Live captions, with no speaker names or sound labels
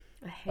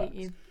hate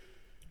you.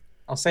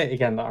 I'll say it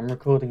again, that I'm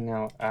recording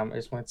now. I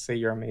just wanted to say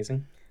you're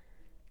amazing.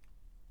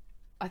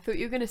 I thought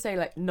you were gonna say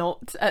like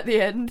not at the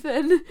end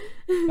then.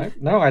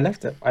 No, I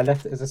left it. I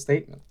left it as a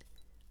statement.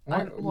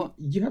 What?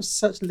 You have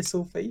such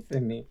little faith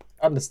in me.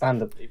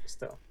 Understandably, but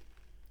still.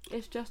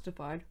 It's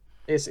justified.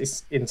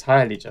 It's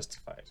entirely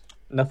justified.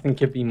 Nothing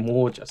could be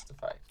more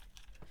justified.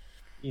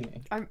 You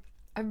know.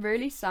 I'm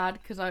really sad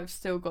because I've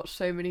still got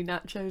so many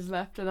nachos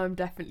left, and I'm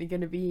definitely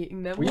gonna be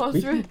eating them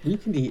We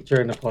can eat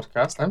during the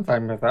podcast. I'm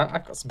fine with that.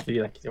 I've got some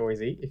food I could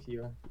always eat if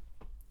you.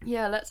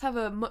 Yeah, let's have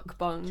a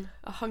mukbang,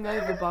 a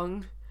hungover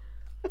bung.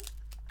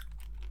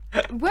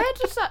 Where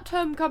does that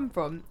term come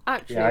from?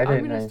 Actually, Yeah,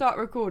 I'm gonna start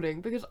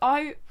recording because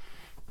I'm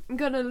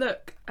gonna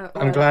look at.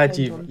 I'm glad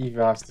you've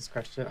asked this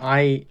question.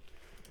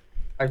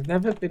 I've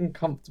never been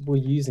comfortable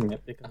using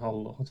it. Oh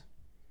Lord.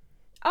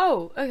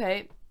 Oh,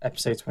 okay.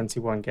 Episode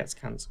 21 gets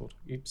cancelled.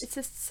 Oops. It's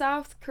a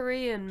South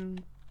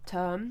Korean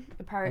term,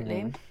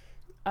 apparently.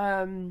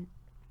 Obviously,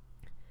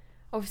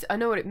 I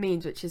know what it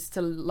means, which is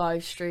to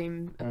live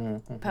stream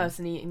a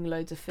person eating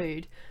loads of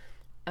food.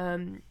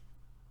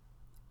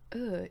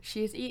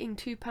 She is eating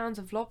 2 pounds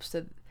of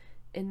lobster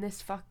in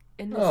this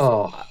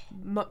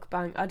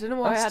mukbang. I don't know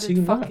why I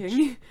added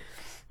fucking.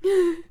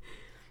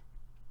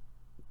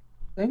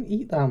 Don't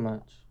eat that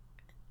much.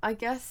 I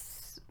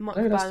guess mukbang.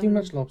 No, that's too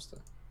much lobster.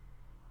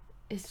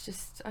 It's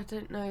just, I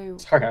don't know.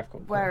 Sorry, I've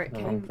got where it the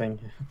came. wrong thing.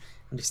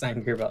 I'm just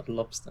angry about the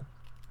lobster.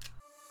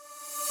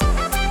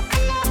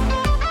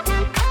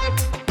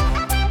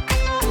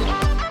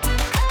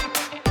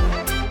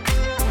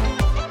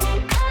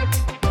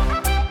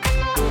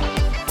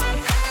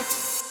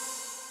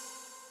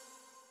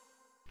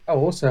 Oh,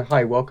 also,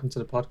 hi, welcome to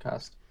the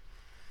podcast.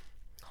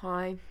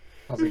 Hi.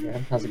 How's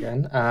it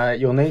going?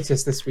 You'll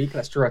notice this week,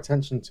 let's draw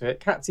attention to it,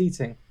 Cat's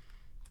eating.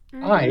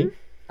 I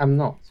am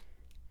not.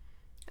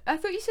 I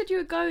thought you said you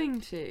were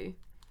going to.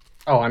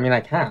 Oh, I mean,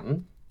 I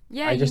can.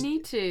 Yeah, you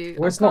need to.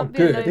 Well, it's not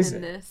good, is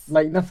it?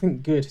 Like,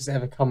 nothing good has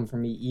ever come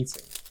from me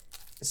eating,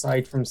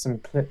 aside from some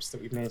clips that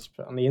we've managed to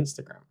put on the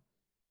Instagram.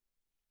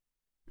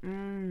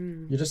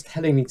 You're just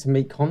telling me to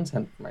make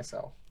content for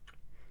myself.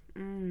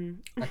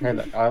 Okay,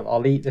 look,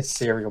 I'll eat this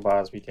cereal bar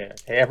as we go.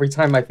 Okay, every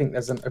time I think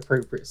there's an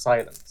appropriate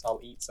silence,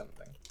 I'll eat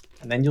something,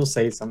 and then you'll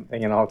say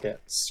something, and I'll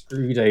get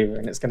screwed over,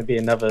 and it's going to be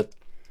another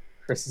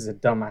Chris is a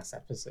dumbass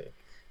episode.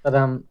 But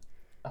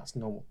that's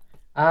normal.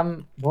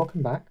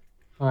 Welcome back.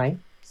 Hi,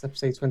 it's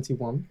episode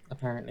 21.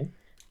 Apparently,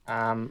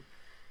 I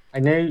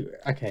know.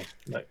 Okay,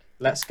 look,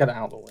 let's get it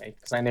out of the way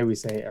because I know we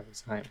say it every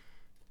time.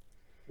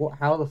 What?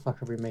 How the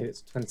fuck have we made it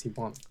to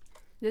 21?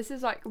 This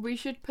is like, we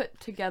should put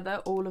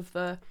together all of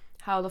the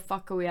how the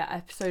fuck are we at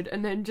episode,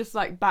 and then just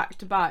like back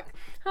to back.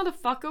 How the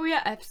fuck are we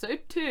at episode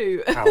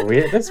 2? How are we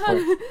at this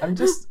point?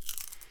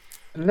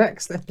 The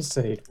next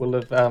episode will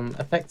have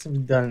effectively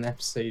done an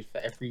episode for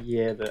every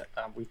year that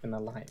we've been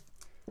alive.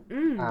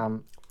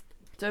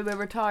 So we're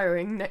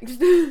retiring next.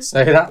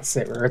 So that's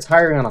it. We're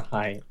retiring on a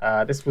high.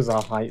 This was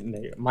our high.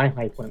 No, my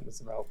high point was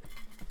about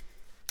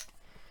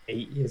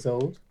 8 years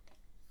old.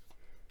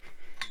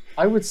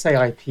 I would say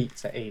I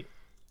peaked at 8.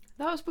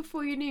 That was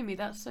before you knew me.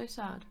 That's so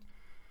sad.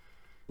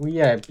 Well,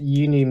 yeah, but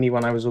you knew me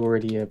when I was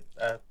already a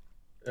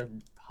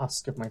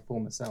husk of my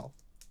former self.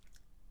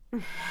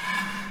 I'm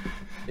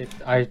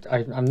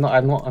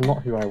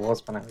not who I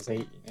was when I was 8.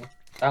 You know,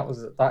 that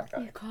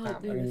guy. You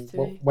can't do this to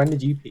me. When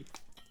did you peak?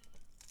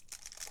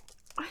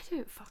 I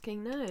don't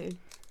fucking know.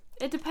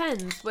 It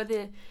depends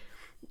whether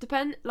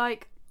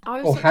like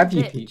I was. Or such have a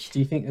you bitch. peaked? Do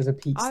you think there's a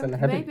peak still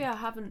ahead of you? Maybe I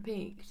haven't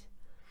peaked.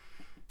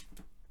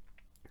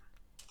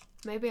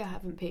 Maybe I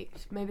haven't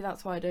peaked. Maybe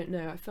that's why I don't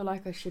know. I feel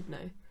like I should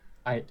know.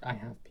 I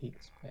have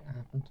peaked, but it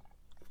happened.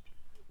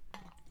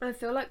 I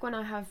feel like when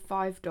I have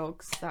 5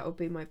 dogs, that will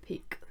be my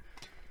peak.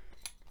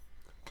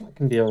 That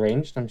can be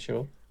arranged, I'm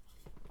sure.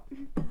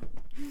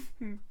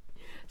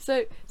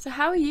 So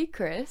how are you,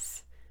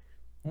 Chris?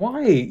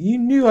 Why? You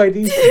knew I'd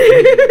eat.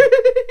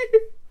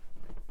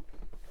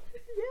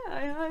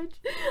 Yeah,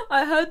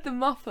 I heard the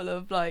muffle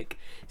of like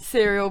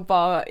cereal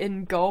bar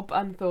in gob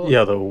and thought,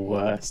 You're the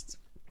worst.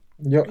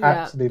 You're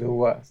actually the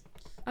worst.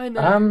 I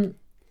know.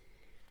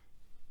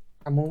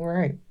 I'm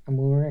alright.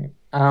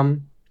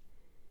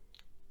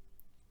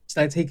 Should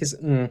I take us?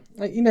 You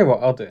know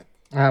what? I'll do it.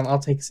 I'll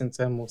take us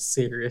into a more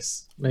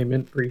serious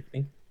moment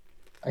briefly.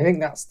 I think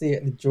that's the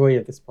joy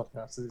of this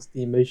podcast. Is it's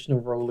the emotional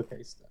roller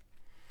coaster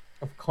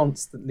of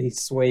constantly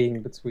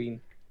swaying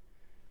between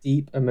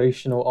deep,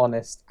 emotional,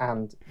 honest,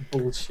 and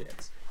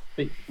bullshit.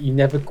 But you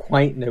never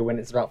quite know when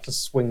it's about to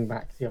swing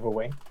back the other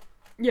way.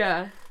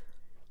 Yeah.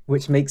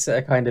 Which makes it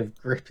a kind of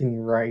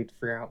gripping ride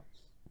throughout.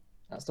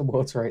 That's the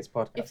Water Rights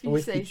podcast. If you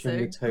Always say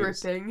featuring so, your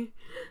toes. gripping.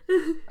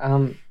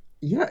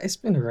 Yeah, it's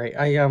been great.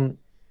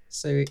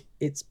 So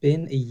it's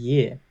been a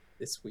year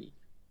this week.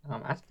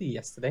 Actually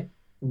yesterday.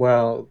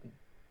 Well,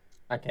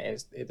 okay,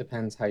 it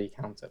depends how you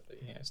count it,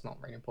 but yeah, it's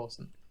not very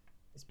important.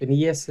 It's been a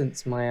year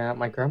since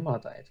my grandma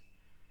died.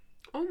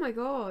 Oh my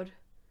god.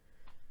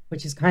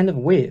 Which is kind of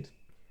weird.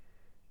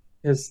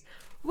 Because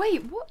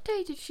Wait, what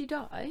day did she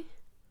die?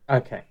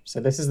 okay, so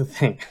this is the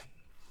thing.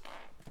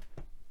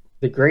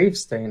 the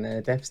gravestone and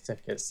the death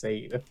certificate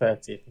say the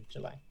 30th of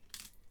July.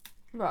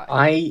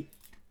 Right.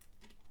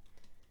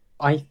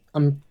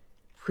 I'm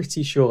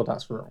pretty sure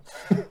that's wrong.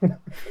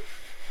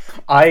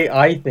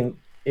 I think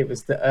it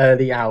was the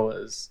early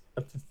hours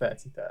of the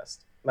 31st,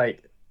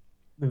 like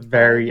the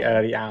very Okay.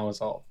 early hours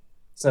of.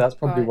 So that's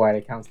probably Right. why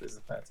they counted it as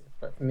the 30th.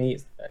 But for me,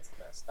 it's the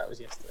 31st. That was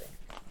yesterday.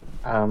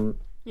 Um,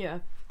 Yeah.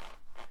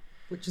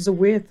 which is a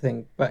weird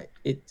thing, but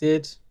it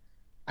did.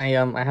 I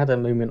had a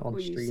moment on Were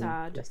you stream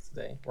sad?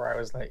 yesterday where I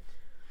was like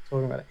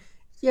talking about it.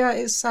 Yeah,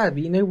 it's sad,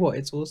 but you know what?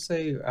 It's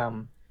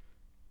also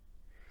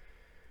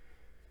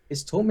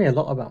it's taught me a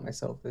lot about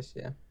myself this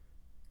year.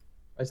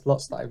 There's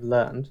lots that I've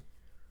learned,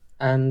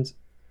 and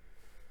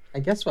I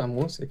guess what I'm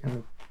also kind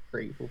of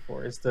grateful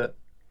for is that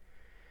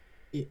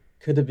it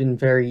could have been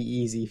very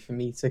easy for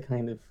me to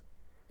kind of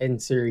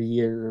enter a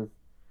year of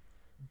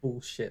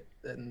bullshit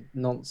and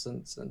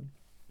nonsense and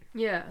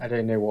Yeah. I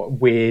don't know what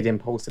weird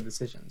impulsive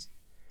decisions.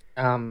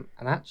 And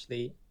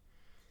actually,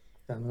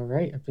 I've done all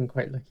right. I've been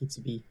quite lucky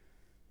to be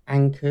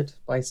anchored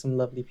by some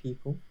lovely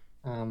people,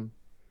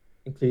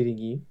 including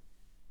you.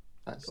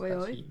 That's Oi,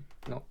 oi. you,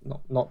 not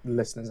the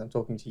listeners. I'm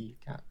talking to you,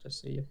 Kat.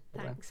 Just so you're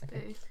aware. Thanks, Okay.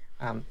 boo.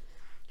 And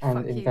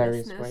Fuck in you,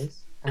 various listeners.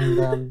 ways.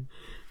 And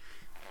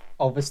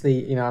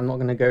obviously, you know, I'm not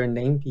going to go and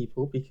name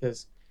people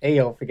because A,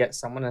 I'll forget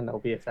someone and they'll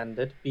be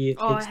offended. B, it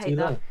Oh, I takes hate too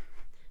that. long.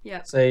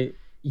 Yeah. So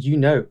you'll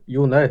know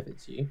if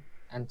it's you.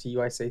 And to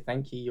you, I say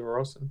thank you. You're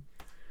awesome.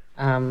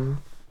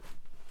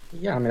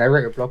 Yeah, I mean, I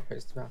wrote a blog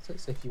post about it.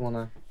 So if you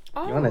wanna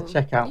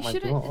check out my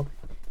blog,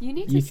 You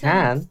need to you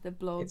send can. the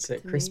blog It's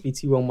at to me.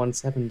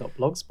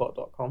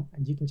 crispy2117.blogspot.com,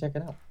 and you can check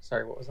it out.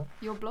 Sorry, what was that?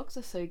 Your blogs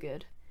are so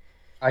good.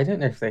 I don't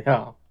know if they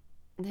are.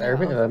 They're a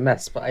bit of a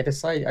mess, but I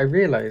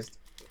realized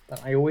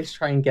that I always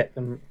try and get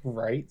them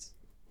right.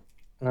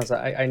 And I was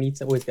like, I need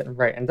to always get them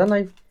right. And then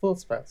I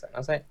thought about it, and I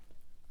was like,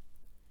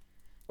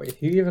 wait,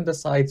 who even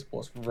decides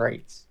what's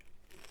right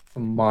for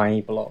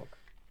my blog?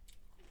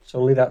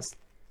 Surely that's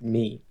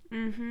me.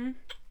 Mm-hmm.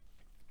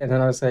 And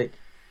then I was like,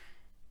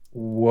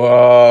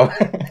 whoa.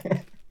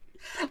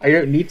 I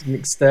don't need an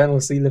external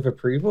seal of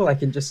approval. I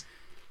can just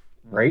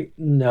write.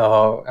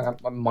 No.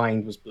 And my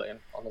mind was blown,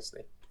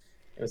 honestly.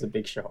 It was a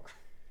big shock.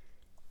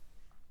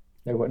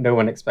 No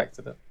one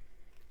expected it.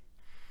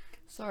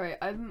 Sorry,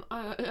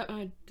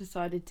 I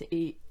decided to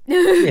eat.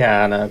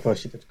 Yeah, no, of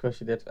course you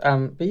did.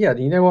 But yeah,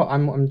 you know what?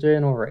 I'm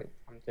doing all right.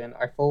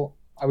 I thought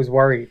I was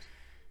worried,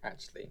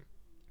 actually.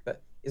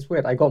 But it's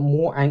weird. I got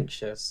more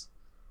anxious.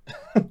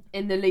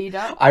 In the lead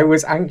up. I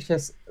was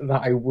anxious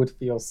that I would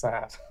feel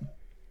sad.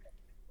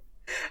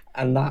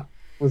 And that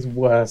was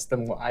worse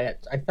than what I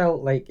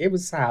felt like. It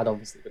was sad,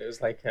 obviously, but it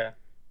was like it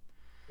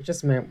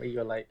just meant where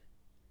you're like,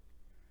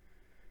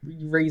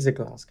 you raise a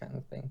glass kind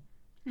of thing.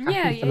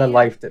 Happy for the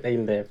life that they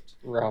lived,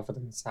 rather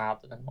than sad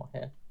that they're not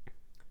here.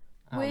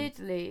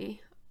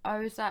 Weirdly, I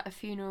was at a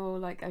funeral,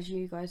 like, as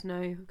you guys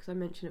know, because I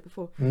mentioned it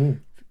before, a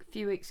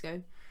few weeks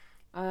ago.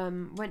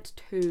 Went to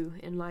 2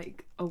 in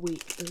like a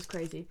week. It was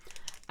crazy.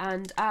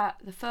 And at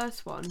the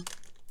first one,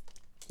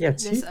 yeah,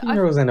 2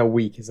 funerals in a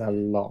week is a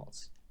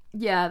lot.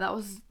 Yeah, that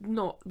was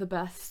not the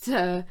best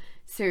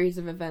series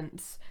of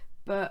events.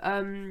 But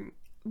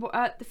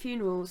at the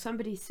funeral,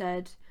 somebody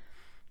said,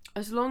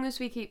 as long as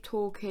we keep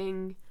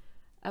talking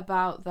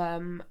about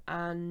them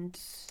and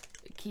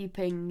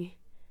keeping,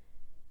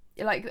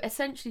 like,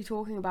 essentially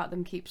talking about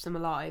them keeps them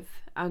alive.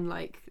 And,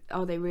 like,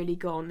 are they really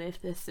gone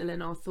if they're still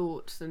in our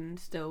thoughts and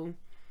still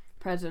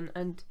present?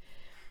 And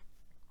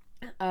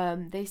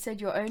they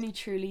said you're only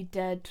truly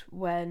dead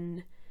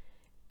when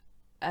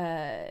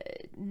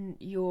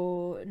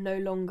you're no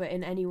longer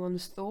in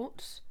anyone's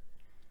thoughts,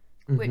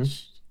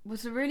 which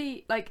was a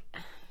really, like,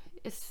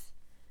 it's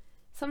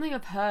something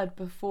I've heard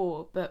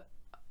before, but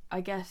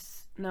I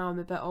guess now I'm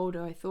a bit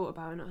older, I thought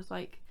about it and I was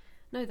like,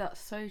 no,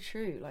 that's so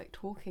true. Like,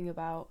 talking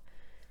about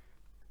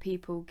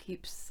people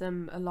keeps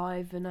them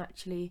alive. And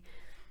actually,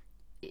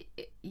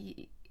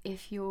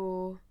 if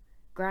your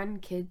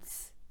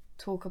grandkids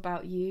talk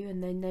about you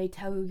and then they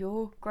tell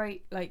your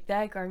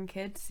their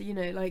grandkids, you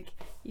know, like,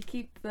 you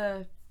keep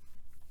the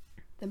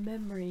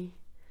memory.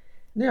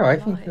 Yeah, I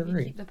think you're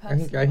right.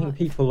 I think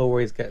people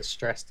always get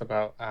stressed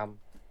about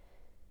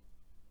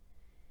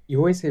you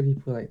always hear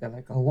people they're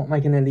like, oh, what am I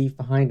going to leave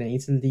behind? I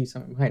need to leave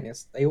something behind.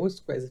 They always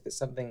talk as if it's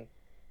something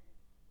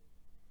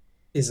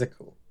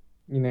physical,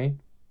 you know?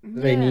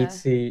 Yeah. They need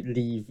to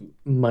leave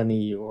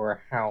money or a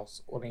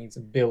house, or they need to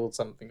build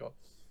something.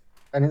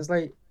 And it's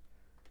like,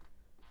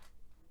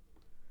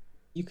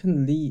 you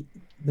can leave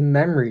the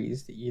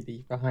memories that you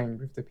leave behind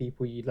with the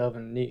people you love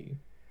and knew.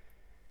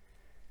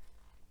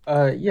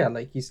 Yeah,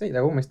 like you say,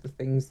 they're almost the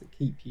things that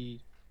keep you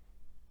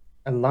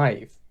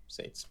alive,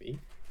 so to speak.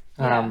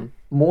 Yeah.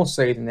 More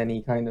so than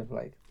any kind of,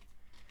 like,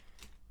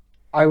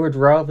 I would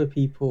rather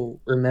people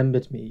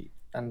remembered me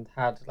and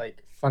had,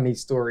 like, funny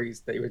stories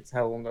they would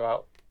tell them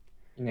about,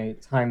 you know,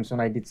 times when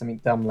I did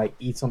something dumb like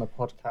eat on a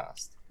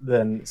podcast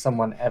than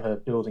someone ever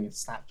building a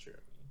statue of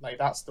me. Like,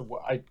 that's the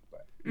what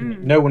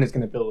no one is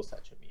going to build a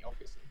statue of me,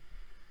 obviously.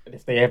 But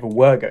if they ever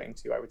were going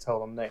to, I would tell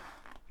them no.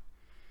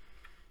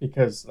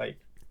 because like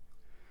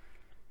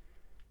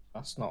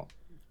that's not.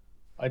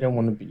 I don't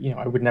want to be.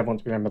 I would never want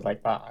to be remembered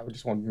like that. I would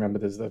just want to be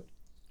remembered as the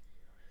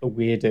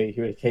weirdo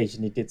who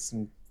occasionally did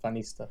some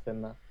funny stuff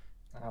in there.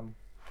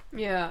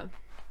 Yeah.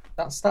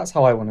 That's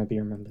how I want to be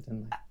remembered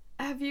in there.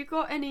 Have you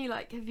got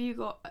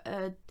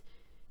a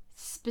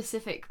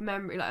specific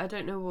memory? Like, I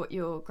don't know what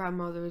your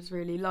grandmother was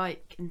really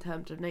like in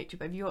terms of nature,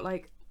 but have you got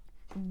like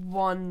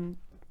one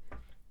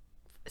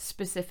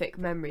specific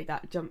memory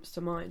that jumps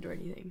to mind or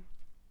anything?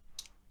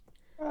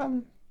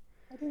 I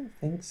don't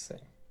think so.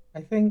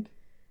 I think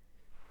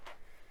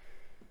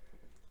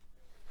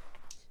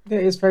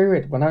it's very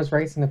weird. When I was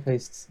writing a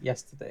post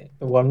yesterday,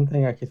 the one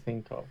thing I could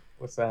think of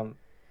was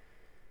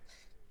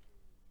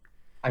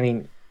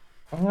I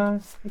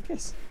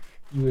guess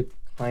you would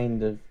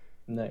kind of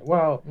know.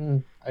 Well, I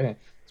don't know.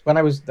 So when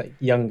I was like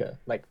younger,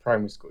 like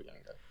primary school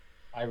younger,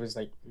 I was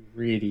like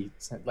really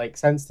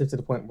sensitive to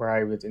the point where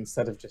I would,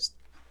 instead of just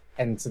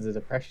enter the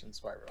depression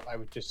spiral, I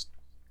would just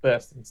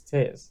burst into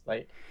tears.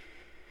 Like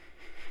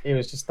it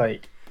was just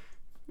like.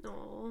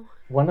 Aww.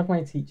 One of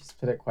my teachers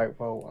put it quite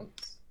well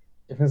once.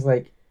 It was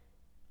like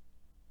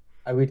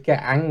I would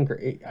get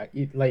angry.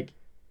 It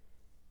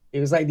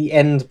was like the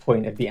end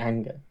point of the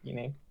anger,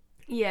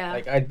 Yeah.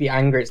 Like I'd be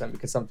angry at something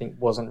because something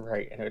wasn't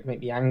right, and it would make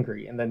me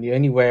angry. And then the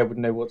only way I would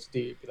know what to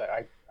do would be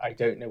like, I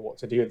don't know what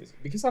to do with this,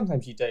 because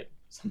sometimes you don't.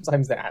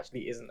 Sometimes there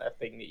actually isn't a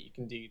thing that you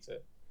can do to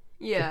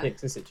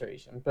fix a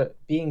situation. But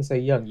being so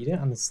young, you don't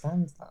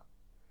understand that.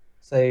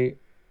 So, I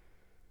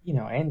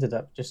ended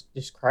up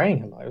just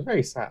crying a lot. It was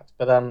very sad.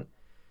 But I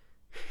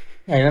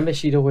remember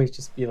she'd always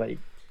just be like,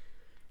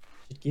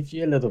 she'd give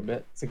you a little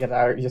bit to get it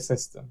out of your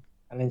system,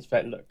 and then she'd be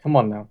like, look, come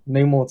on now,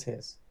 no more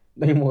tears,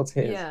 no more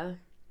tears. Yeah.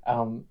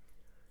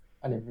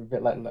 And it'd be a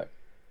bit like, look,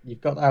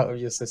 you've got out of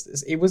your system.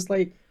 It was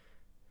like,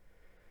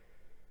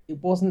 it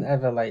wasn't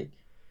ever like,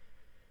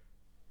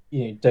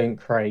 don't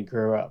cry,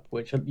 grow up,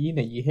 which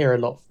you hear a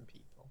lot from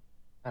people,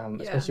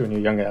 especially when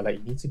you're younger. Like,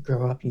 you need to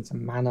grow up, you need to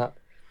man up.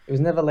 It was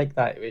never like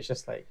that. It was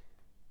just like,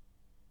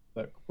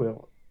 look,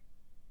 we'll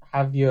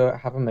have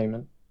a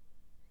moment,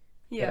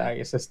 get out of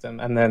your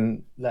system, and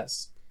then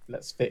let's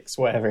fix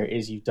whatever it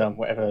is you've done,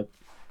 whatever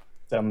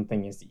dumb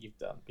thing is that you've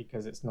done,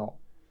 because it's not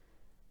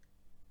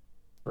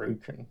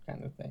broken,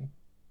 kind of thing.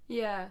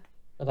 Yeah.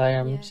 But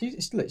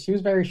she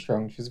was very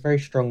strong. She was a very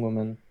strong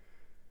woman.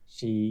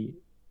 She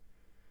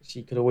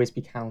could always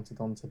be counted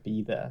on to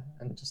be there,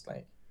 and just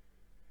like,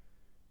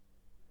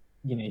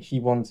 if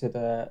you wanted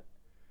a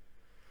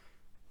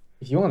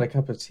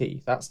cup of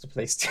tea, that's the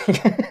place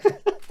to.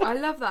 I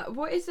love that.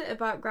 What is it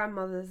about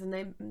grandmothers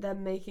and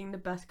them making the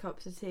best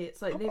cups of tea?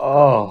 It's like they've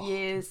got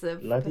years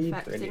of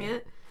perfecting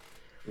it.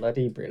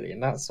 Bloody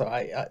brilliant. That's what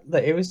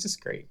it was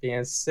just great.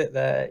 Sit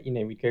there,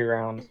 we'd go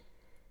around,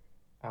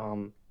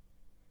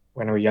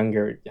 when we were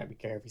younger,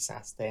 we'd go every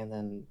Saturday, and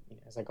then,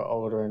 as I got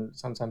older, and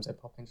sometimes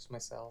I'd pop in just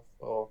myself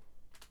or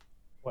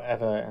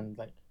whatever, and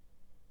like,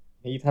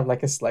 you'd have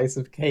like a slice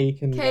of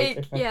cake and like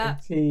a cup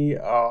of tea.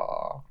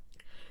 Oh,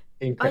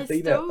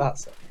 incredible.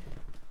 That's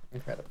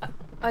incredible.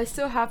 I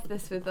still have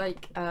this with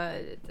like,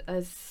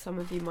 as some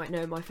of you might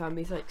know, my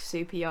family's like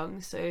super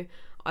young, so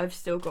I've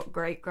still got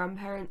great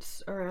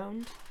grandparents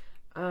around.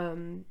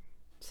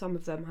 Some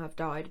of them have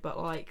died,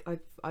 but like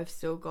I've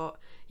still got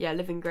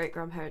living great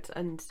grandparents,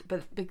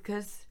 but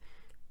because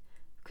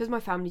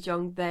my family's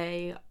young,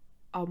 they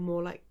are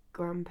more like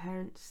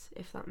grandparents,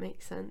 if that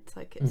makes sense.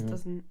 Like it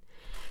doesn't.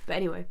 But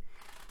anyway,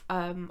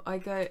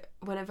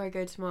 whenever I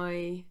go to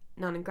my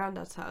nan and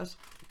granddad's house,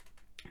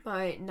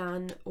 my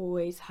nan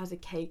always has a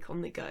cake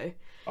on the go.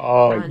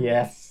 Oh,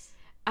 yes.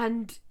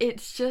 And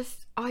it's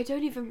just, I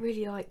don't even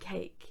really like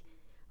cake.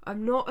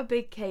 I'm not a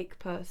big cake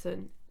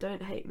person.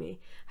 Don't hate me.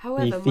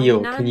 However,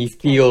 can you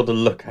feel the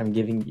look I'm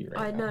giving you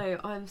right now? I know,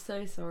 I'm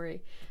so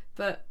sorry.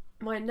 But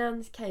my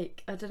nan's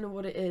cake, I don't know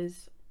what it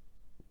is.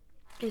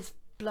 It's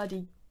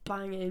bloody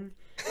banging.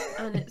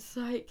 And it's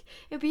like,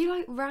 it'd be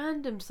like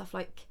random stuff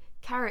like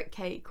carrot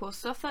cake or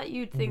stuff that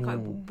you'd think I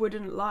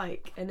wouldn't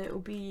like, and it'll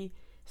be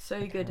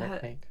so good.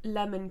 Her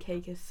lemon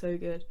cake is so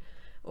good,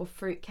 or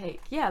fruit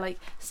cake. Yeah, like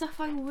stuff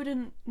I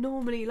wouldn't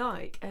normally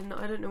like, and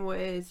I don't know what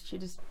it is.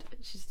 She's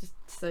just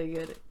so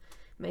good at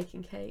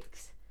making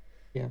cakes.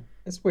 Yeah,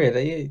 it's weird.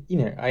 I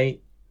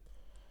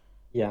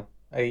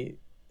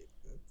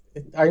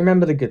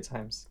remember the good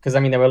times, because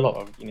there were a lot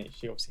of,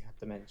 she obviously had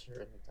dementia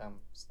and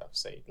stuff.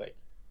 So like,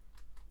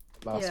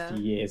 the last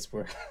few years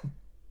were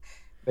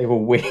they were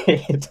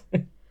weird.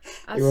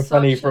 They were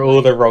funny for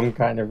all the wrong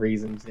kind of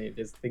reasons.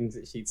 There's things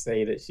that she'd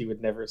say that she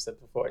would never have said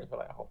before, and you're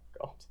like, oh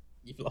god,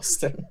 you've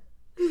lost it.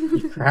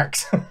 You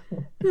cracked.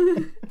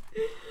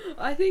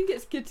 I think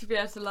it's good to be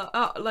able to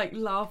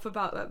laugh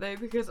about that though,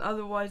 because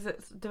otherwise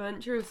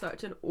dementia is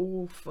such an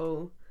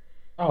awful.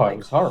 Oh, it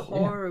was horrible.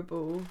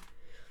 Horrible. Yeah.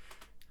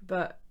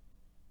 But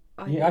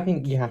I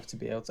think you have to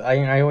be able to.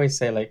 I always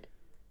say like,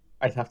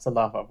 I'd have to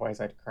laugh, otherwise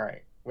I'd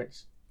cry.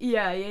 Which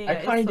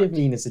I kind of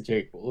mean as a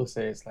joke, but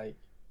also it's like,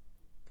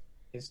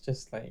 it's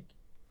just like,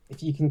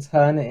 if you can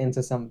turn it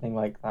into something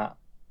like that,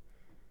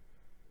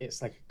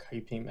 it's like a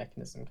coping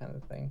mechanism kind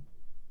of thing.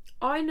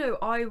 I know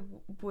I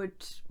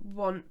would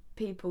want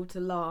people to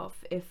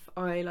laugh if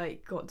I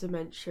like got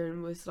dementia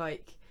and was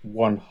like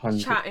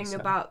 100%. chatting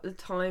about the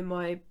time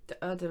I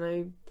don't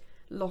know,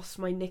 lost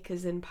my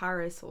knickers in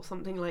Paris or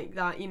something like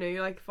that. You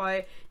know, like if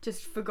I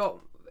just forgot,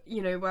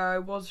 you know, where I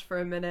was for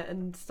a minute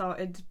and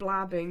started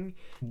blabbing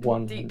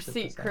 100%. deep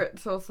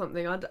secrets or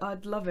something.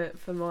 I'd love it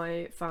for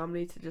my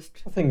family to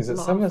just. The thing is that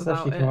laugh some of the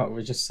stuff she about came it. up with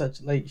was just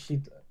such like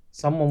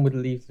someone would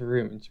leave the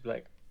room and she'd be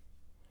like,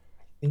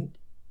 I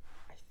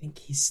think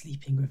he's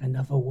sleeping with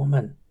another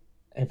woman.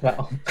 And I'd be like,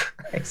 oh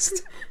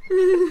Christ.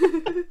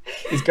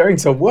 He's going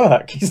to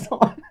work. He's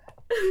not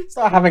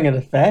having an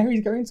affair,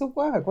 he's going to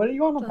work. What are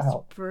you on That's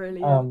about?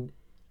 brilliant.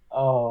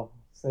 So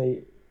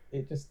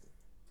it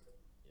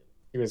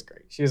was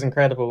great. She was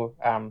incredible.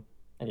 And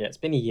yeah, it's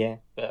been a year,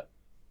 but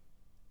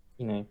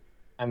you know,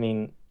 I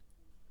mean,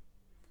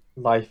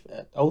 life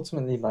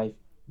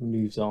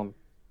moves on,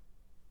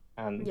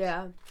 and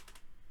Yeah.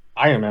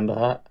 I remember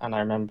her, and I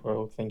remember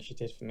all the things she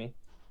did for me,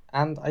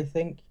 and I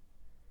think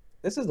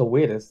this is the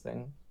weirdest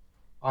thing.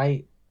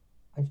 I've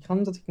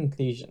come to the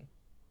conclusion,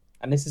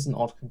 and this is an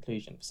odd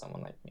conclusion for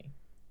someone like me.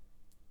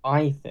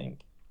 I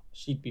think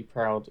she'd be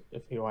proud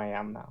of who I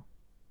am now.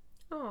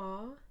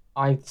 Aww.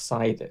 I've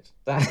decided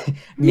that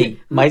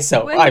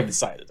I've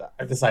decided that.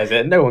 I've decided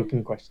that no one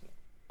can question it.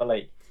 But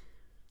like,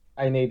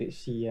 I know that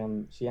she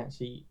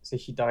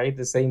died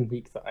the same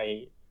week that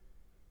I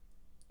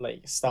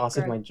like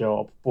started my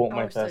job, bought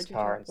my first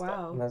car and stuff.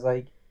 Wow. And I was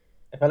like,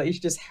 I felt like she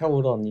just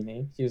held on, you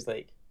know. She was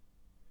like,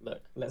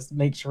 look, let's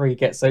make sure he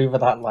gets over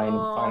that line and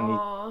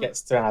finally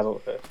gets to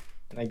adulthood.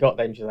 And I got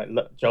there and she's like,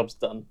 look, job's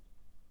done.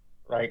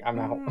 Right, I'm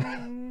out.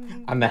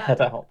 I'm the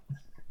head out.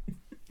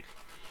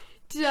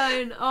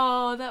 Don't.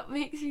 Oh, that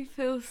makes me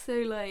feel so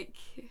like.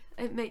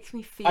 It makes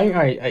me feel.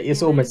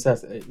 It's almost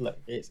look.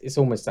 It's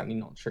almost certainly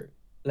not true.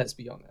 Let's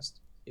be honest.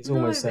 It's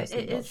almost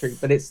certainly not true.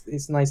 But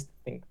it's nice to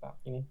think that,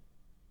 you know.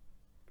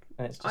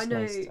 And it's just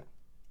nice to...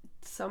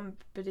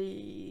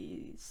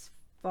 somebody's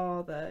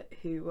father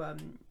who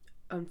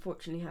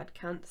unfortunately had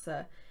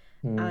cancer,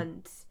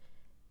 and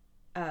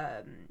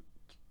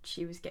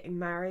she was getting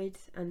married,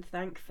 and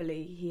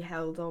thankfully he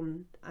held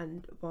on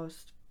and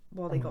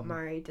while they got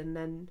married, and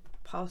then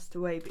passed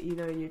away. But you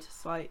know, and you're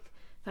just like,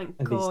 thank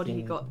God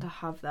he got to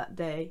have that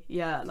day.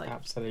 Yeah, like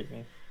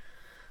absolutely.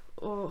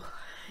 Oh.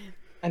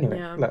 Anyway,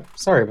 look,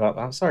 sorry about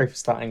that. Sorry for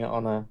starting it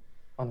on a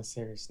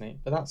serious note,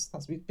 but that's.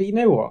 But you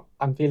know what?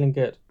 I'm feeling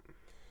good.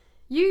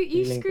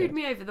 You screwed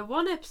me over. The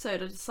one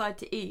episode I decided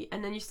to eat,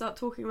 and then you start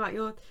talking about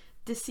your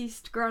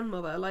deceased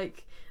grandmother.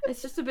 Like,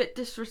 it's just a bit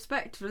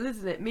disrespectful,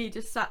 isn't it? Me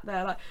just sat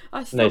there like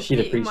I stopped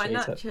eating my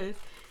nachos.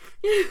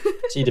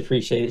 She'd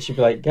appreciate it. She'd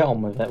be like, "Get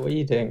on with it. What are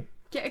you doing?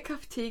 Get a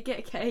cup of tea. Get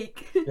a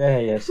cake."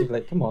 Yeah. She'd be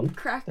like, "Come on,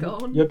 crack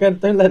on.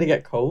 Don't let it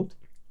get cold."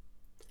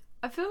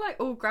 I feel like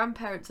all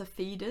grandparents are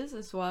feeders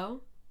as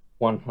well.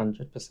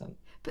 100%.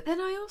 But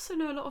then I also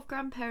know a lot of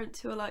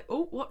grandparents who are like,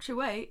 "Oh, watch your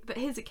weight, but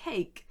here's a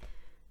cake."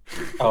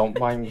 Oh,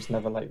 mine was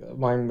never like that.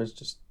 Mine was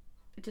just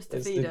a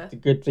feeder. The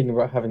good thing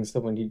about having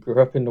someone who grew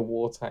up in the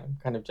wartime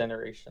kind of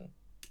generation.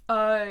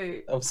 Oh.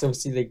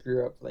 Obviously, they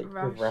grew up like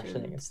with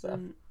rationing and stuff.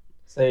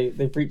 So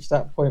they've reached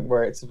that point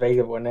where it's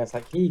available, and it's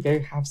like, "Here you go,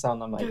 have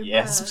some." I'm like,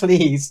 "Yes,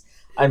 please.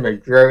 I'm a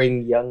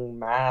growing young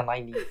man. I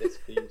need this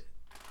food."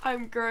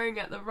 I'm growing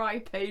at the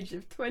ripe age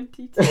of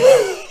 22.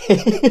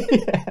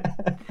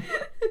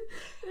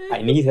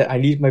 I need it. I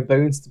need my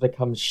bones to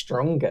become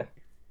stronger.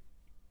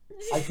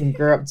 I can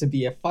grow up to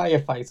be a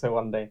firefighter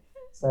one day.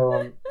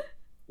 So,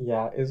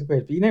 yeah, it was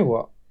great. But you know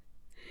what?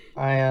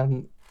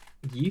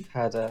 You've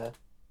had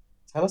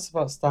tell us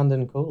about Stand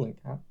and Calling,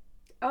 Kat.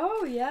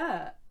 Oh,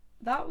 yeah.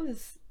 That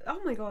was, oh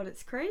my God,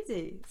 it's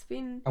crazy. It's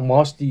been... And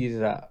whilst you do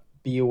that,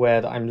 be aware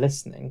that I'm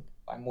listening.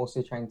 I'm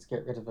also trying to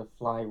get rid of a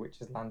fly which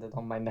has landed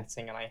on my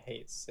netting and I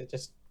hate it. So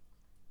just...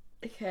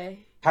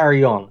 Okay.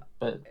 Carry on,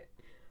 but...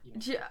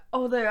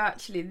 Although,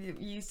 actually,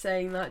 you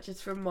saying that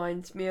just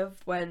reminds me of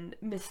when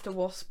Mr.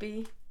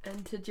 Waspy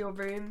entered your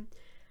room,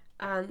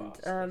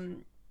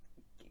 and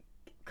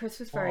Chris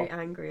was very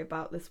angry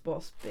about this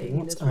wasp being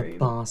in his room. What a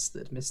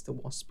bastard Mr.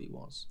 Waspy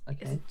was.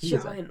 Okay, he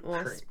was a giant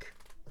wasp.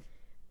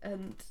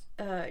 And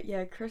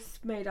Chris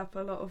made up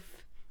a lot of.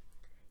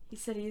 He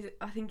said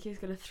I think he was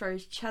going to throw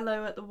his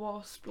cello at the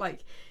wasp.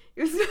 Like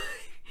it was.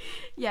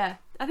 Yeah,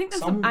 I think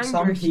there's some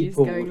anger issues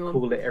going on. Some people would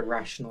call it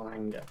irrational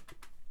anger.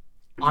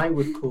 I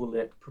would call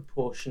it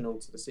proportional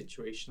to the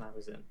situation I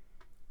was in.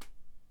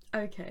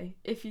 Okay,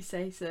 if you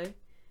say so.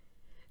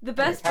 The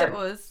best bit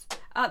was,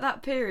 at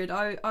that period,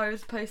 I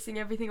was posting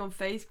everything on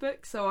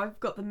Facebook, so I've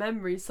got the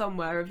memory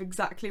somewhere of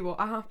exactly what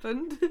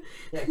happened.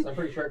 Yes, I'm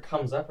pretty sure it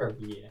comes up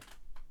every year.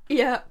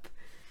 Yep.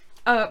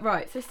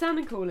 Right, so Stand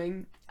and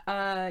Calling.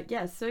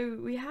 So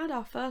we had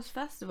our first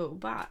festival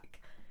back,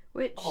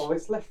 which... Oh,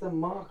 it's left a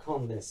mark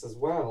on this as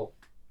well.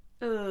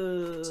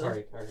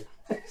 Sorry, Carrie.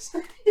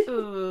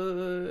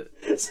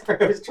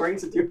 Sorry, I was trying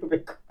to do a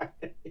bit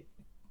quiet.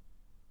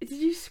 Did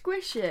you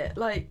squish it?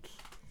 Like,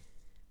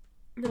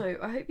 no,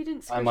 I hope you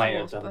didn't squish it. I might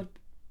have done.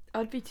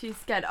 I'd be too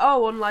scared.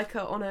 Oh, on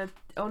a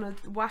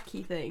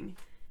wacky thing.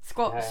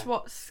 Squatter.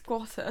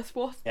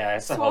 Yeah,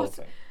 it's a whole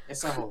thing.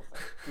 It's a whole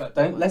thing.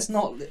 Look, let's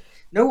not.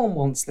 No one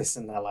wants this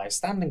in their life.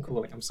 Standing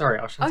calling. I'm sorry,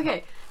 I'll shut up.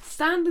 Okay,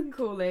 standing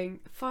calling.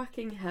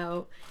 Fucking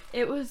hell!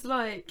 It was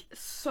like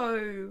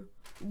so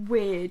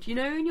weird. You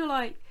know, when you're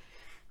like,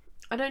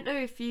 I don't know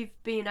if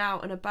you've been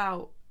out and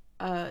about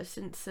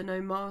since the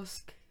no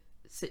mask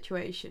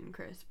situation,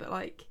 Chris, but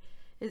like,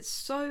 it's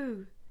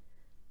so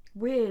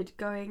weird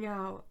going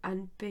out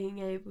and being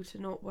able to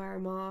not wear a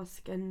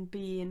mask and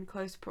be in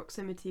close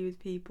proximity with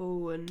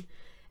people and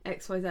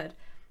XYZ.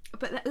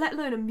 But let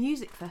alone a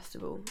music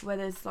festival where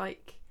there's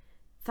like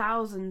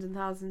thousands and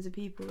thousands of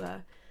people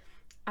there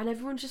and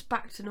everyone's just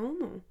back to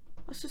normal.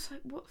 I was just like,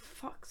 what the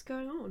fuck's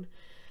going on?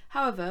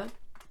 However,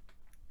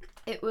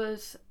 it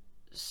was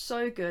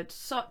so good,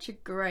 such a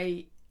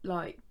great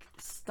like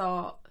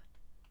start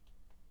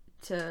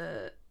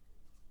to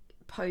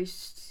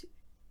post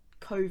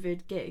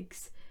COVID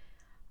gigs.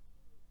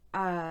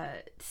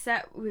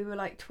 We were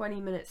like 20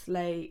 minutes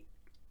late.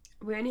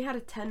 We only had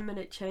a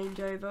 10-minute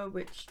changeover,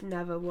 which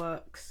never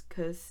works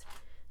because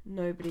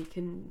nobody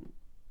can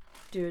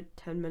do a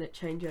 10-minute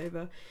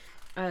changeover.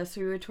 So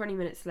we were 20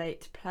 minutes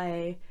late to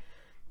play,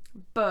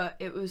 but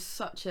it was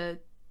such a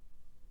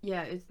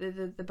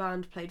the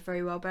band played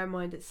very well. Bear in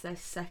mind it's their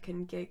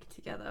second gig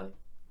together.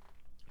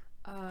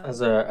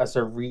 As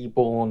a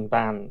reborn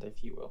band,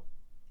 if you will.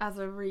 As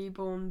a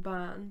reborn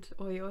band.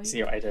 Oi, oi.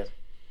 See what I did?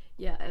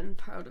 Yeah, I'm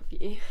proud of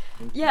you.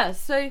 Yeah,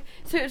 so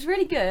it was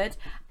really good.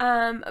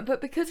 But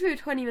because we were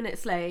 20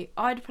 minutes late,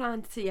 I'd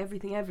planned to see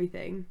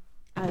Everything,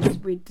 as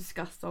we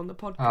discussed on the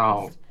podcast.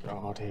 Oh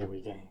God, here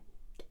we go.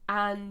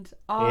 And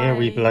Here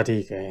we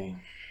bloody go.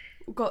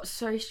 Got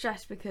so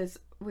stressed because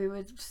we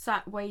were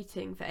sat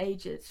waiting for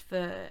ages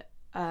for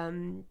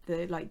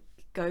the like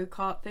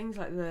go-kart things,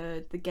 like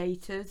the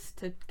gators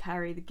to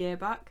carry the gear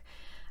back,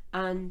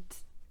 and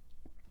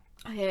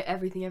I hear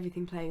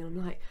everything playing, and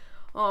I'm like,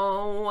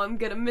 oh, I'm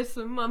gonna miss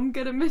them. I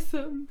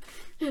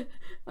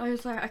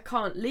was like, I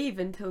can't leave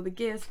until the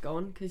gear's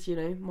gone because, you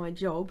know, my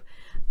job.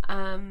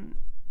 And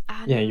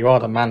yeah, you are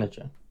the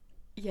manager.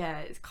 Yeah,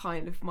 it's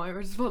kind of my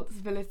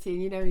responsibility.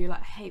 You know, you're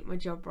like, I hate my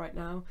job right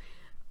now.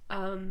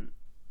 And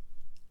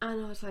I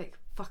was like,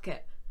 fuck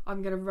it.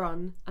 I'm gonna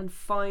run and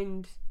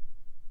find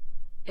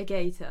a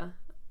gator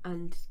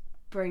and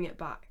bring it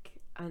back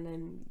and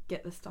then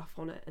get the stuff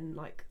on it, and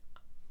like,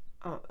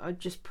 I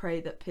just pray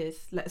that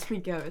Pierce lets me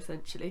go,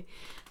 essentially.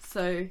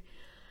 So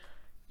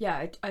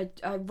yeah,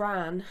 I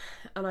ran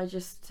and I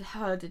just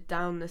herded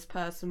down this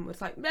person, was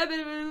like blah,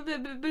 blah, blah,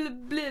 blah, blah,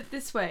 blah,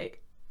 this way,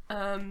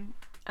 and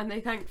they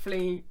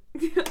thankfully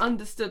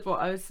understood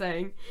what I was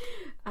saying,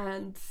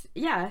 and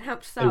yeah, it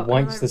helped us out. It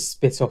wipes the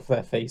spit off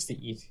their face that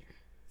you'd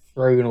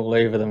thrown all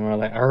over them. We're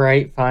like, all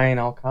right, fine,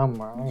 I'll come.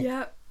 All right.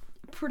 Yeah,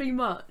 pretty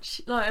much.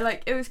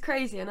 Like it was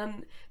crazy, and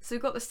then so we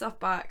got the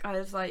stuff back. I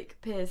was like,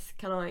 Pierce,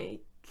 can I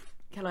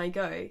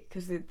go?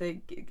 Because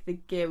the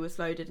gear was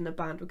loaded and the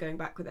band were going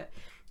back with it.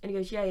 And he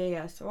goes,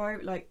 yeah. So I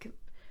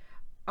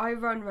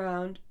run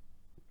around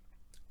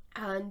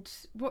and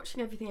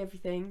watching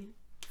everything,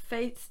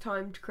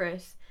 FaceTimed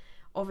Chris.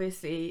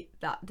 Obviously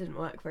that didn't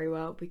work very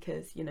well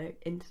because, you know,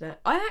 internet.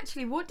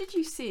 What did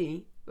you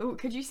see?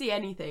 Could you see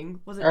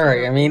anything? Was it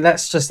alright? I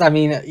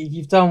mean,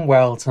 you've done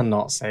well to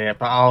not say it,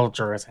 but I'll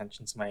draw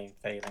attention to my own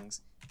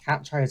failings.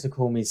 Kat tried to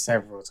call me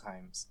several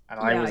times, and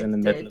I was in the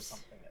middle of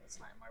something at the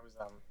time. I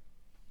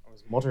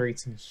was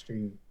moderating a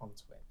stream on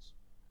Twitch.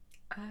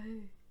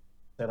 Oh.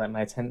 So like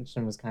my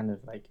attention was kind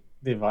of like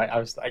divided. I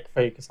was like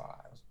focused on it.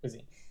 I was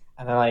busy,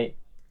 and then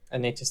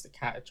the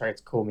cat had tried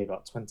to call me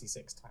about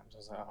 26 times. I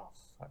was like, oh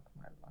fuck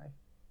my life,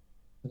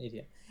 an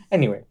idiot.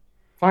 Anyway,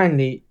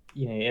 finally,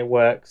 you know, it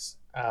works.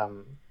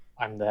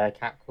 I'm there.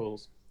 Cat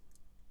calls.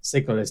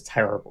 Signal is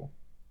terrible.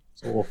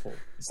 It's awful.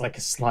 It's like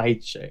a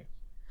slideshow,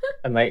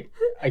 and like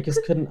I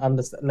just couldn't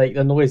understand. Like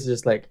the noise is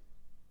just like.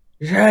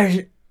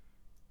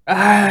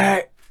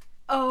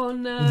 Oh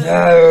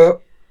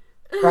no.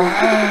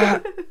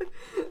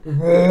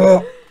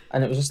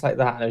 And it was just like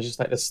that, and it was just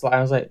like the slide.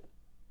 I was like,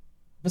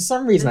 for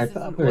some reason, I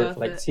put up with it for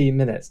like 2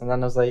 minutes, and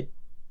then I was like,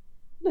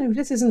 no,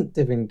 this isn't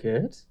doing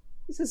good.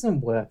 This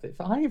isn't worth it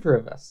for either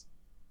of us.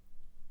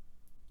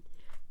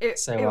 It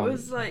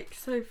was like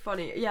so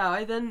funny. Yeah,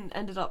 I then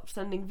ended up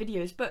sending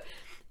videos, but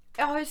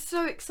I was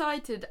so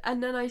excited,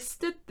 and then I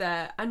stood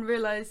there and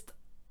realised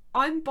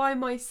I'm by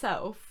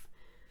myself.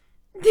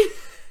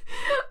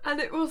 And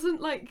it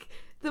wasn't like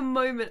the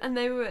moment, and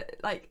they were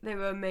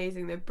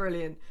amazing, they're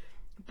brilliant,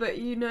 but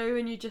you know,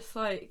 when you just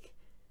like,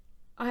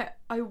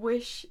 I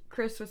wish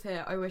Chris was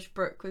here, I wish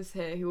Brooke was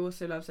here, who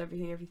also loves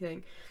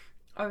everything.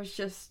 I was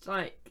just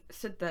like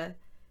stood there.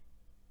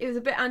 It was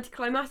a bit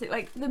anticlimactic.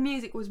 Like the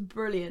music was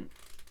brilliant,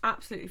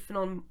 absolutely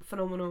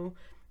phenomenal.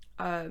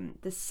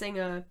 The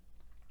singer,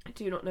 I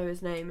do not know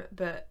his name,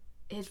 but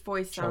his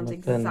voice sounds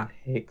Jonathan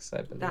Hicks,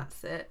 I believe.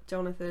 That's it,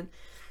 Jonathan.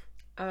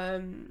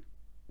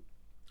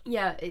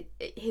 Yeah,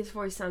 his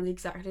voice sounds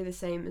exactly the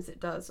same as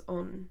it does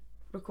on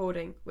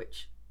recording,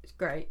 which is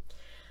great.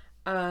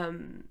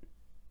 And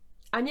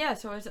yeah,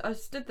 so I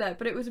stood there,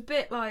 but it was a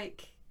bit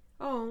like,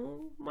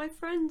 oh, my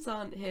friends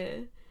aren't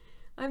here.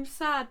 I'm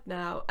sad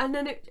now. And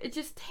then it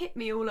just hit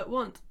me all at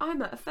once.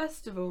 I'm at a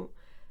festival.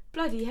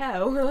 Bloody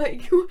hell.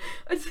 Like,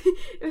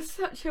 it was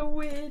such a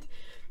weird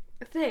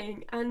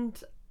thing.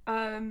 And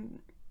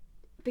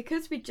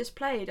because we'd just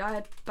played, I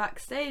had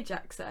backstage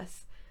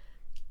access.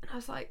 And I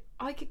was like,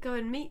 I could go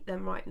and meet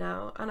them right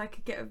now. And I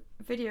could get a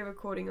video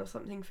recording or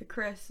something for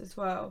Chris as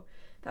well.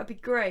 That'd be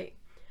great.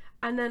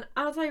 And then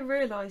as I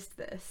realised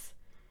this,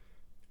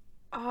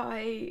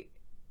 I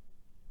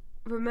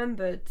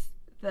remembered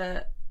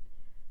that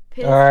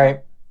Piers...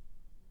 Alright.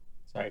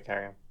 Sorry,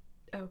 carry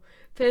on.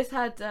 Piers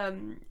had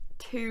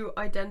 2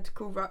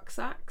 identical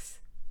rucksacks,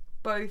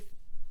 both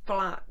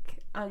black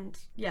and,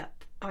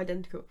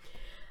 identical.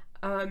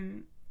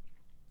 And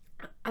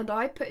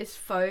I put his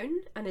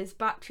phone and his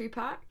battery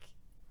pack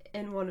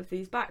in one of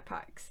these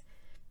backpacks.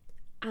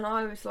 And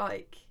I was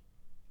like,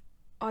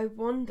 I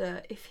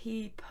wonder if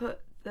he put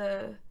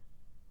the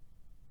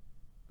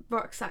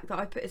rucksack that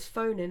I put his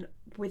phone in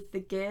with the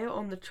gear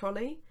on the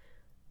trolley,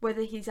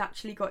 whether he's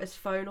actually got his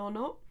phone or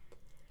not.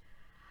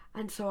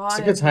 And so It's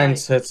a good time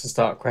to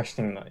start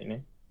questioning that, you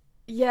know?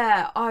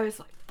 Yeah, I was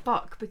like,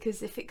 fuck,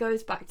 because if it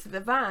goes back to the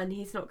van,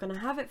 he's not going to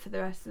have it for the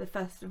rest of the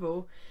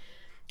festival.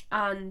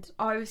 And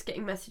I was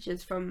getting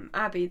messages from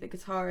Abby, the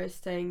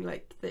guitarist, saying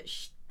like that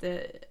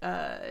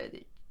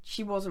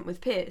she wasn't with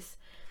Piers,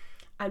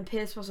 and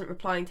Piers wasn't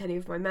replying to any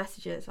of my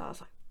messages. I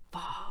was like,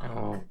 fuck.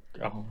 Oh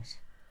god.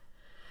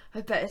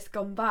 I bet it's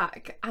gone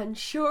back. And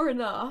sure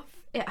enough,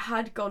 it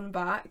had gone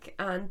back,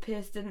 and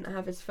Piers didn't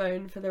have his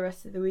phone for the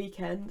rest of the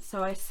weekend.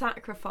 So I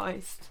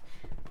sacrificed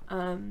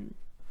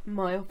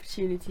my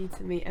opportunity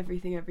to meet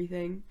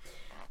everything,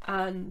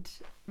 and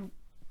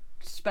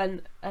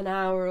spent an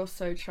hour or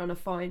so trying to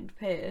find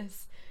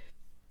Piers.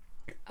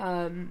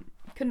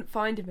 Couldn't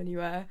find him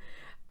anywhere,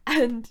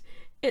 and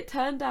it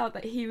turned out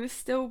that he was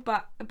still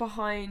back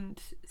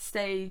behind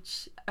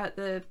stage at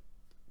the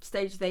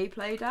stage they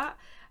played at.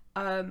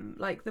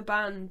 Like the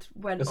band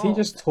went Was off. he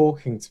just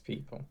talking to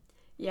people?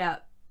 Yeah,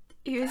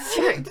 he was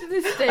checked to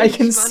the stage I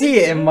can see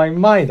it in manager.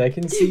 my mind. I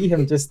can see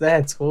him just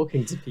there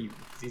talking to people.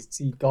 He's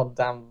too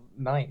goddamn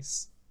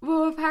nice.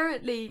 Well,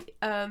 apparently,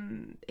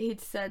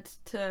 he'd said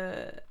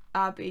to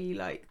Abby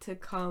like to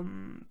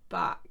come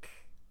back,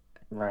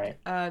 right,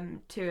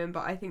 to him,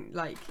 but I think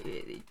like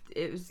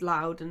it was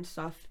loud and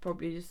stuff.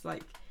 Probably just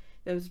like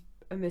there was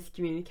a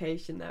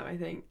miscommunication there, I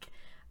think.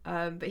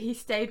 But he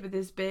stayed with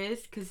his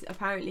beers because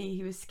apparently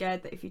he was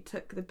scared that if he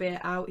took the beer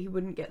out, he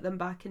wouldn't get them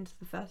back into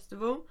the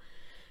festival.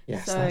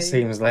 yes, So that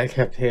seems like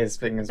a Piers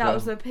thing as well. that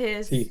was a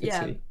Piers, T for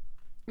yeah, T.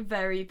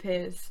 very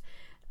Piers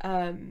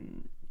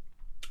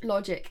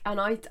logic. And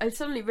I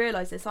suddenly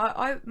realised this.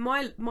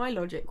 My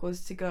logic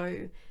was to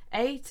go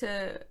A,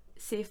 to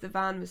see if the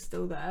van was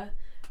still there,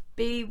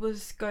 B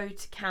was go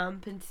to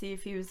camp and see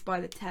if he was by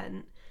the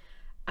tent,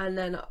 and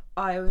then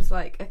I was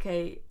like,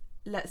 okay,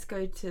 let's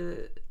go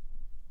to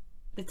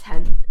the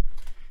tent,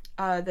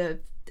 the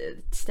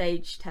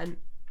stage tent,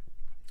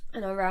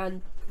 and I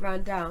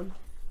ran down.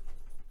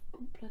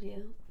 Oh bloody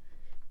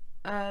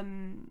hell!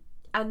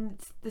 And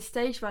the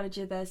stage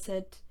manager there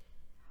said,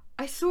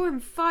 I saw him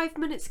 5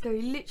 minutes ago.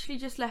 He literally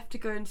just left to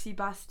go and see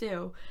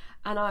Bastille.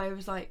 And I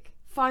was like,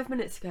 5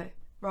 minutes ago,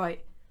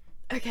 right?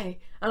 Okay.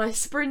 And I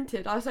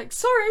sprinted. I was like,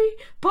 sorry,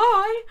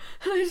 bye.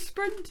 And I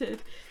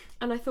sprinted.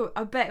 And I thought,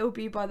 I bet it'll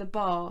be by the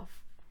bar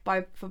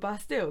for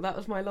Bastille. That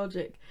was my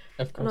logic.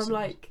 Of course. And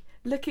I'm like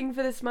looking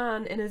for this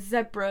man in a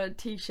zebra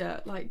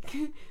t-shirt, like,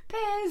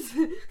 Piers.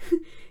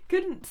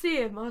 Couldn't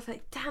see him. I was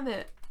like, damn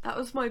it. That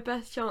was my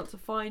best chance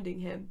of finding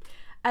him.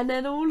 And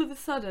then all of a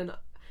sudden,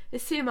 I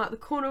see him out the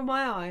corner of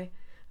my eye.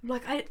 I'm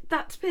like,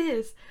 that's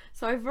Piers.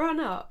 So I've run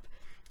up.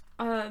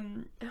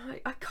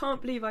 I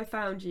can't believe I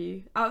found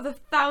you. Out of the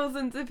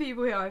thousands of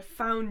people here, I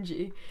found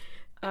you.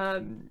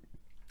 And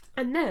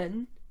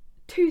then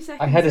 2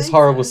 seconds I had this later,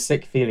 horrible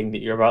sick feeling that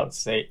you were about to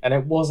say, and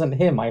it wasn't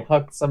him. I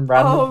hugged some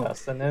random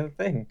person and a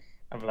thing.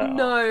 I'm like,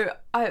 no,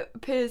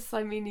 Piers,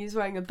 I mean, he's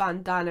wearing a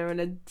bandana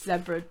and a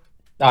zebra.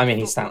 I mean,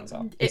 he stands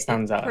out. He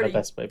stands out in pretty- the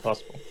best way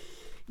possible.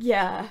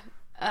 Yeah.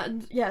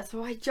 And yeah,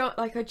 so I jump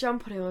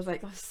on him. I was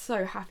like, I was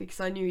so happy because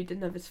I knew he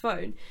didn't have his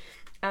phone.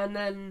 And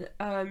then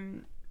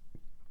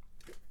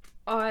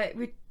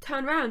we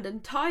turned around,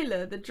 and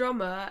Tyler, the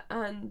drummer,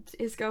 and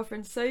his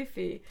girlfriend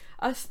Sophie,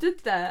 stood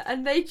there,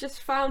 and they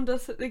just found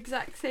us at the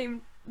exact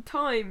same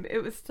time. It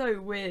was so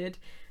weird.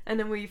 And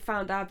then we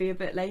found Abby a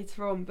bit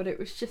later on, but it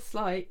was just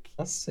like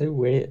That's so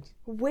weird.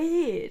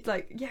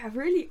 like, yeah,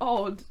 really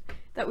odd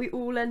that we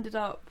all ended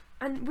up,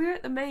 and we're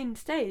at the main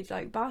stage,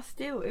 like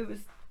Bastille. It was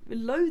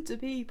loads of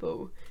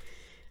people.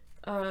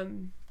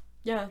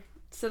 Yeah,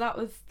 so that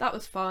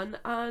was fun.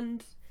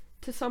 And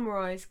to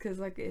summarise, because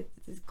like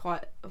it's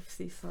quite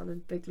obviously sun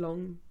and big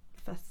long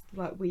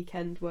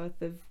weekend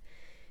worth of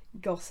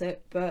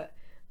gossip, but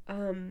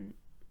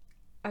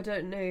I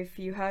don't know if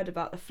you heard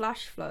about the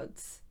flash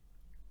floods.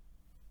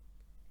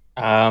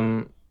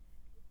 I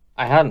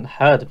hadn't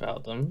heard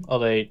about them,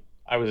 although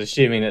I was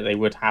assuming that they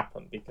would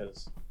happen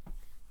because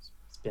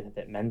it's been a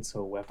bit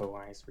mental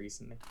weather-wise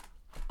recently.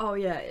 Oh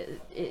yeah,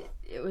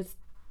 it was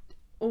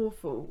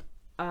awful.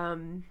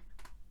 I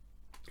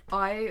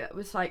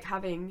was like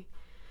having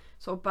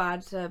sort of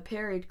bad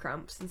period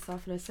cramps and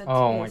stuff, and I said to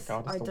Oh my Piers,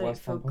 god, it's I the don't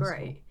worst feel time possible.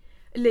 great.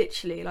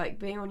 Literally, like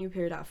being on your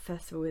period at a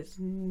festival is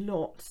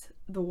not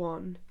the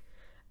one.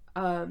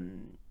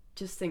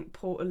 Just think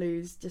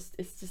Portaloos,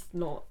 it's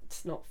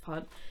not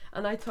fun.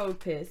 And I told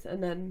Piers,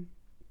 and then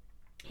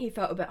he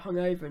felt a bit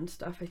hungover and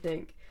stuff, I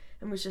think,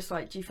 and was just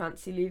like, "Do you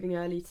fancy leaving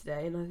early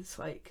today?" And I was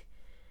like,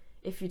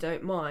 "If you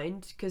don't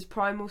mind," because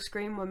Primal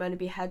Scream were meant to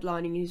be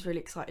headlining, and he was really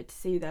excited to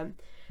see them.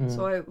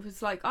 So I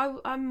was like,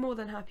 I'm more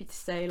than happy to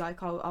stay,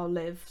 like I'll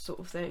live, sort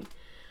of thing.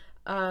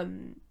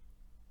 And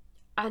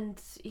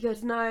he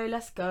goes, "No,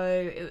 let's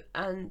go."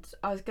 And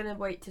I was gonna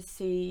wait to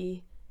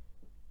see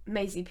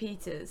Maisie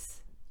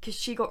Peters because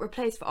she got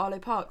replaced for Arlo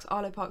Parks.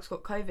 Arlo Parks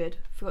got COVID.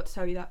 Forgot to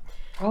tell you that.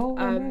 Oh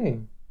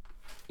no.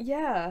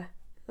 Yeah,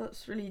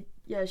 that's really,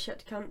 yeah, she had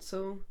to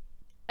cancel.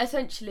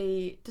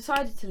 Essentially,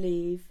 decided to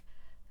leave.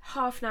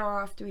 Half an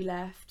hour after we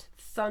left,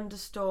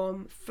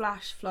 thunderstorm,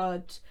 flash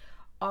flood.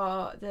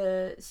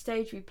 The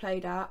stage we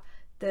played at,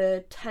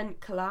 the tent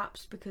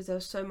collapsed because there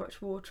was so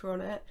much water on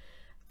it.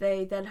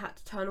 They then had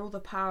to turn all the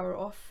power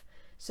off.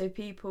 So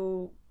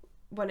people,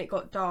 when it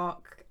got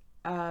dark,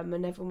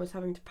 and everyone was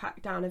having to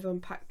pack down, everyone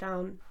packed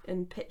down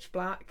in pitch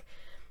black.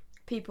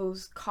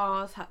 People's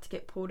cars had to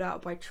get pulled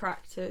out by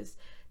tractors.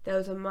 There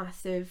was a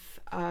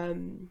massive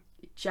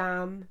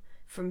jam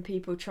from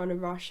people trying to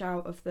rush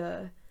out of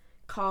the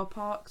car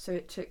park, so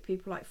it took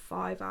people like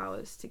 5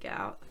 hours to get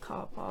out the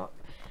car park.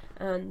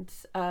 And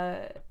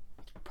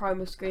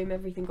Primal Scream,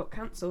 everything got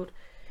cancelled.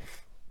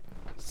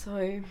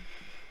 So,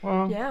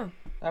 Well, yeah.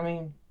 I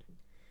mean,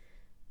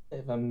 bit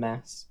of a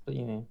mess, but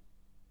you know.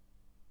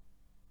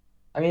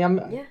 I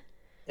mean, Yeah.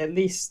 at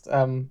least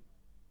I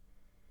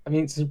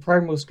mean, so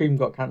Primal Scream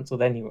got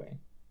cancelled anyway.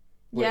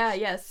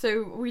 Yeah.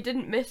 So we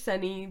didn't miss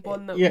any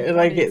one that yeah, we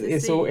like wanted to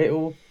it's see.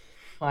 all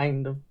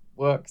kind of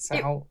works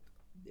out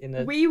in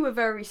a. We were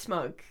very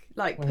smug.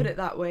 Like, Well, put it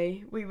that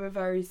way. We were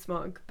very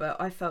smug, but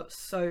I felt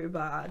so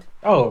bad.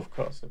 Oh, of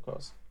course.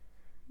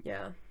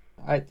 Yeah.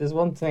 There's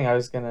one thing I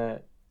was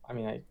gonna. I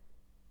mean,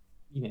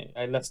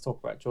 let's talk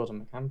about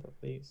Jordan McCamper,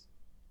 please.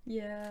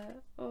 Yeah.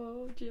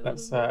 Oh, Jordan.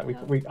 Let's.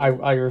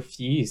 I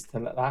refuse to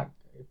let that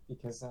go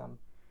because I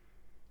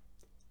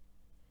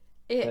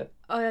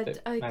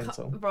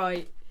mental. can't,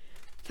 right.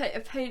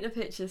 Paint a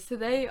picture. So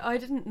I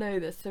didn't know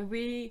this. So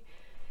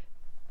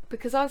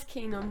because I was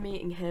keen on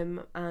meeting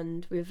him,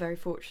 and we were very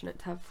fortunate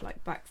to have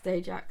like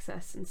backstage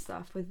access and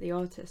stuff with the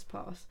artist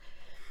pass.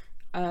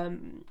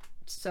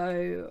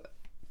 So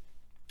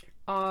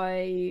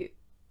I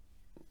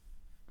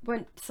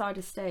went side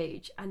of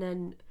stage, and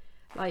then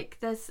like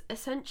there's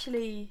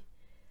essentially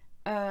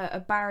a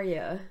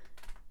barrier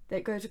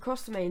that goes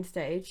across the main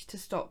stage to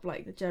stop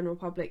like the general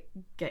public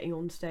getting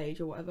on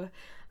stage or whatever,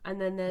 and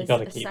then there's You got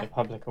to keep the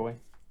public away.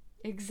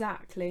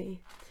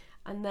 Exactly.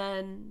 And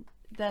then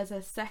there's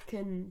a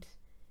second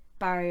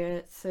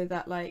barrier so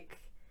that like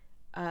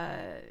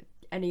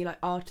any like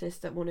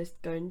artists that want to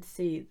go and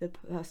see the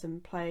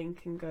person playing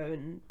can go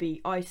and be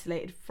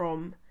isolated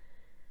from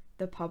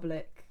the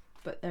public,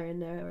 but they're in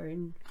their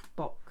own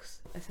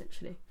box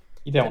essentially.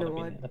 You don't want to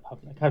be near the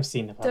public. I've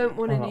seen the public. Don't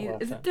want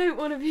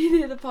to be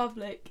near the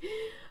public.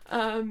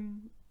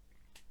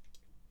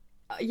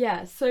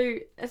 Yeah, so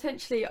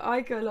essentially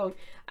I go along,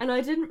 and I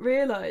didn't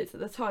realise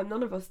at the time,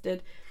 none of us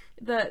did,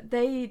 that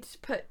they'd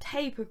put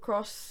tape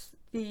across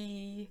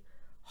the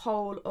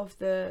whole of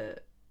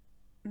the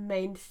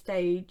main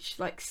stage,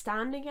 like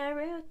standing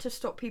area, to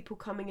stop people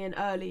coming in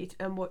early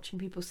and watching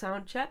people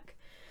sound check.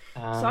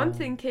 So I'm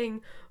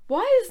thinking,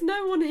 why is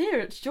no one here?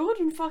 It's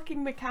Jordan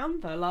fucking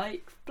McCamper,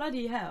 like,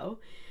 bloody hell.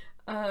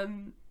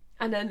 And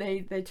then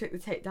they took the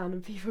tape down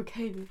and people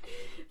came in.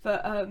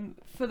 But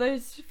for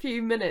those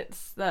few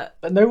minutes that...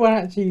 But no one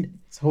actually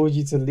told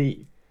you to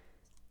leave.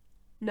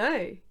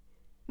 No,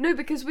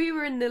 because we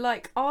were in the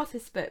like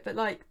artist bit, but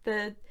like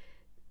the...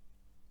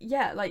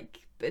 Yeah, like,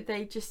 but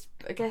they just,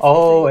 I guess...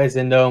 Oh, as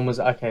in no one was...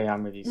 Okay,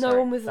 I'm with you. No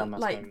one was like...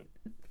 Moment.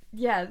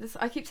 Yeah,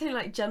 I keep saying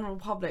like general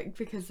public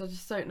because I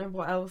just don't know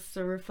what else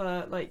to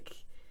refer, like...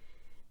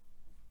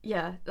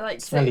 Yeah, like...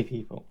 Smelly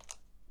people.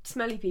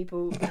 Smelly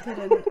people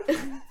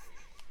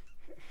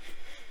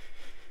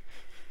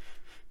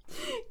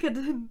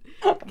couldn't...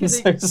 I'm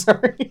so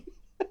sorry.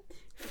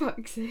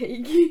 Fuck's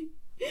sake.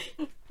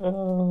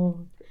 Oh.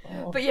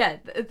 But yeah,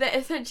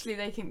 essentially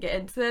they couldn't get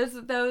in. So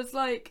there was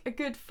like a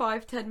good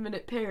 5-10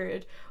 minute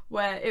period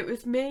where it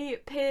was me,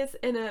 Piers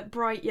in a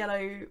bright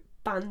yellow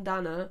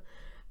bandana,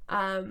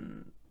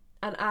 and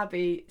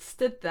Abby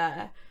stood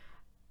there,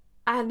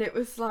 and it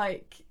was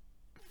like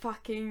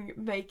fucking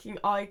making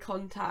eye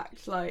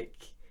contact.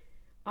 Like,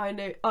 I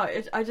know,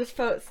 I just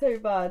felt so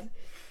bad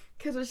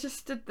because I just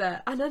stood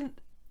there, and then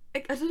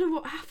I don't know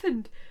what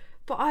happened,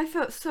 but I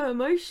felt so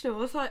emotional. I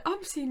was like,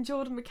 I'm seeing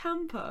Jordan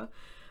McCamper.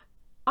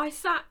 I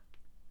sat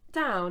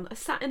down, I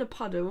sat in a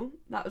puddle,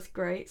 that was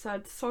great, so I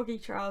had soggy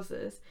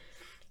trousers,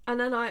 and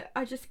then I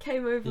just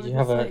came over. Did you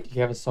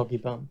have a soggy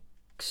bum?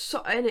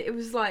 so, and it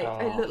was like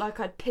it looked like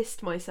I'd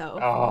pissed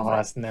myself. Oh, like,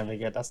 that's never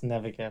good. That's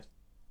never good.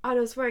 And I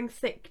was wearing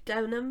thick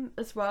denim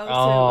as well, so it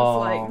was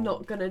like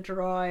not gonna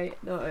dry.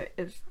 No, it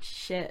was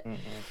shit.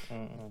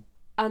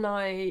 And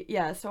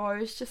so I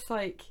was just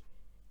like,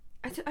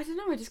 I don't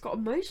know, I just got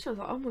emotional. I was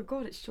like, oh my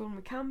god, it's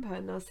Jordan McCamber.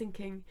 And I was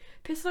thinking,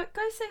 Pierce like,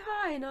 go say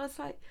hi. And I was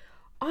like,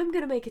 I'm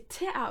going to make a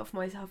tit out of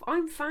myself.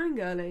 I'm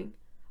fangirling.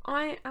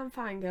 I am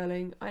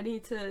fangirling. I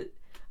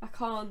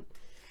can't.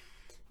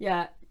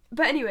 Yeah.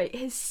 But anyway,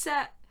 his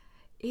set,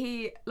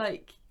 he's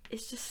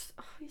just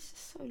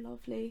so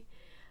lovely.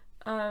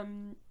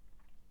 And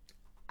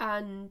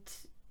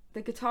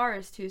the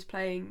guitarist who's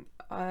playing,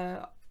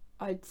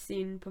 I'd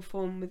seen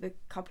perform with a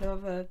couple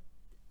of other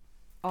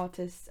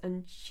artists,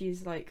 and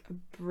she's like a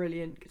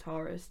brilliant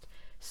guitarist,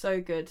 so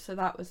good. So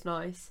that was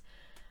nice.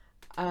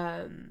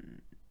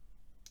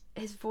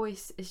 His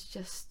voice is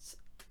just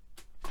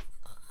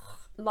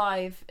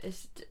live.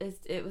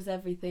 It was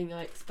everything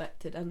I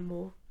expected and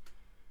more.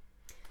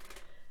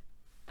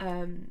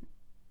 And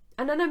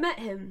then I met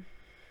him.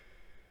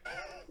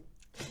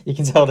 You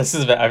can tell this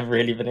is what I've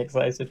really been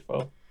excited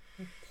for.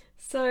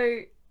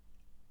 So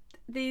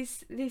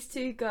these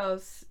two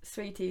girls,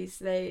 sweeties,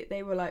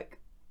 they were like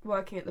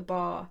working at the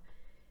bar.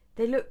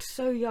 They looked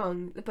so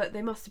young, but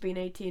they must have been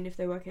 18 if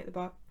they're working at the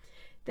bar.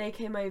 They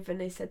came over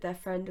and they said their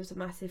friend was a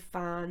massive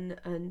fan,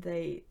 and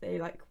they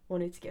like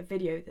wanted to get a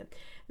video of them.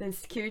 Then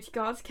security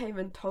guards came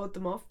and told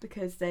them off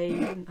because they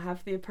didn't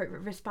have the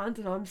appropriate wristband,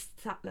 and I'm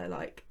sat there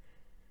like,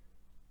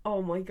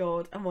 oh my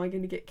god, am I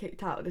going to get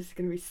kicked out? This is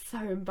going to be so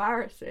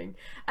embarrassing.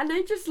 And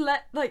they just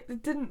they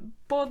didn't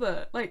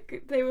bother.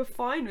 Like, they were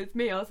fine with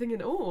me. I was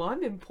thinking, oh,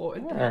 I'm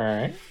important.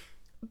 Alright.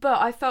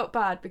 But I felt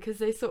bad because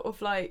they sort of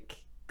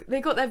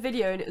they got their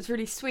video and it was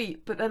really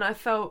sweet, but then I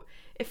felt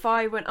if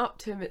I went up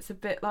to him, it's a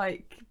bit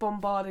like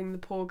bombarding the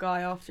poor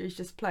guy after he's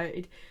just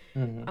played.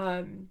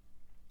 Mm-hmm.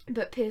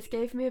 But Pierce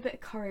gave me a bit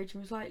of courage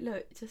and was like,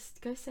 look,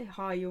 just go say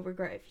hi, you'll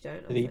regret it if you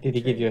don't. Did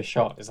he give you a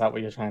shot? Is that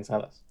what you're trying to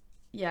tell us?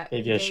 Yeah.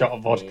 Gave you a shot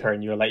of vodka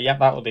and you were like, yep,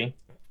 that'll do.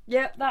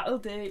 Yep, that'll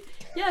do.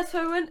 Yeah,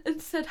 so I went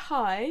and said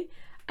hi,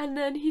 and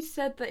then he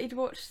said that he'd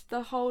watched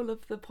the whole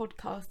of the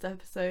podcast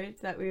episode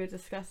that we were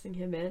discussing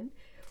him in,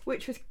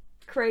 which was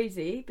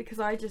crazy because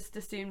I just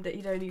assumed that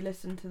he'd only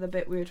listened to the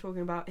bit we were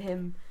talking about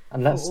him.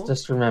 And let's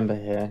just remember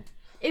here.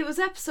 It was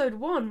episode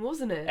 1,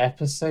 wasn't it?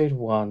 Episode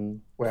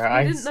 1, where so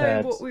I didn't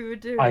said know what we were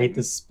doing. I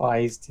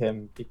despised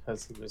him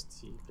because he was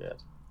too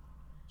good.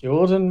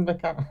 Jordan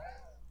McCamber.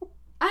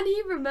 And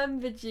he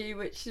remembered you,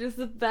 which was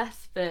the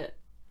best bit.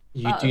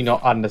 You do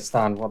not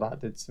understand what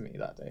that did to me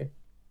that day.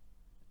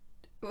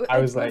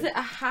 Was it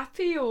a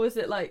happy, or was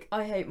it like,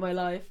 I hate my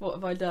life, what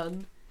have I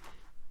done?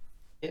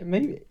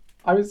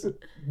 I was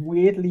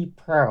weirdly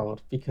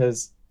proud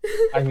because,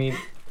 I mean,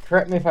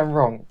 correct me if I'm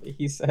wrong, but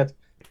he said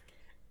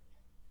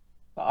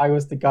that I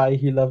was the guy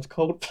who loved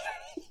Coldplay.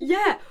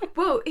 Yeah,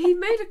 well, he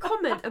made a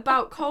comment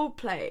about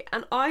Coldplay,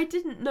 and I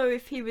didn't know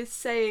if he was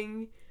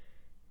saying,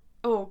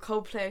 oh,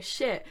 Coldplay is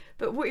shit,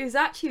 but what he was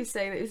actually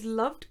saying is he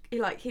loved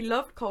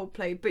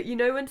Coldplay, but you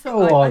know when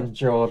someone... Go on,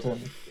 Jordan.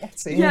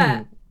 Get in.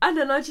 Yeah, and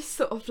then I just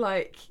sort of I was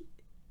like,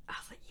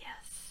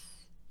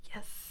 yes.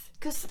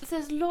 Because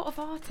there's a lot of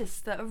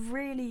artists that are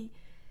really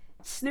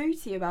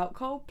snooty about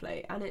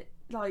Coldplay, and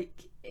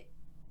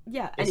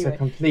yeah, It's anyway. a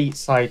complete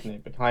side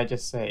note, but can I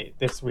just say,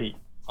 this week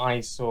I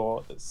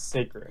saw that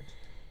Sigrid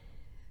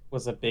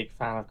was a big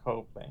fan of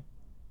Coldplay.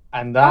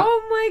 And that...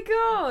 Oh my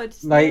god!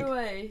 No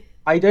way.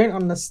 I don't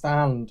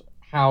understand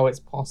how it's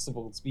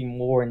possible to be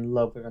more in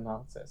love with an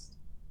artist.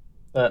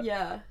 But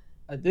yeah,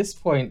 at this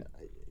point,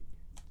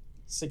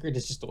 Sigrid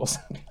is just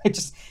awesome.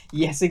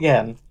 Yet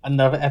again,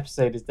 another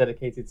episode is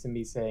dedicated to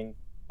me saying,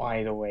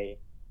 by the way,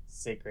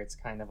 Sigrid's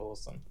kind of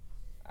awesome.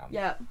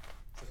 Yeah.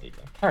 So there you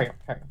go. Carry on.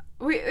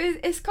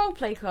 It's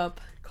Coldplay Club.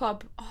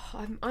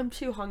 Oh, I'm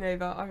too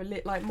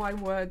hungover. My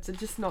words are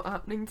just not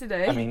happening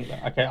today. I mean,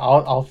 okay,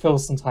 I'll fill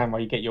some time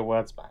while you get your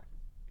words back.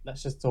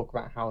 Let's just talk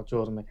about how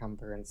Jordan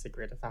McCamber and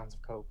Sigrid are fans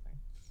of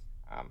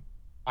Coldplay.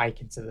 I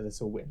consider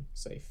this a win,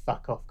 so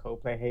fuck off,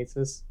 Coldplay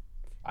haters.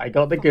 I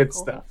got the good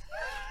stuff.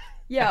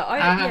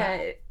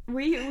 Yeah,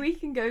 we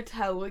can go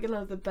tell. We're gonna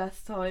have the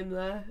best time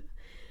there.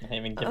 I don't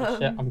even give a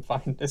shit. I'm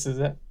fine. This is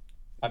it.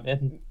 I'm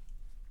in.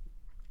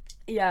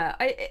 Yeah,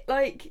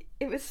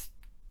 it was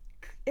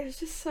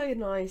just so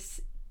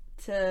nice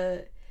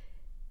to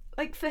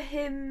for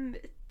him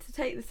to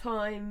take the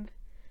time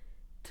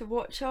to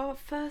watch our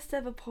first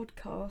ever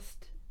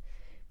podcast,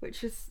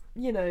 which was,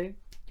 we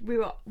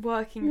were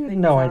working things out.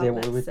 No idea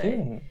what we were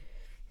doing.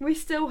 We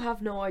still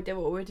have no idea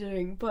what we're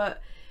doing, but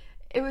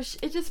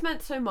it just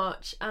meant so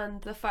much,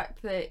 and the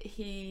fact that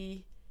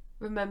he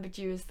remembered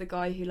you as the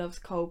guy who loves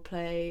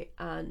Coldplay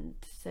and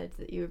said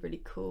that you were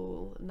really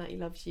cool and that he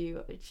loves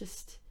you, it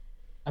just...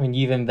 I mean,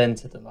 you've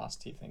invented the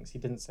last two things. He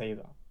didn't say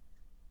that.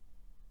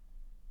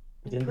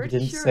 He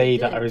didn't sure say he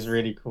that did. I was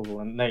really cool,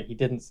 and no, he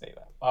didn't say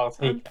that. But I'll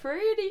take it. I'm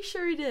pretty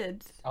sure he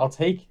did. I'll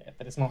take it,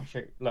 but it's not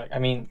true. Look, I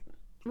mean,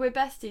 We're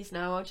besties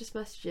now. I'll just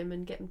message him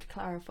and get him to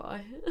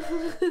clarify.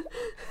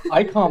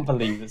 I can't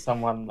believe that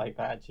someone like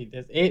that actually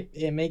does it.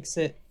 It makes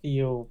it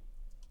feel.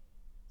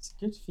 It's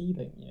a good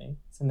feeling,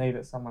 to know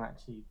that someone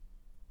actually.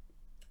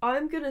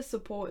 I'm gonna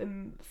support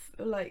him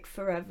like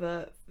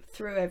forever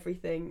through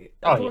everything.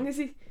 Oh, As long as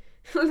he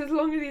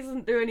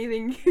doesn't do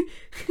anything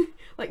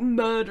like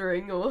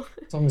murdering or.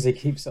 As long as he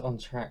keeps it on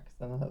track,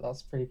 then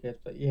that's pretty good.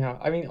 But yeah,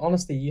 I mean,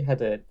 honestly, you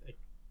had a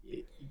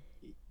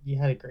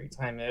great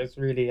time. It was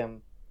really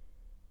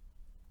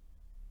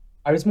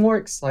I was more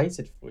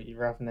excited for you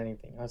rather than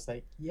anything. I was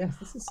like, yes,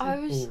 this is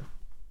so cool.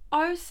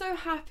 I was so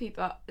happy,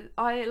 but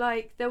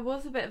there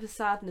was a bit of a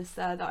sadness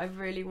there that I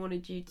really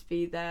wanted you to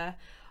be there.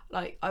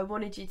 Like, I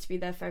wanted you to be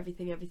there for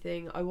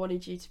everything. I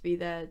wanted you to be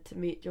there to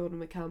meet Jordan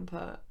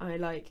McCamper.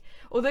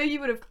 Although you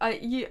would have,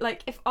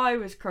 if I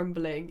was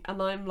crumbling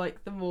and I'm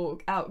like the more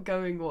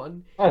outgoing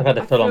one. I've had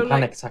a full-on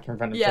panic attack in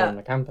front of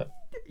Jordan McCamper.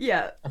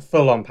 Yeah. A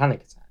full-on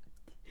panic attack.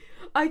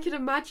 I could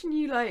imagine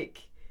you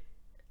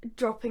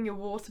dropping your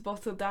water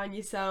bottle down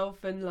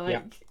yourself and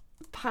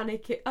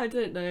panicking. I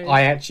don't know.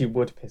 I actually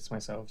would piss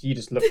myself. You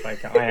just look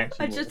like it. I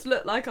actually would. Just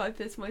look like I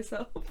pissed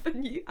myself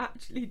and you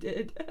actually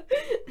did.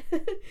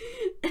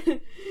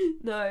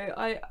 No,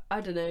 I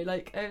don't know,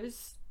 it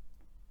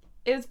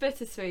was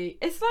bittersweet.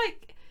 It's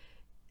like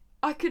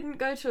I couldn't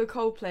go to a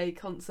Coldplay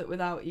concert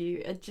without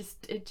you. It'd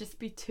just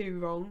be too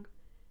wrong.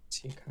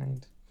 Too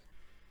kind.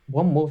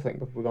 One more thing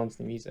before we go on to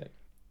the music.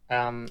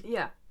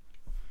 Yeah.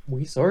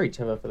 We saw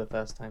each other for the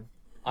first time.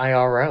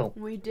 IRL.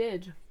 We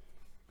did.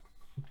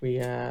 We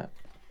it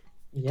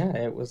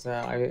was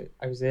I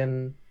was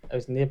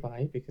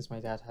nearby because my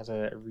dad had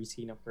a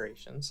routine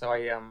operation, so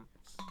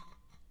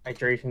I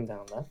drove him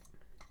down there.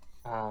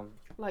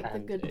 Like the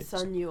good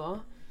son you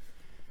are.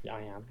 Yeah,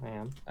 I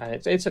am.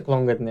 It took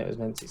longer than it was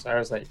meant to, so I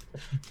was like,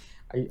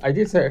 I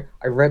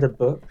read a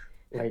book,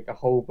 like a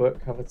whole book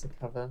cover to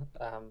cover.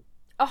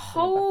 A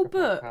whole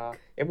book.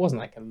 It wasn't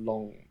like a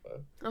long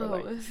book.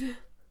 Oh.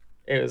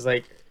 It was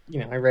like,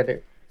 I read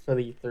it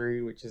fully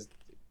through, which is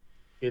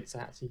good to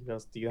actually be able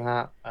to do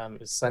that. It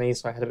was sunny,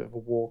 so I had a bit of a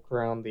walk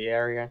around the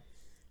area.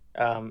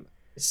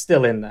 It's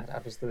still in that. I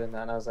was still in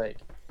that, and I was like,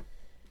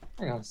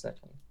 hang on a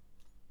second.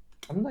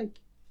 I'm like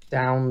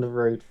down the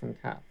road from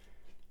Cap.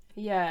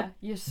 Yeah,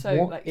 you're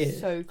so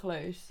so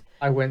close.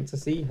 I went to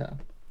see her,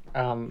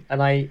 and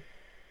I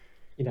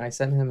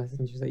sent her a message,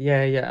 and she was like,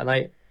 yeah,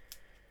 and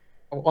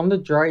on the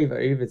drive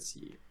over to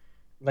you,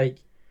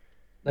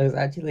 there was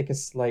actually a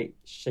slight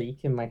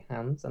shake in my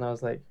hands, and I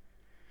was like,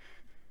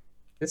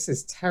 this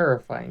is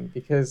terrifying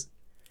because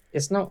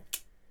it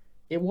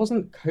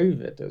wasn't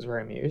COVID that was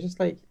worrying me. It was just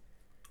I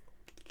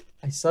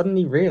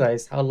suddenly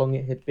realized how long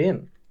it had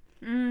been.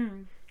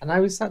 And I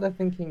was sat there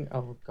thinking,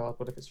 oh God,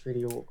 what if it's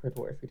really awkward?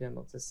 What if we didn't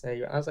know what to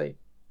say? And I was like,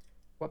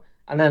 what?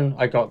 And then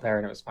I got there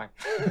and it was fine.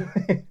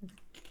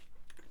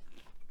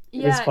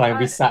 It was fine.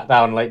 We sat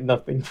down like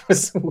nothing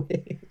was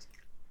weird.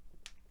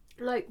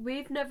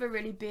 We've never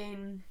really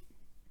been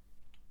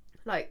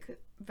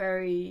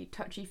very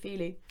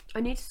touchy-feely. I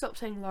need to stop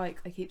saying I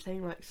keep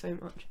saying so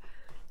much.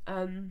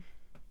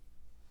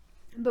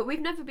 But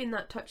we've never been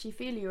that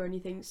touchy-feely or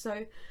anything,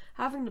 so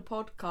having the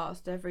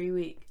podcast every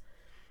week,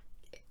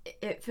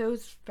 it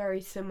feels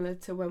very similar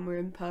to when we're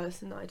in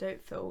person. I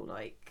don't feel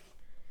like...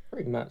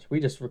 Pretty much. We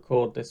just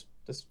record this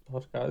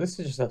podcast. This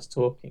is just us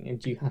talking,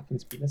 and you happen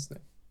to be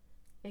listening.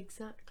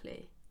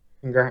 Exactly.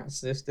 Congrats.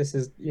 This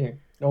is,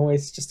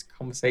 always just a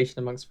conversation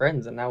amongst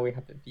friends, and now we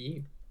have it for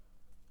you.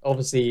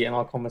 Obviously, in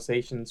our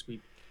conversations, we,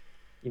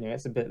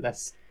 it's a bit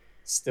less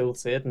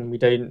stilted, and we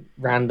don't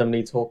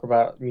randomly talk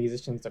about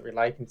musicians that we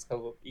like and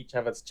tell each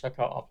other to check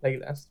out our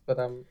playlist. But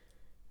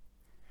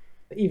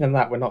even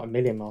that, we're not a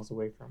million miles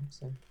away from.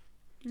 So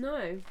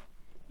no.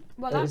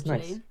 Well, actually,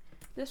 nice.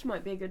 This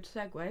might be a good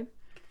segue.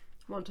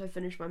 Once I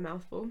finish my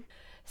mouthful.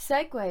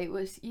 Segue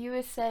was you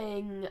were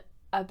saying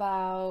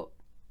about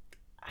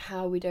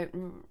how we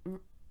don't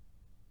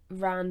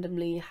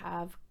randomly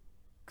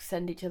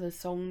send each other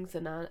songs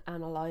and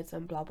analyze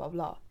them, blah blah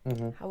blah.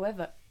 Mm-hmm.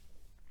 However,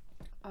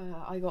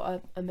 I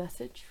got a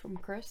message from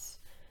Chris.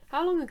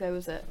 How long ago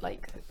was it?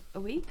 A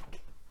week?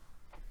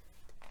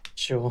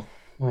 Sure,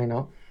 why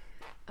not?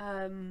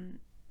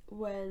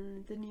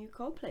 When the new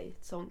Coldplay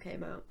song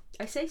came out.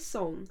 I say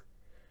song.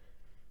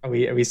 Are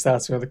we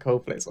starting with the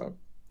Coldplay song?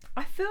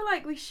 I feel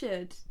like we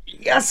should.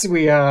 Yes,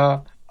 we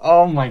are.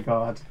 Oh my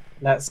God,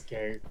 let's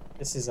go.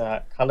 This is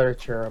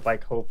Coloratura by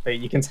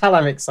Coldplay. You can tell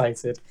I'm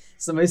excited.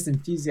 It's the most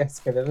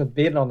enthusiastic I've ever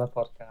been on a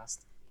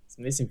podcast. It's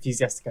the most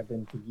enthusiastic I've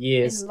been for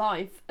years. In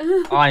life.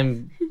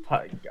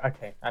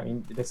 Okay. I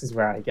mean, this is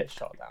where I get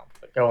shot down.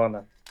 But go on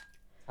then.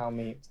 Tell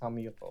me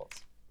your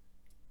thoughts.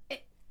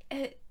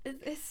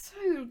 It's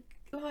so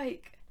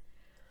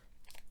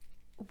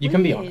You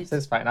can be honest.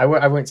 It's fine. I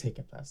won't take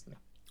it personally.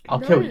 I'll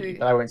kill you,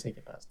 but I won't take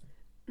it personally.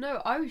 No,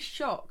 I was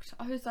shocked.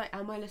 I was like,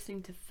 am I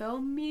listening to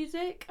film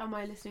music? Am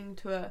I listening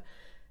to a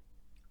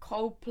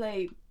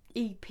Coldplay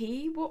EP?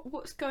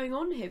 What's going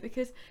on here?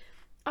 Because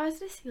I was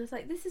listening, I was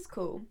like, this is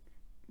cool.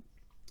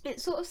 It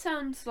sort of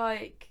sounds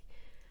like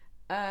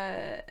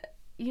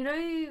you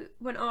know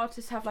when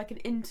artists have like an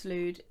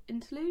interlude,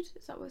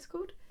 is that what it's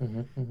called?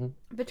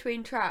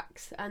 Between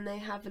tracks, and they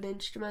have an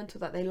instrumental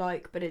that they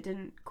like, but it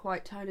didn't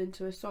quite turn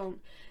into a song.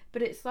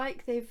 But it's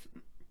like they've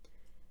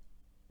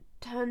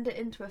turned it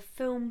into a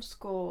film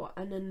score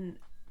and then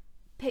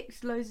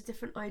picked loads of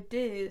different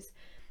ideas,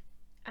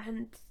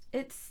 and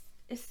it's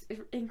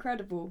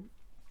incredible.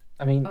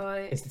 I mean,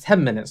 it's a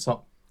 10-minute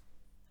song.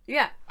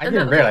 Yeah, I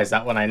didn't realise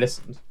that when I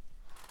listened.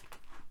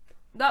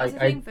 That was the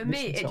thing for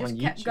me. It just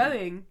kept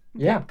going.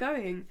 Kept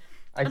going.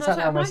 I sat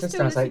down with my sister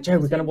and I was like, Joe,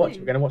 we're going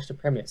to watch the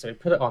premiere. So we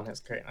put it on, it's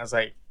great. And I was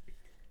like,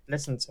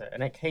 listen to it.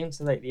 And it came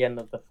to like the end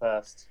of the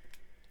first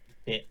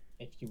bit,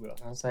 if you will.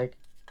 And I was like,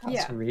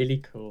 that's really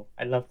cool.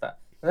 I love that.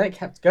 And then it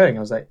kept going.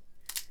 I was like,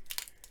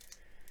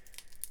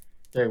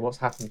 Joe, what's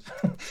happened?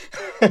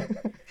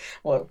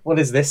 What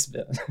is this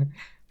bit?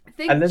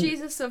 Think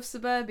Jesus of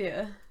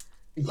Suburbia.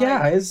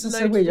 Yeah, like, it's just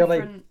so weird. You're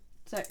like,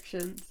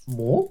 sections.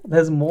 More?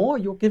 There's more?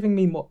 You're giving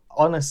me more.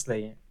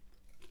 Honestly,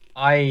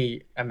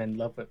 I am in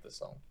love with the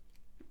song.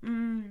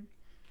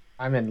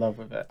 I'm in love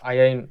with it. I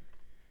don't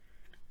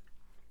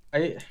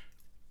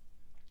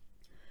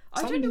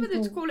know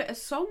whether to call it a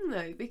song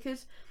though,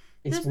 because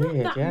there's not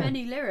that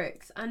many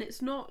lyrics, and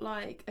it's not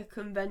like a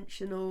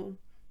conventional.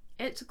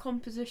 It's a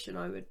composition,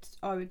 I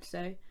would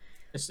say.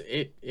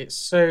 It's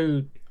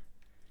so.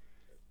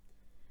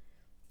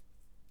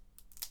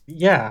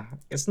 Yeah,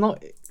 it's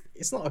not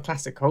a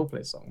classic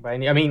Coldplay song, but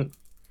I mean,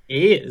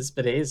 it is,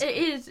 but it is. It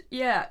is,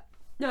 yeah.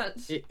 No,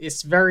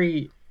 it's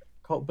very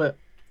cold, but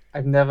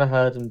I've never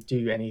heard them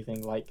do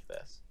anything like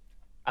this,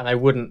 and I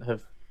wouldn't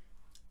have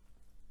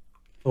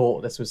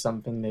thought this was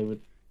something they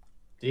would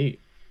do.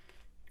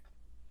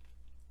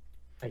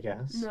 I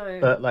guess. No.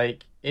 But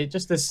like,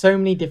 there's so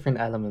many different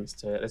elements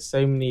to it. There's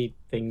so many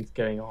things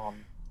going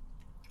on.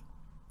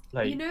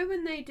 Like, you know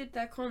when they did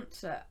their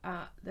concert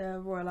at the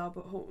Royal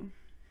Albert Hall?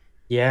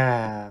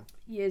 Yeah.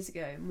 Years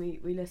ago, and we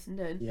listened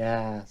in.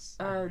 Yes.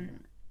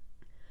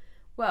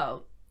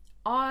 Well,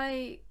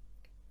 I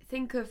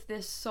think of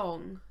this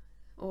song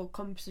or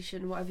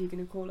composition, whatever you're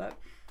going to call it,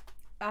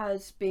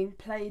 as being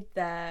played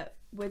there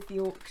with the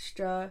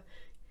orchestra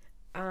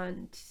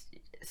and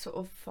sort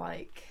of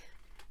like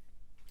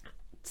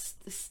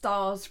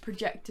stars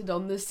projected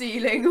on the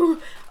ceiling, or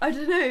I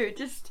don't know,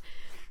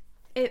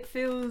 it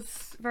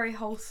feels very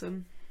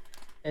wholesome.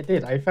 It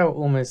did. I felt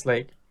almost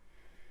like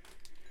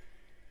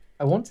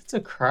I wanted to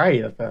cry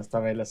the first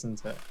time I listened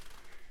to it,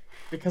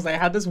 because I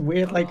had this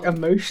weird like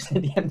emotion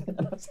at the end,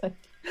 and I was like,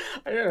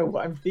 I don't know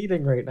what I'm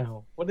feeling right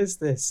now. What is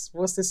this?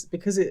 What's this?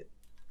 Because it's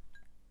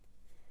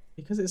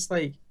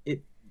like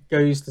it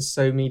goes to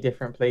so many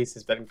different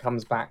places, but it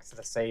comes back to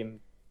the same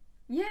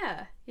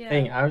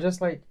thing. I was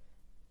just like,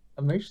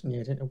 emotionally,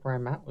 I don't know where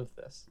I'm at with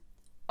this.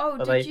 Oh,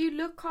 but did you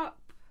look up?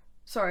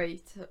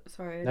 Sorry.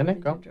 No,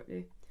 go.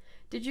 You.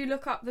 Did you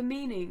look up the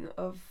meaning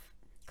of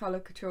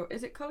coloratura?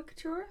 Is it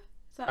coloratura?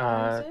 Is that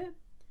how you say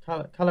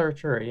it?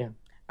 Coloratura, yeah.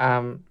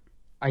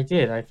 I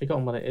did. I've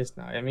forgotten what it is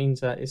now. It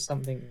means it's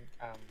something.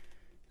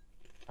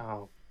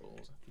 Oh,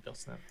 balls! I've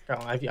forgotten it. Go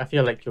on. I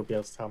feel like you'll be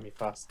able to tell me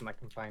fast, and I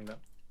can find it.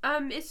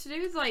 It's to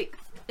do with like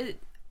a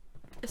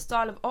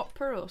style of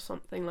opera or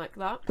something like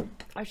that.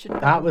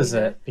 That was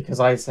it, because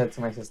I said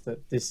to my sister,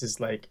 "This is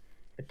like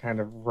a kind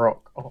of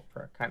rock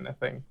opera kind of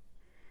thing."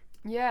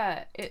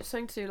 Yeah, it's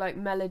something to do like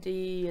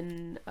melody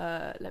and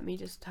let me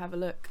just have a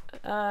look.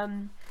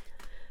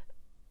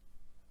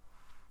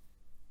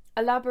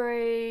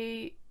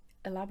 Elaborate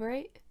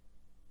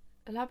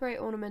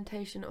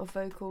ornamentation of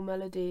vocal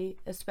melody,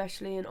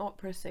 especially in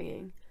opera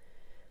singing.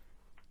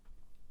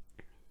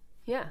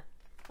 Yeah.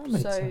 That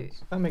makes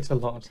sense. That makes a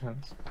lot of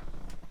sense.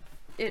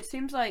 It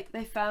seems like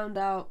they found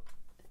out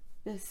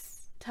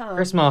this term.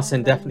 Chris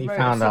Martin definitely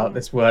found out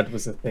this word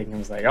was a thing and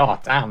was like, oh,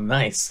 damn,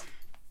 nice.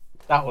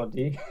 That would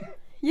do.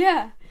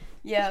 Yeah,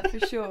 for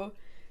sure.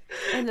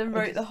 And then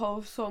wrote the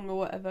whole song or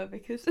whatever,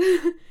 because...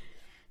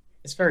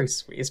 It's very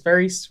sweet. It's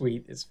very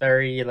sweet. It's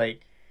very,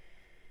 like...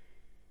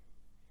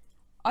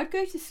 I'd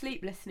go to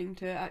sleep listening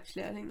to it,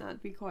 actually. I think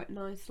that'd be quite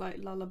nice, like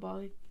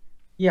lullaby.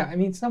 Yeah, I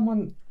mean,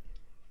 someone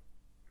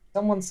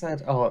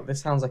said, oh, this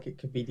sounds like it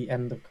could be the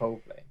end of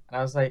Coldplay. And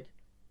I was like,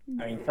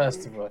 I mean,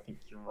 first of all, I think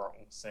you're wrong,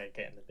 so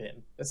getting the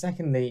bin. But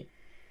secondly,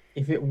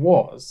 if it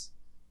was,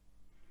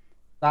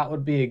 that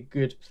would be a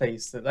good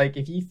place to, like,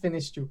 if you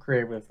finished your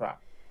career with that,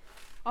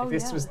 if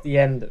this was the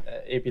end of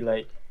it, it'd be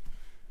like,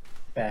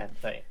 fair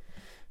play.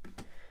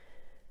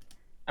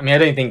 I mean, I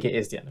don't think it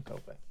is the end of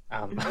Coldplay.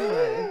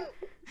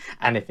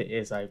 And if it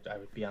is, I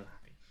would be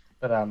unhappy.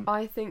 But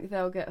I think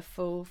they'll get a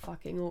full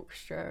fucking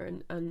orchestra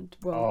and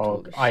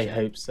world tour. I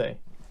hope so.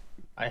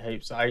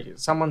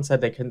 Someone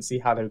said they couldn't see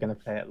how they were going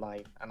to play it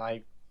live, and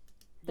I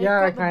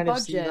kind of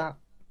see that.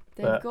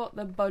 They've got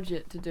the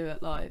budget to do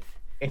it live.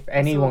 If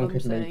anyone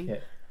could make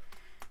it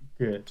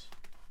good,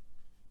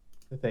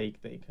 they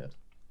could.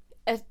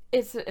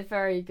 It's a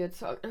very good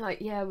song. Like,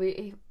 yeah,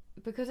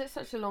 because it's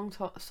such a long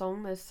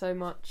song, there's so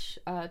much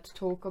to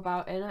talk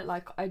about in it.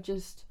 Like, I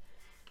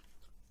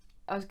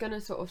was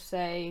gonna sort of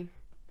say,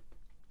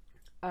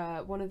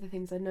 one of the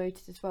things I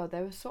noticed as well,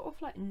 there was sort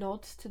of like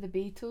nods to the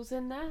Beatles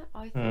in there,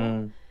 I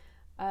thought.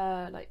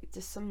 Like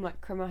just some like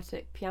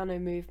chromatic piano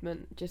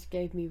movement just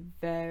gave me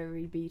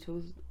very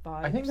Beatles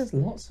vibes. I think there's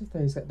lots of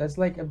those. There's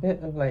like a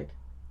bit of like,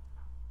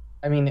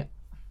 I mean,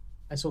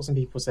 I saw some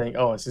people saying,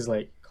 "Oh, this is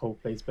like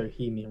Coldplay's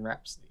Bohemian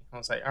Rhapsody." I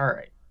was like, "All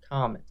right,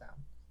 calm it down."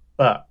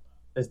 But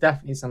there's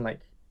definitely some like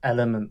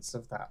elements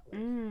of that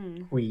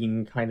like,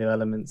 Queen kind of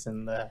elements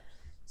in there.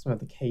 Some of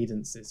the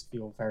cadences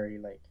feel very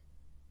like.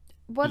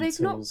 Well, they've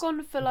not Beatles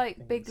gone for like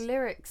things. big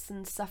lyrics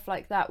and stuff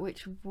like that,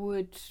 which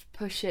would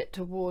push it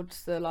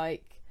towards the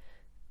like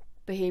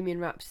Bohemian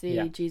Rhapsody,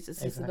 Yeah, Jesus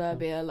of exactly.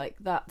 Suburbia, like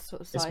that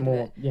sort of side It's of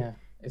more, it. yeah.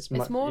 It's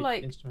More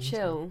like instrumental.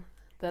 chill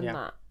than Yeah.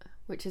 that,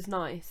 which is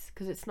nice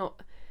because it's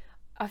not.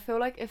 I feel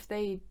like if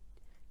they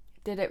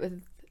did it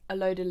with a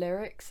load of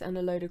lyrics and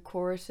a load of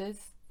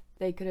choruses,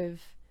 they could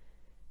have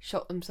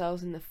shot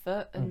themselves in the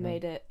foot and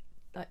made it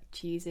like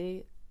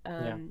cheesy.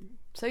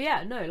 So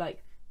yeah, no,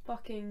 like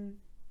fucking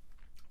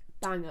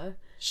banger.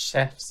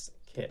 Chef's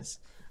kiss.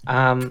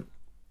 I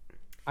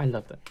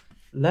loved it.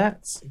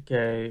 Let's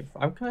go.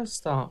 I'm gonna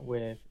start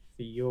with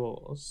for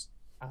yours.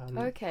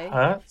 Okay.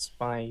 Hurt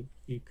by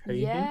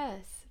Vukovi.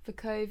 Yes,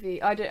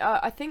 Vukovi.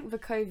 I think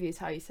Vukovi is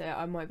how you say it.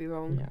 I might be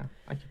wrong. Yeah,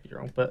 I could be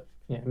wrong, but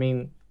yeah, I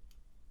mean,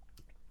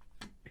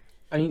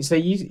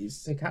 so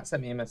Kat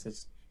sent me a message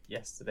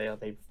yesterday or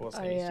the day before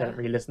saying she hadn't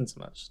really listened to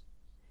much.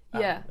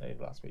 Yeah.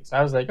 Over last week, so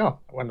I was like, oh,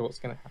 I wonder what's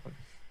gonna happen.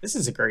 This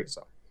is a great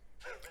song.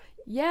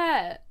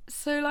 Yeah.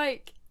 So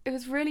like, it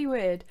was really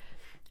weird.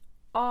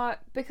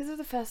 Because of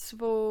the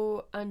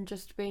festival and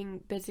just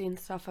being busy and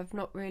stuff, I've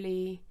not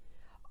really.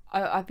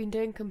 I've been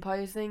doing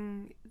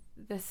composing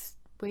this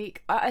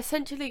week.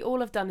 Essentially,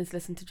 all I've done is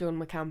listen to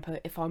Jordan McCamper,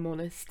 if I'm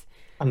honest.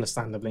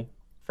 Understandably,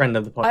 friend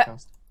of the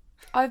podcast.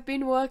 I've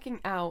been working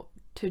out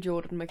to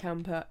Jordan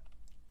McCamper,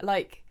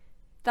 like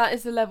that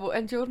is the level.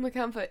 And Jordan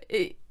McCamper,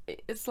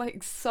 it's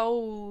like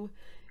soul,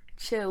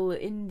 chill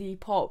indie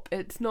pop.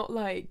 It's not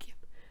like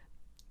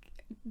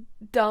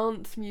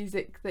dance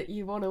music that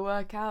you want to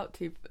work out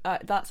to.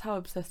 That's how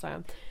obsessed I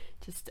am.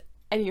 Just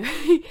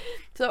anyway,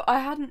 so I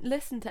hadn't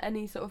listened to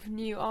any sort of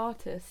new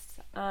artists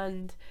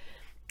and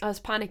I was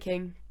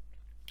panicking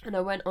and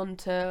I went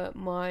onto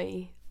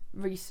my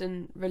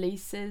recent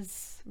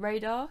releases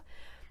radar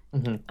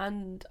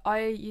and I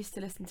used to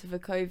listen to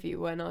Vukovi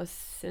when I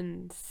was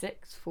in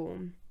sixth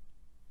form,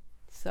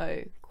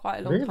 so quite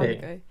a long time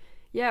ago.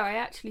 Yeah, I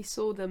actually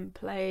saw them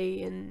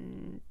play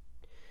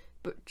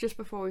but just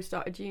before we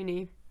started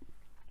uni,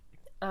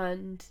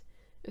 and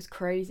it was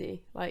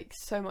crazy, like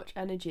so much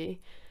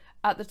energy.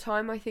 At the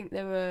time, I think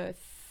there were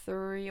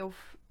three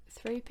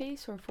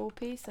piece or a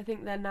 4-piece. I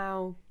think they're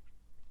now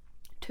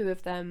 2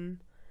 of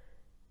them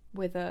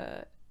with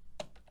a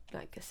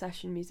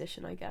session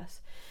musician, I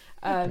guess.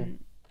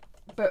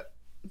 But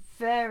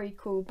very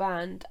cool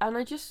band, and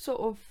I just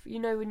sort of,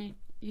 when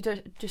you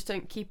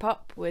don't keep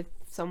up with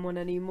someone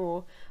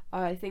anymore.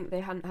 I think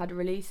they hadn't had a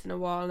release in a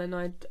while, and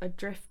I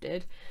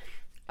drifted.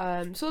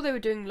 Saw they were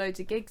doing loads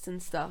of gigs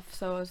and stuff,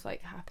 so I was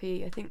like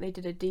happy. I think they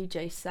did a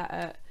DJ set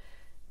at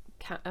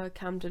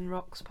Camden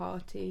Rocks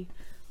party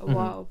a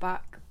while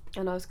back,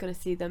 and I was going to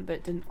see them, but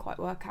it didn't quite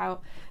work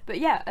out. But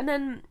yeah, and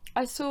then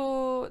I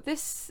saw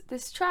this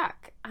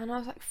track, and I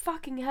was like,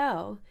 fucking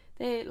hell,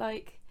 they've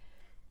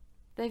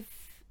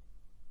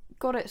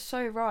got it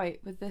so right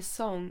with this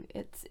song.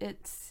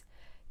 It's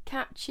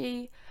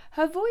catchy.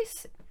 Her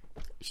voice,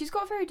 she's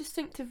got a very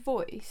distinctive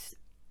voice.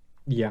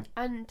 Yeah.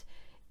 And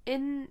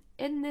in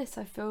this,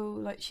 I feel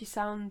like she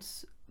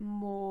sounds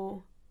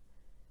more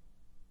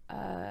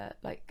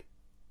like,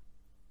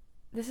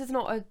 this is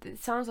not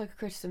it sounds like a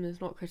criticism,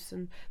 it's not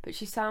criticism, but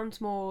she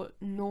sounds more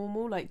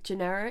normal, like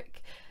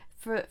generic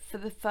for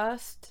the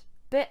first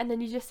bit, and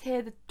then you just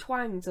hear the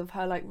twangs of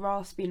her like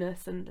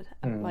raspiness and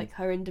like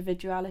her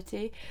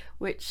individuality,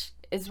 which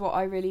is what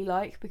I really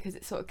like, because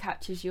it sort of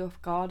catches you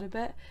off guard a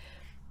bit.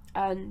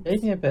 And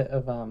gave me a bit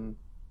of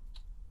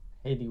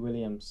Hayley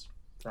Williams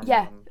from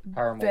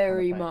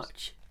Paramore.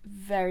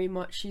 Very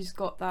much she's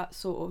got that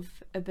sort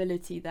of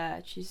ability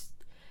there. She's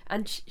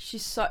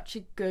such a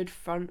good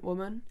front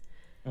woman.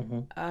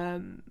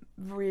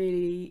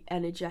 Really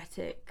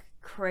energetic,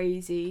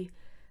 crazy,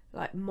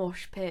 like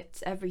mosh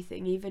pits,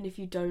 everything. Even if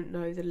you don't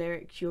know the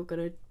lyrics, you're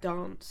gonna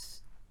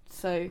dance.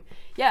 So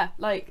yeah,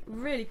 like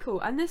really cool.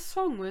 And this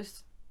song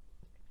was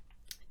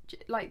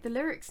like the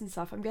lyrics and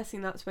stuff, I'm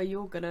guessing that's where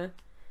you're gonna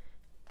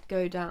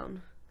go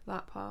down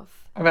that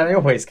path. I mean, I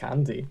always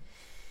can do. You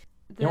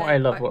know what I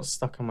love, what's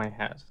stuck on my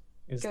head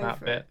is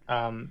that bit.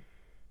 I'll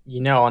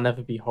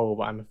never be whole,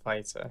 but I'm a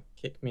fighter.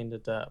 Kick me in the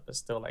dirt, but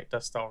still like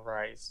dust I'll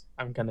rise.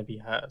 I'm gonna be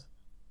heard.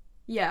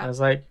 Yeah. And I was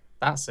like,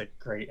 that's a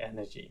great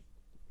energy.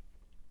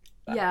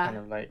 That kind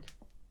of like,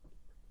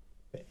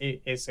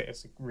 it's a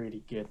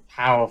really good,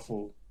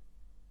 powerful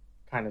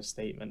kind of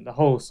statement. The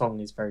whole song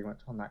is very much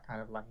on that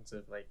kind of lines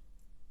of like,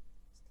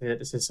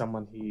 this is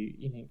someone who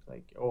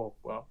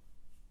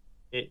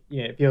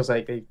it feels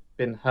like they've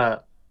been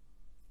hurt,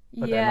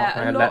 but they're not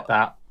going to let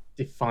that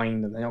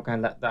define them. They're not going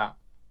to let that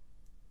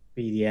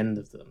be the end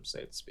of them, so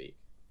to speak.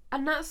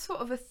 And that's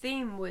sort of a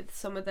theme with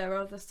some of their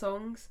other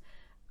songs.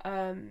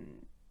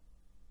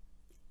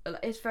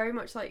 It's very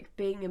much like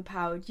being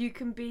empowered. You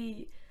can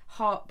be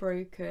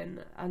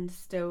heartbroken and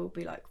still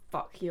be like,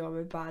 fuck you, I'm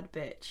a bad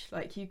bitch.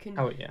 Like, you can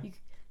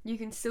you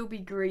can still be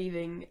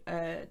grieving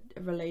a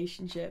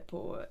relationship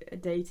or a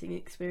dating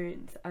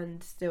experience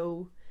and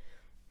still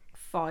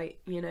fight,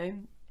 you know?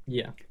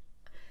 Yeah.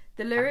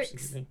 The lyrics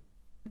Absolutely.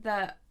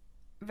 that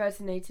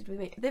resonated with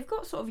me, they've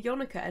got sort of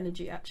Yonica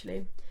energy,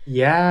 actually.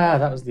 Yeah,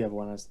 that was the other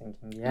one I was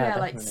thinking. Yeah,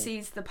 like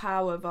Seize the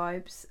Power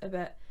vibes a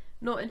bit.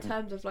 Not in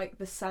terms of like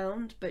the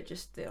sound, but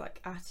just the like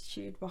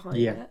attitude behind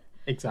it.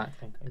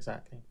 Exactly.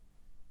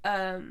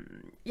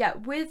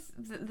 With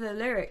the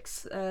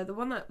lyrics,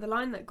 the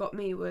line that got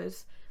me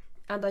was,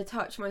 "And I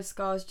touch my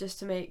scars just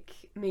to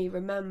make me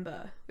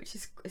remember," which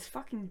is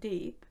fucking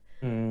deep.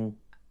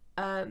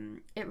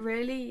 It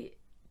really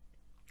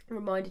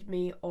reminded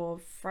me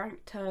of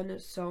Frank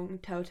Turner's song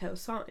 "Telltale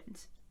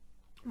Signs,"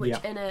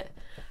 which in it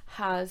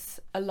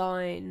has a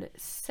line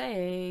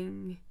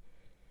saying,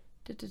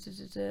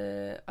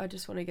 I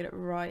just want to get it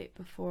right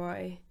before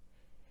I...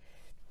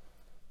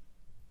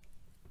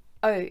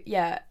 Oh,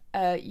 yeah.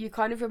 You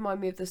kind of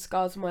remind me of the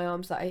scars on my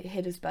arms that I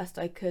hid as best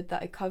I could,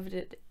 that I covered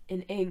it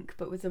in ink,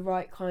 but with the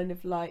right kind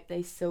of light,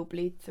 they still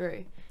bleed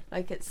through.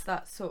 Like, it's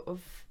that sort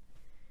of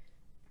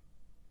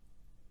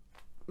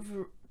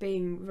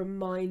being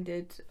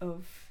reminded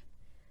of...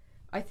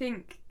 I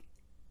think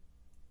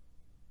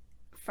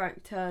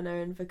Frank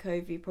Turner and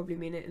Vukovi probably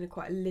mean it in a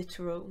quite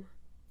literal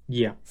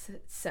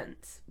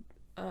sense.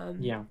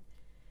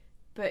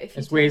 But if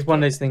it's weird, it's one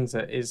of those things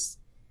that is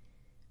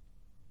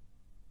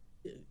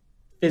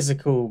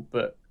physical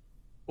but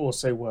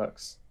also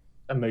works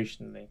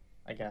emotionally,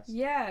 I guess.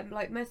 Yeah,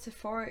 like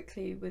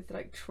metaphorically with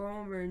like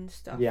trauma and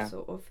stuff.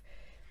 Sort of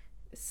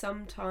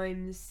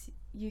sometimes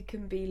you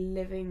can be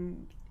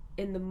living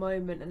in the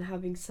moment and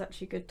having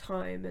such a good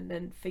time and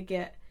then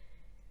forget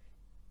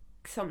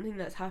something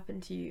that's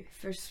happened to you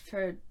for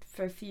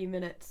a few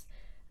minutes,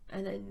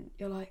 and then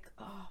you're like,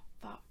 oh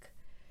fuck.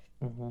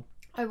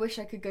 I wish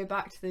I could go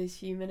back to those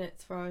few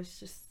minutes where I was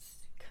just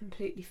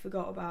completely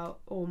forgot about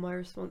all my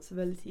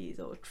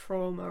responsibilities or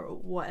trauma or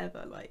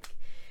whatever. Like,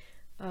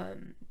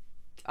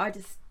 I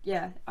just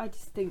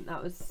think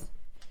that was...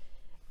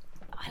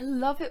 I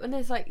love it when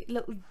there's like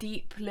little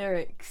deep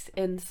lyrics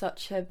in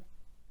such a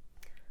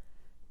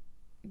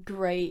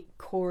great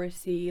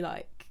chorusy,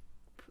 like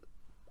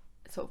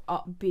sort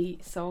of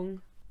upbeat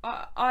song.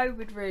 I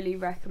would really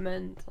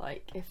recommend,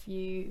 like, if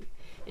you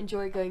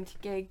enjoy going to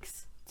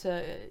gigs,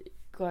 to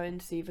go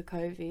and see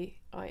Vukovi.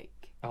 Like,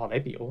 oh,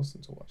 they'd be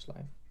awesome to watch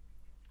live.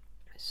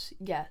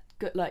 Yeah,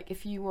 good. Like,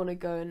 if you want to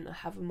go and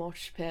have a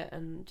mosh pit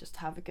and just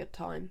have a good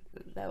time,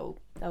 they'll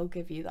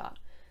give you that.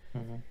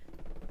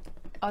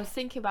 I was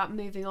thinking about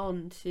moving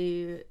on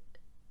to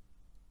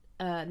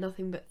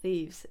Nothing But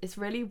Thieves. It's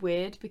really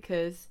weird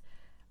because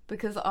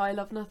I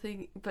love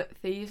Nothing But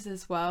Thieves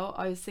as well.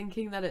 I was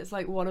thinking that it's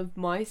like one of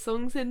my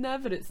songs in there,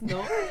 but it's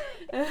not.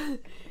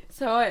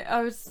 So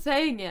I was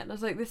saying it and I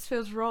was like, this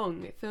feels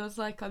wrong. It feels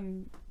like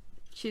I'm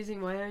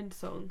choosing my own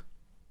song.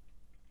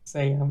 So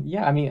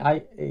I mean,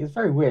 it's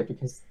very weird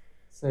because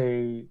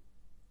I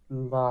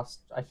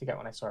forget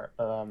when I saw it,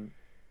 but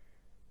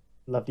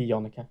lovely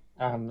Yonica.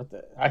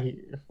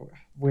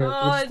 We're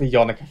just the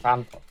Yonica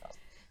fan podcast.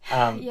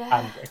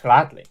 And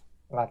gladly,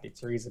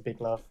 Teresa,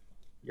 big love,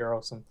 you're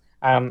awesome.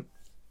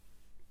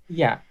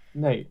 Yonica.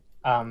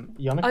 I'm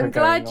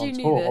glad you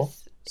knew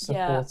this.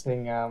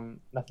 Supporting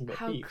Nothing But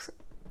Thieves.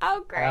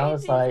 How great! I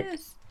was like,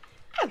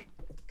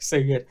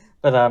 so good.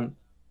 But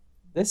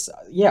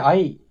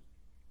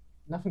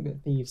Nothing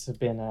But Thieves have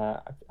been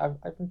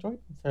I've enjoyed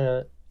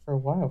them for a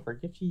while, for a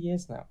good few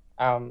years now.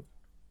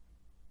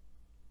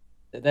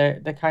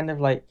 They're kind of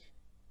like,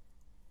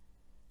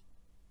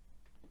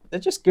 they're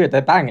just good.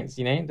 They're bangers,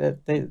 you know.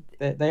 They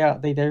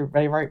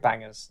write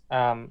bangers.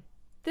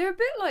 They're a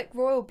bit like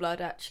Royal Blood,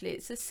 actually.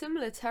 It's a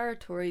similar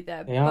territory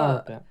there. They are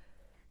a bit.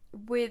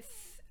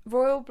 With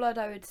Royal Blood,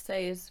 I would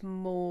say, is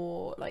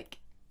more like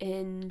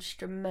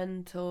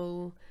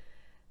instrumental,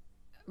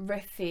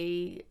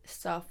 riffy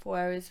stuff,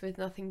 whereas with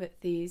Nothing But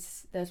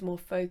Thieves, there's more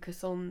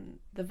focus on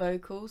the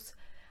vocals,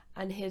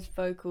 and his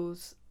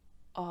vocals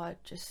are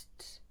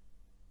just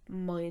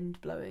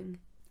mind-blowing.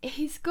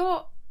 He's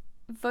got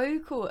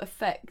vocal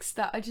effects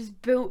that are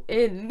just built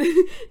in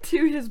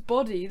to his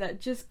body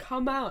that just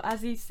come out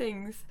as he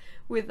sings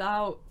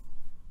without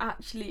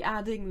actually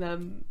adding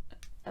them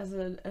as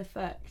an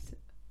effect.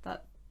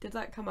 Did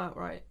that come out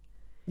right?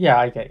 Yeah,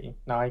 I get you.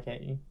 No, I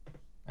get you.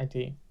 I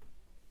do.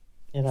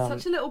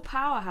 Such a little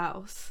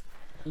powerhouse.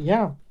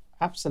 Yeah,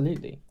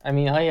 absolutely. I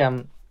mean,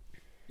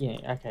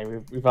 okay,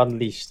 we've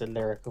unleashed a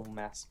lyrical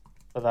mess,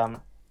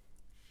 but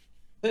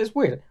it's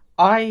weird.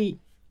 I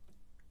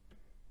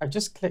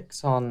just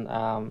clicked on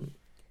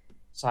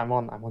so I'm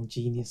on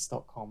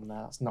Genius.com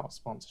now. That's not a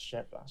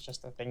sponsorship. That's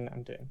just a thing that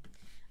I'm doing.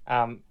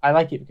 I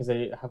like it because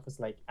they have this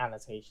like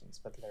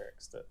annotations for the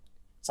lyrics that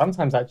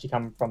sometimes actually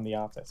come from the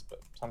artist, but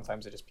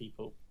sometimes they're just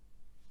people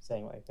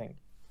saying what they think.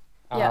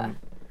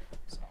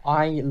 So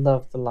I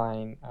love the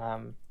line.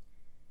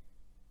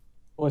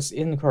 Well, it's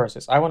in the chorus.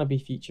 It's, I want to be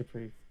future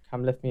proof.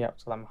 Come lift me up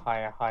till I'm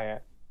higher,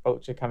 higher.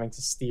 Vulture coming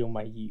to steal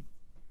my youth.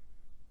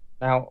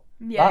 Now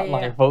that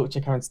line,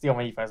 Vulture coming to steal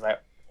my youth, I was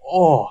like,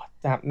 oh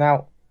damn.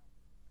 Now,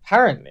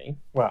 apparently,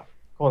 well,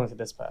 according to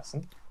this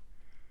person,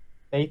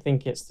 they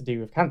think it's to do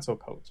with cancel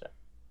culture.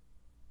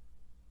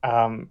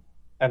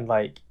 And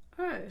like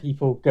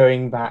people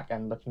going back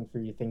and looking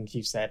through the things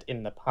you said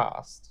in the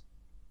past,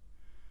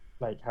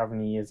 like how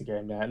many years ago,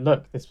 and being like,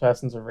 look, this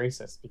person's a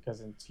racist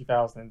because in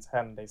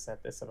 2010 they said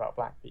this about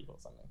black people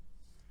or something.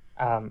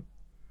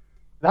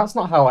 That's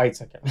not how I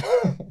took it.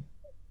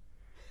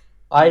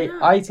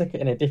 I took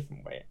it in a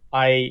different way.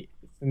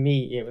 For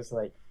me, it was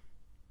like,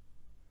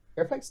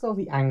 it reflects all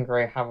the anger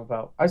I have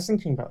about. I was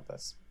thinking about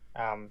this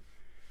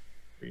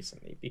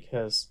recently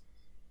because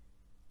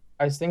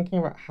I was thinking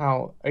about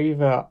how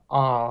over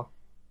our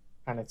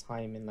kind of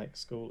time in like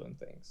school and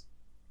things,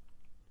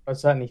 but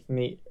certainly for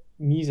me,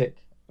 music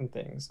and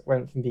things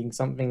went from being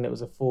something that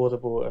was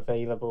affordable,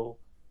 available,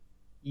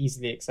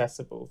 easily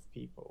accessible for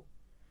people,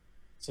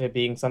 to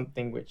being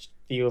something which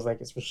feels like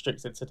it's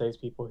restricted to those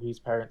people whose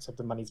parents have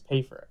the money to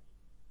pay for it.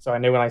 So I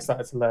know when I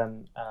started to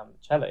learn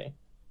cello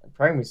in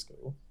primary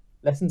school,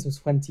 lessons was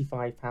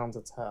 £25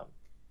 a term,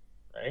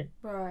 right?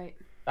 Right.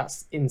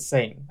 That's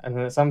insane. And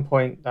then at some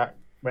point that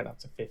went up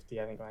to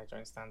 50, I think, when I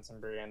joined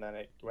Stantonbury, and then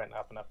it went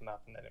up and up and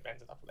up, and then it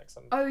ended up like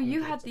some. Oh,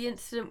 you had the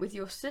incident with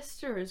your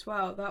sister as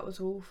well. That was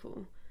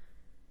awful.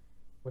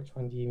 Which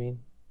one do you mean?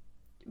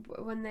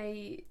 When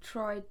they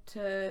tried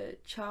to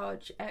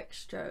charge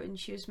extra and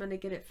she was meant to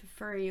get it for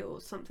free or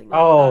something like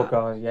that. Oh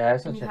god, yeah.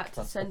 And you had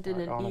to send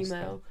in an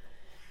email.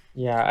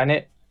 Yeah, and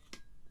it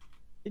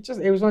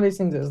was one of those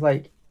things that was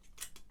like,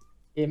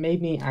 it made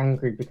me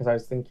angry because I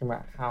was thinking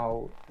about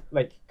how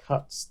like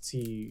cuts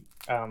to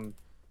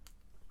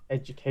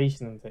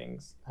education and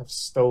things have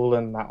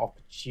stolen that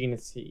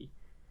opportunity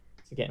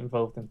to get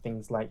involved in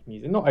things like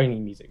music. Not only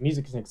music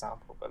is an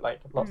example, but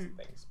like lots of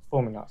things,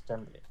 performing arts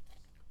generally.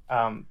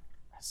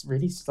 Has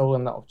really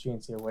stolen that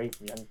opportunity away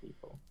from young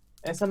people.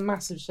 And it's a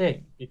massive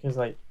shame because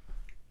like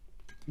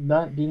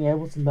being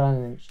able to learn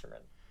an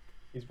instrument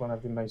is one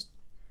of the most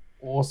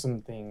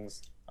awesome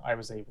things I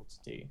was able to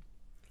do.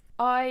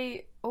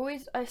 I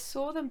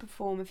saw them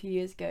perform a few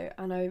years ago,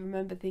 and I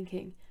remember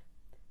thinking,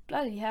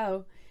 bloody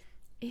hell,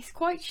 he's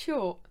quite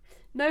short.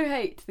 No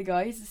hate to the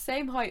guy, he's the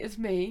same height as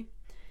me.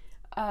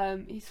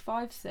 He's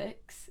 5'6",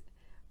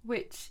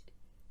 which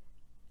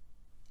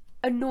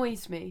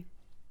annoys me.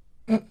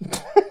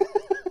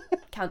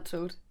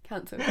 Cancelled.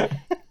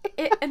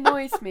 It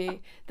annoys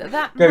me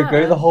that man...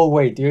 Go the whole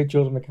way. Do a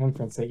Jordan McCann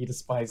and say you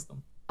despise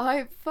them.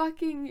 I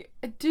fucking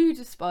do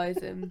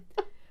despise him.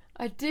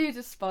 I do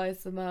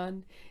despise the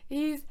man.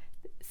 He's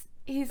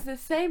the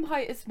same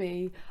height as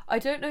me. I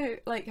don't know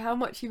like how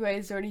much he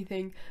weighs or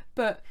anything,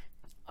 but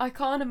I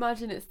can't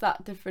imagine it's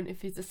that different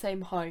if he's the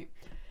same height.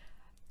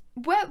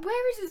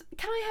 Where is his...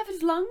 Can I have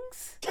his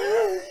lungs?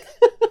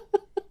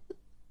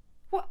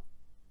 What?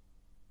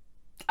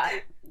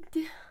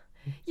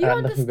 You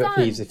understand? Nothing but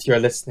thieves. If you're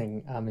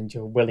listening and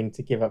you're willing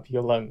to give up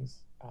your lungs,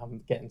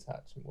 get in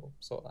touch and we'll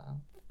sort that out.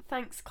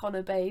 Thanks,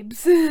 Connor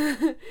babes.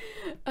 It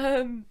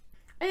doesn't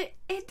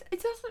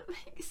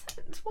make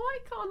sense. Why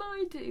can't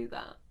I do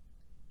that?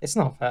 It's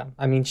not fair.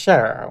 I mean,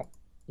 share it out,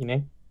 you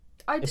know?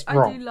 I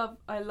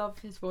love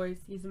his voice.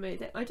 He's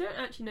amazing. I don't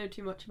actually know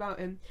too much about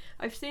him.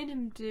 I've seen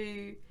him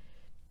do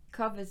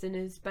covers in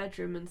his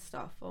bedroom and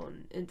stuff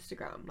on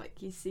Instagram. Like,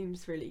 he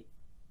seems really,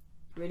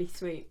 really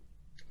sweet.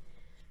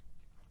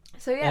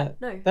 So yeah,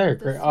 no. They're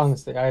great.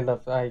 Honestly,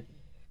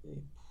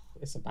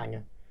 it's a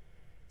banger.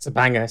 It's a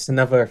banger. It's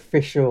another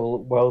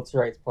official World to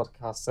Rights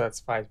podcast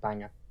certified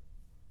banger.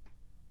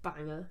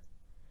 Banger.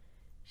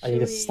 I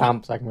need a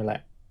stamp so I can be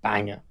like,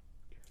 banger.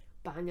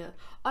 Banger.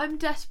 I'm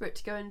desperate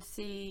to go and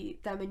see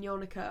them in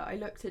Yonica. I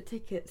looked at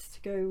tickets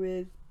to go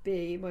with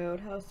B, my old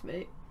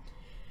housemate,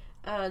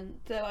 and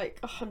they're like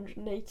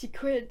 180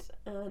 quid,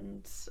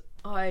 and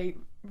I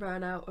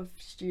ran out of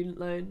student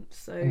loan,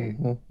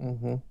 so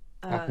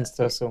happens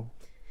to us all.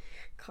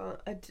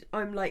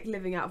 I'm like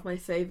living out of my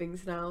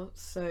savings now,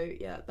 so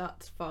yeah,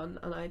 that's fun,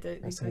 and I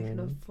don't think I can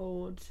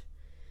afford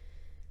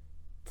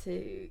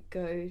to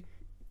go,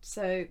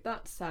 so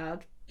that's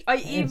sad. I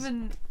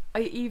even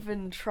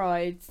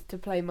tried to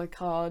play my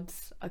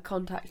cards. I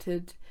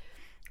contacted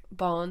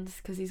Barnes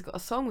because he's got a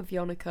song with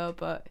Yonica,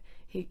 but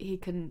he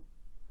couldn't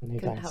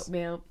help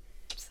me out.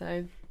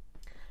 So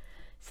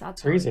sad.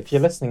 Teresa, if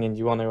you're listening and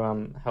you want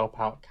to help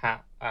out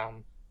Kat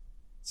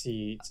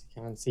to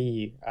come and see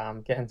you,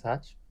 get in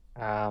touch.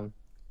 You'd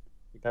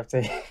have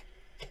to.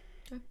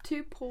 I'm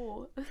too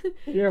poor.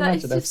 You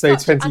imagine episode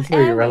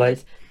 23, we're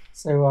like,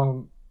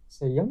 so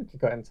Yonica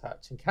got in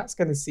touch and Kat's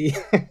going to see.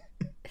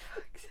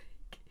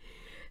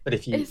 But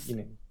if you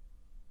know,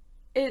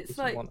 it's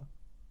like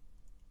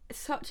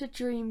such a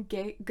dream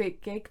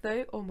gig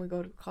though. Oh my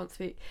god, I can't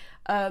speak.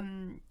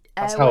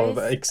 That's how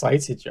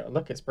excited you are.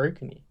 Look, it's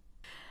broken you.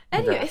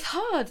 Anyway, Congrats. it's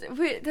hard.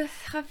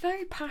 I'm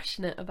very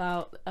passionate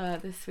about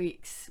this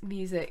week's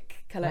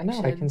music I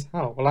collection. know, I can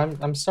tell. Well,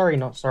 I'm sorry,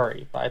 not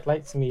sorry, but I'd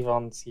like to move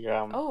on to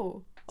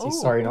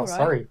Sorry all Not right.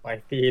 Sorry by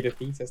Theatre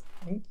Thesis.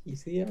 Thank you.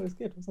 See, it was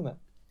good, wasn't it?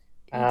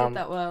 You did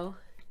that well.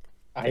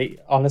 I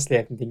honestly,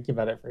 I've been thinking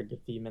about it for a good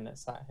few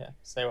minutes out here,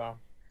 so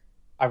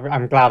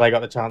I'm glad I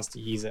got the chance to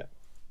use it.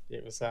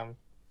 It was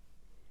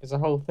a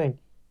whole thing.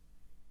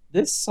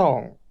 This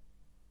song,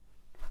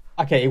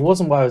 okay, it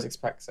wasn't what I was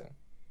expecting.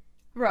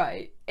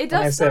 Right. It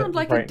When I does say it sound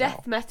like a right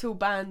death now. metal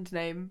band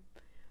name,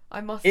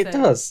 I must It say.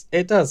 does.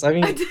 It does. I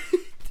mean,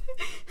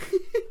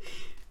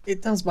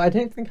 it does, but I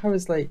don't think I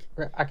was like.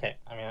 Okay,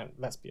 I mean,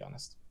 let's be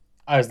honest.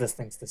 I was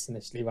listening to this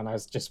initially when I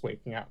was just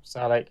waking up,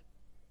 so like,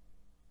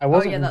 I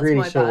wasn't that's really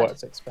my sure bad. what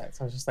to expect.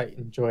 I was just like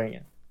enjoying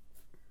it,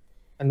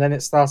 and then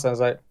it starts. I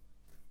was like,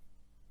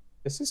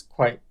 this is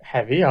quite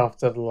heavy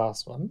after the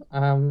last one.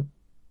 All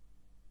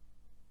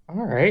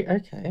right,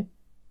 okay.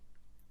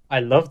 I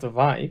love the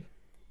vibe.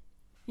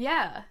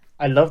 Yeah.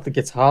 I love the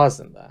guitars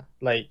in there.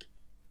 Like,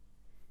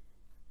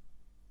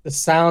 the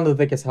sound of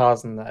the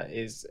guitars in there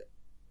is.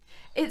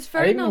 It's I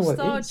very don't know what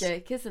it is.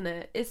 nostalgic, isn't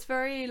it? It's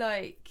very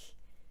like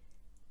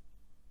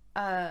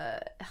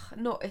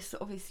not it's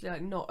obviously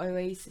like not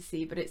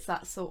Oasisy, but it's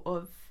that sort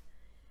of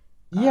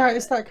Yeah,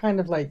 it's that kind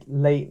of like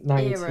late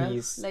era,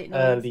 90s, late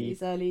early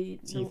 90s, early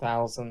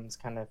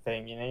 2000s kind of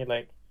thing, you know,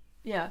 like.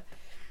 yeah.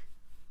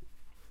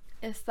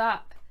 It's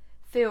that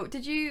feel.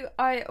 Did you?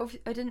 I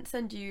didn't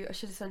send you. I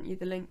should have sent you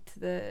the link to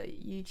the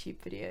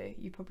YouTube video.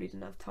 You probably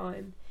didn't have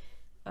time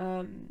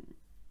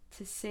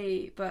to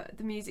see, but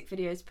the music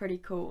video is pretty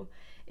cool.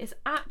 It's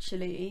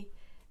actually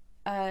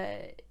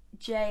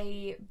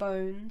Jay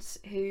Bones,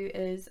 who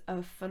is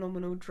a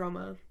phenomenal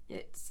drummer.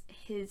 It's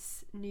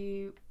his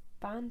new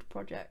band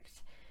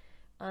project,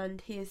 and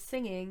he is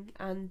singing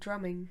and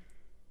drumming.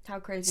 How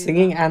crazy!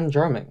 Singing is that? and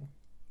drumming.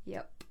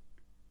 Yep.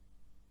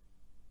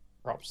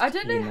 Props I to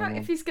don't know you, how man.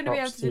 if he's going to be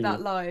able Props to do that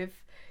you. live,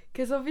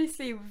 because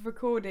obviously with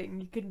recording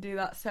you can do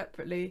that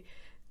separately.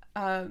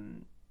 I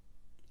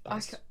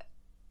Nice.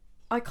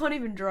 I can't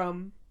even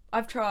drum.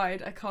 I've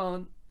tried. I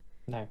can't.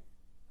 No,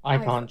 I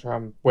I've- can't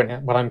drum when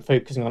I'm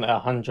focusing on it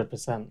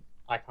 100%.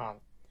 I can't.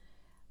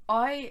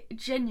 I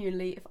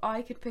genuinely, if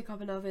I could pick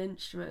up another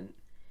instrument,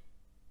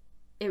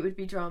 it would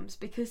be drums,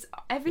 because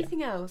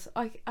everything else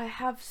I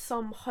have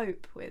some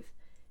hope with.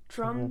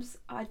 Drums,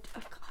 I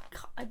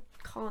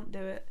can't do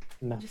it.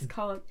 I Nothing. just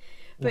can't.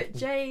 But Nothing.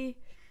 Jay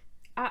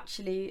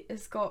actually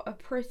has got a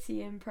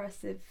pretty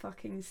impressive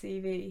fucking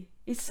CV.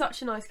 He's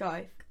such a nice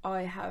guy.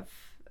 I have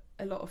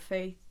a lot of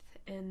faith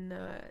in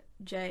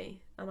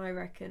Jay, and I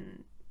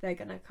reckon they're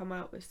gonna come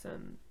out with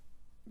some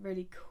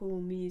really cool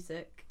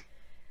music.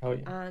 Oh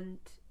yeah. And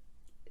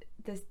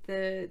there's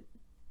the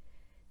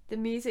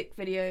music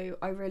video.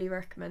 I really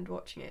recommend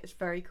watching it. It's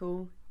very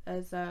cool.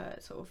 There's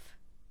sort of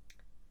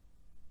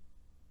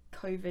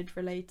COVID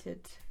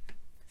related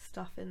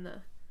stuff in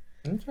there,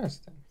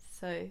 Interesting.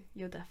 so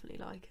you'll definitely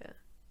like it.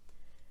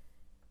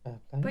 Fair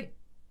play.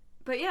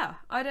 But yeah,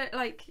 I don't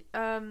like.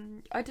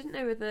 I didn't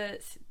know whether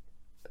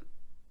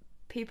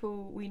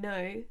people we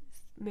know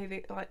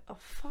moving like. Oh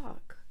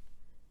fuck.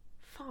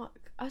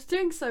 I was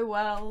doing so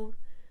well.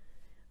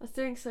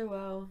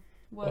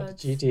 What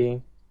Words. did you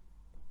do?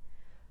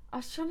 I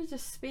was trying to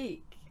just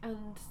speak,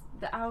 and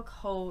the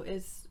alcohol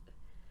is.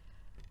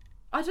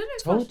 I don't know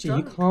if I was Told you,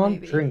 you drunk, can't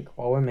maybe. drink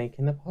while we're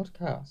making the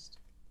podcast.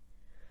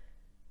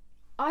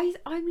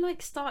 I'm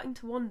like starting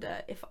to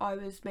wonder if I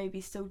was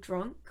maybe still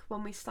drunk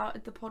when we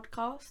started the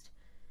podcast.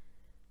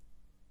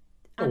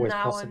 And Always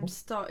now possible. I'm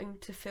starting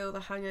to feel the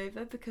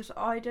hangover, because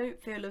I don't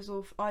feel as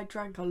if I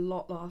drank a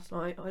lot last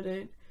night. I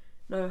don't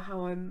know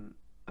how I'm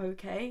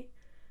okay.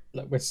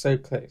 Look, we're so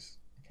close.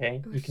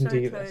 Okay, We're you can so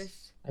do close.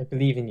 this. I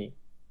believe in you.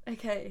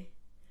 Okay.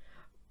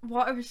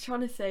 What I was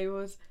trying to say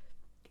was,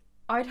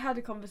 I'd had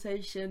a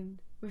conversation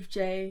with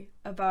Jay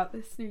about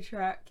this new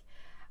track,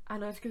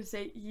 and I was going to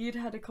say you'd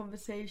had a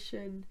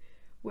conversation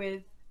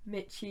with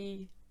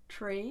Mitchie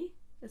Tree.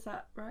 Is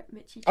that right,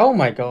 Mitchie? Oh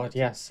my god,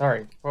 yes,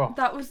 sorry. Oh,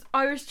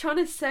 I was trying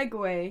to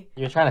segue,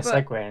 you were trying to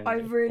but segue and I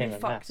it really became a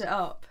fucked mess. it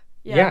up.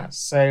 Yeah,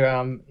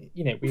 so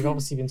we've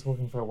obviously been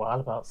talking for a while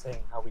about saying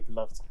how we'd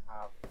love to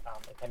have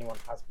if anyone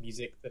has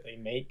music that they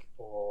make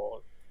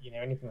or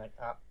anything like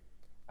that,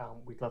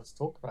 we'd love to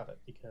talk about it,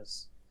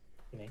 because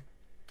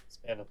it's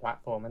a bit of a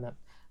platform, isn't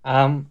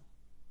it?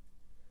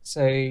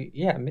 So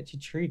yeah, Mitchie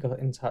Tree got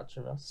in touch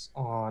with us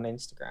on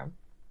Instagram,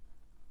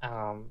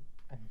 and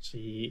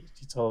she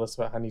told us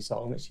about her new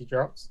song that she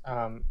dropped.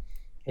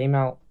 Came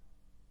out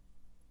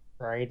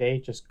Friday,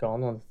 just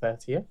gone on the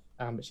 30th.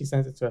 But she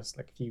sent it to us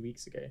like a few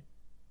weeks ago.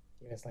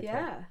 It was like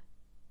Yeah.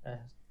 a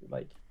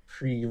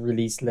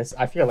pre-release list.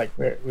 I feel like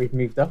we've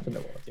moved up in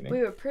the world,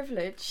 We were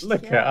privileged.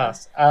 Look yeah. at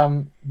us.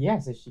 Yeah,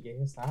 so she gave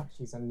us that.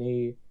 She's a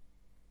new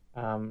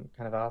kind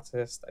of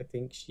artist. I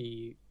think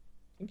she's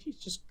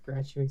just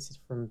graduated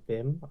from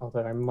BIM,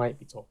 although I might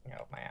be talking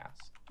out of my ass.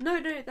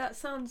 No, that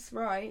sounds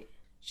right.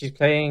 She's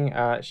playing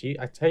I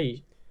tell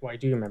you what I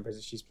do remember is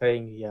that she's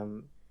playing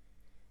the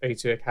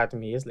O2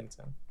 Academy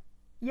Islington.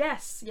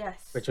 Yes.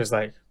 which was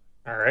like,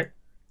 all right,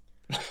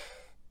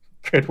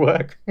 good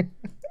work.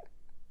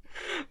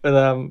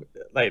 But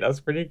like that's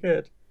pretty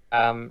good.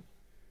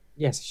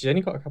 Yes, she's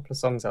only got a couple of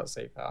songs out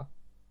so far.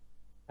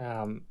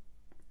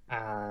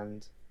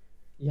 And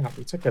yeah,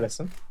 we took a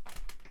listen.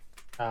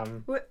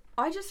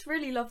 I just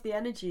really love the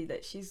energy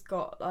that she's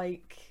got.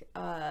 Like,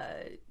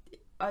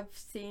 I've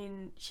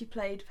seen she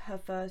played her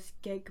first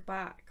gig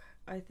back.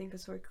 I think I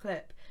saw a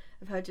clip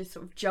of her just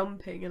sort of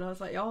jumping, and I was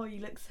like, "Oh,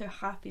 you look so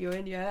happy. You're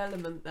in your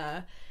element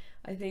there."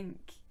 I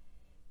think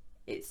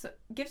it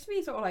gives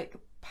me sort of like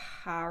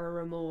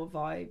Paramore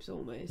vibes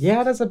almost.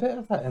 Yeah, there's a bit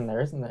of that in there,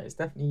 isn't there? It's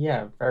definitely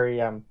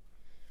very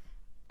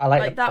I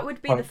like that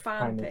would be the fan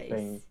kind base,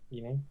 thing,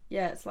 you know?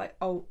 Yeah, it's like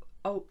alt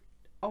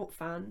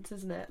fans,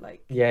 isn't it?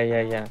 Like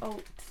yeah,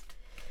 alt.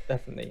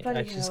 definitely.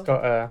 Bloody She's hell.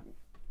 got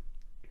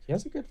she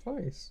has a good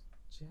voice.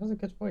 She has a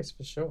good voice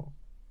for sure.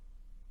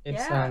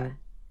 It's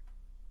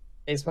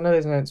it's one of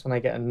those moments when I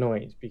get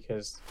annoyed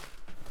because,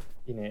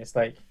 you know, it's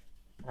like,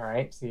 all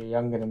right, so you're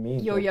younger than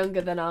me. You're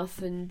younger than us,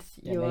 and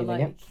you're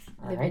like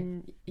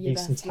living your best life. Leave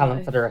some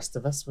talent for the rest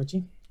of us, would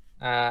you?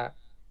 No,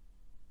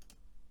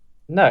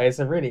 it's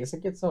a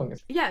good song.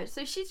 Yeah,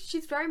 so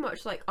she's very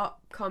much like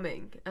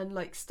upcoming and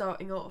like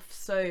starting off.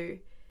 So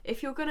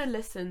if you're gonna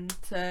listen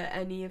to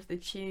any of the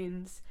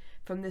tunes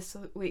from this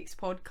week's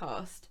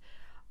podcast,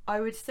 I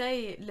would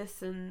say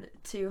listen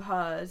to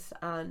hers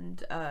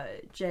and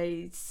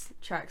Jay's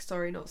track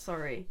 "Sorry Not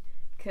Sorry,"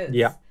 because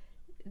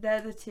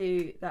they're the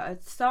two that are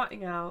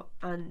starting out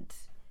and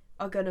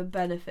are gonna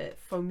benefit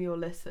from your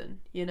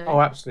listen. You know.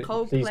 Oh, absolutely!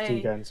 Coldplay, please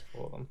do go and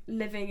support them.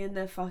 Living in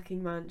their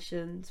fucking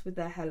mansions with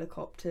their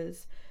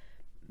helicopters,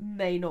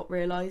 may not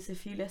realise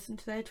if you listen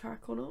to their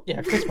track or not.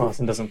 Yeah, Chris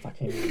Martin doesn't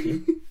fucking need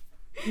you.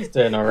 He's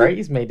doing alright.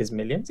 He's made his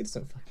millions. He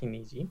doesn't fucking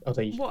need you.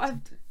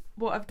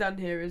 What I've done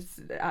here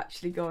is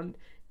actually gone,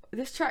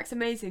 this track's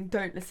amazing,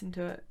 don't listen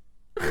to it.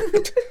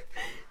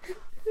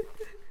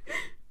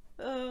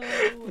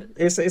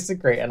 It's a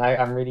great, and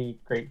I'm really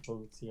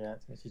grateful to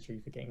Tennessee Tree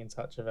for getting in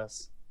touch with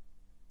us,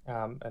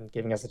 and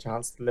giving us a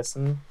chance to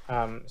listen.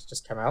 It's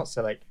just come out,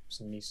 so like it's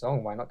a new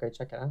song. Why not go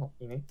check it out?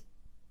 You know.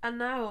 And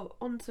now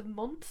on to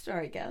Monster,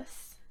 I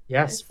guess.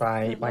 Yes,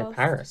 by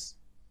Paris.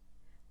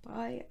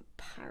 By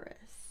Paris.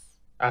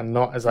 And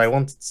not as I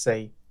wanted to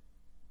say,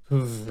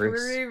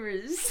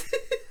 Paris.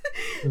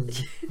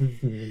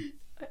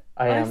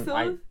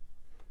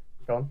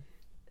 Go on.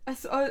 I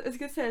was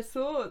gonna say I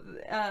saw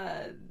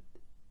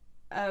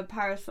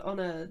Paris on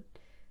a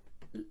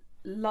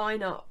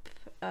lineup.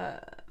 I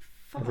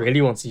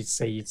really wanted you to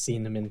say you'd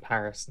seen them in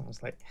Paris, and I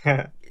was like,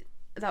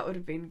 that would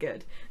have been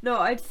good. No,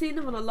 I'd seen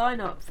them on a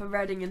lineup for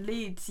Reading and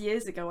Leeds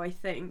years ago, I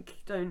think.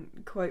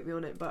 Don't quote me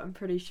on it, but I'm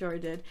pretty sure I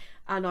did.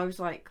 And I was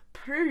like,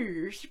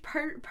 Paris.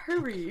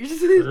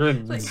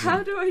 Like,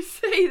 how do I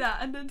say that?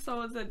 And then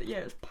someone said, yeah,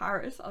 it's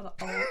Paris. I was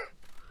like,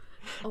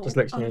 oh. Just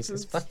looks at me and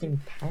says, fucking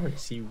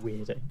Paris, you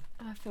weirdo.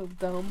 I feel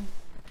dumb.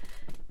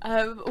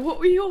 What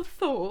were your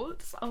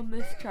thoughts on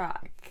this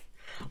track?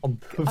 I'm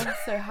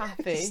so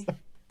happy.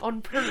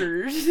 On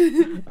Paris.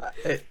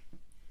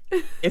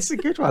 It's a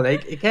good one.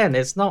 Again,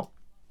 it's not.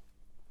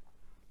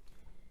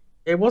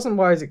 It wasn't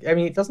wise. I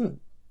mean, it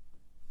doesn't.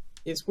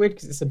 It's weird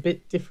because it's a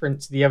bit different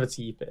to the other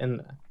two you put in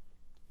there.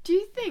 Do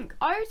you think?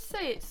 I would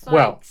say it's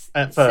like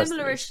at first,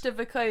 similarish to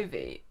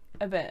Vukovi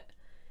a bit.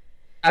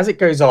 As it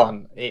goes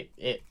on, it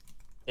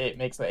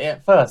makes like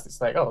at first it's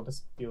like, oh,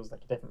 this feels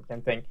like a different kind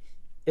of thing.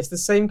 It's the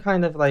same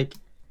kind of like.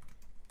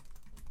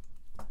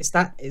 It's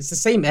the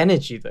same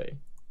energy though.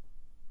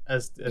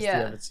 As the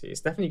other two.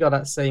 It's definitely got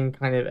that same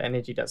kind of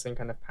energy, that same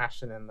kind of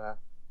passion in there.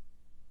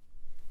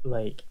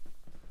 Like,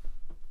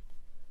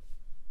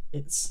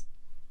 it's...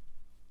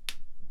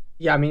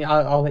 Yeah, I mean,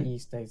 I'll let you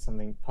say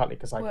something, partly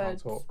because I can't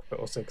talk,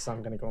 but also because I'm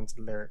going to go on to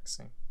the lyrics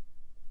soon.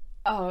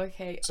 Oh,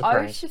 okay. Surprise.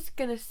 I was just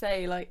going to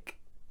say, like,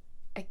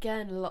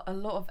 again, a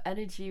lot of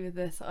energy with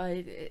this.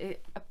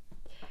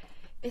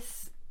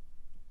 It's...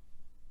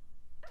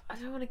 I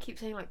don't want to keep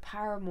saying, like,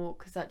 Paramore,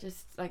 because that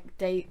just, like,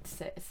 dates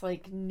it. It's,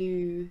 like,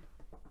 new...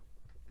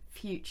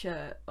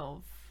 future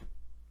of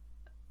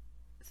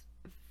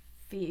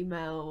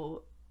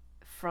female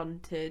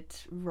fronted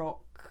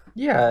rock.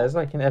 Yeah, there's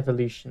like an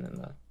evolution in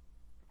there.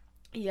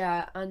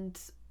 Yeah, and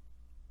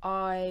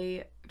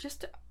I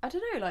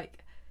don't know, like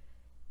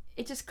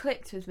it just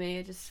clicked with me.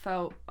 I just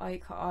felt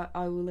like I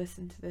will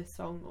listen to this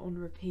song on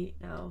repeat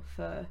now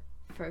for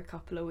a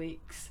couple of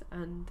weeks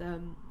and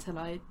till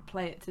I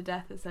play it to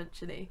death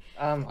essentially.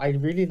 I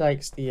really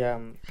liked the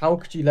how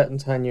could you let them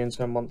turn you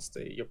into a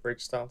monster? Your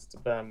bridge started to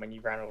burn when you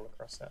ran all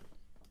across it.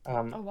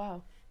 Oh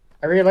wow.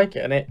 I really like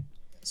it, and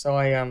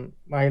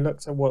I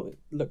looked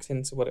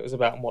into what it was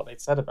about and what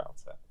they'd said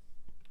about it.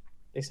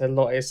 They said a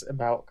lot is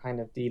about kind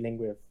of dealing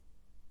with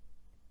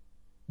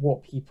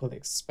what people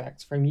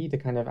expect from you, the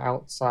kind of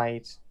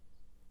outside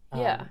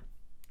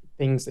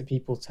things that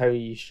people tell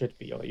you should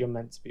be, or that you're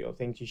meant to be, or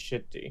things you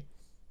should do.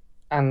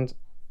 And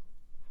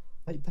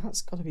like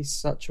that's got to be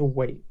such a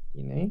weight,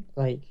 you know?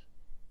 Like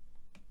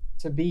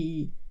to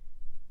be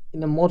in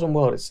the modern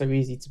world, it's so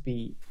easy to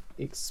be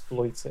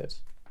exploited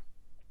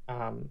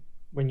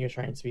when you're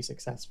trying to be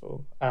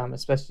successful,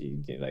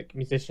 especially like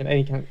musician,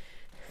 any kind of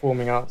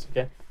performing arts.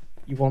 Again,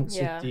 you want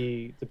to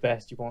do the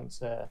best. You want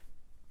to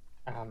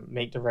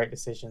make the right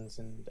decisions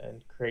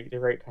and create the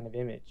right kind of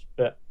image.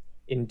 But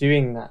in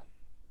doing that,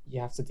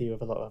 you have to deal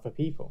with a lot of other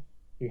people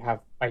who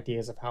have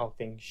ideas of how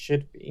things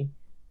should be,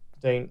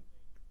 don't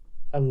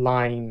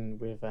align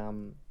with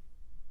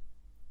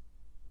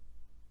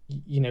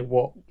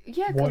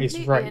what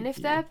is right. And if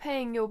they're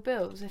paying your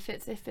bills, if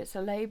it's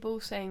a label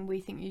saying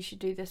we think you should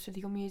do this with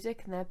your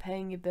music and they're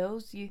paying your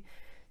bills, you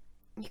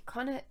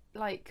kind of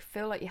like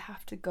feel like you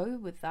have to go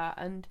with that.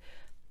 And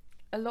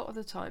a lot of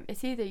the time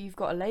it's either you've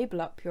got a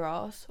label up your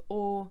ass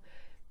or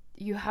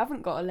you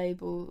haven't got a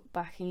label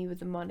backing you with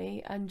the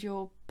money and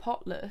you're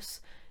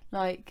potless,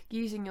 like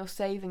using your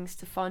savings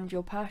to fund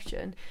your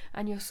passion,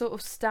 and you're sort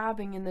of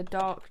stabbing in the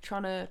dark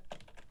trying to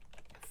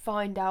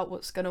find out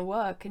what's going to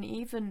work. And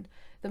even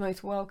the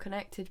most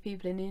well-connected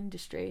people in the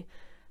industry,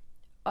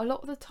 a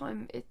lot of the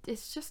time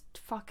it's just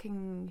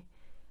fucking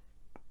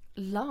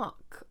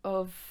luck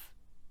of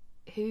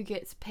who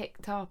gets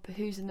picked up,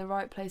 who's in the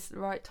right place at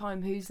the right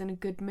time, who's in a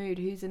good mood,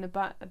 who's in a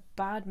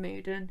bad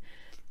mood, and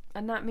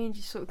that means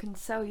you sort of can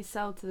sell your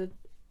soul to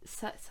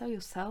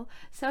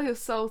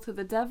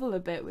the devil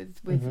a bit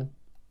with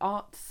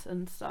arts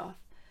and stuff.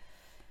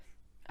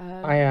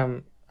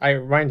 I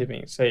reminded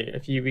me. So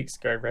a few weeks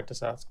ago, I read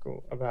this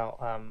article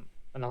about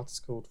an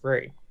artist called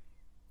Ray,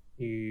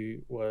 she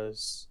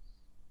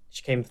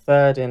came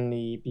third in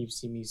the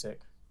BBC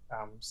Music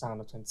Sound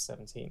of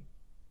 2017.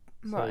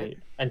 So, right.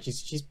 And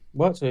she's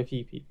worked with a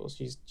few people.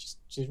 She's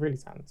really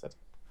talented.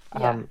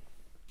 Yeah.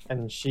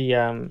 And she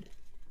kind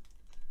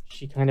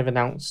of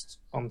announced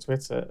on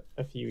Twitter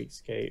a few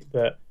weeks ago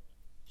that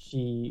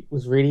she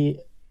was really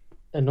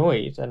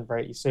annoyed, and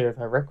rightly so, of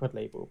her record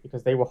label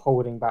because they were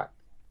holding back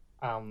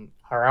her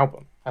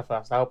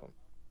first album.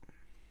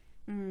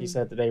 She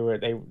said that they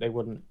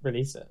wouldn't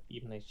release it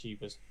even though she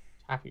was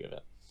happy with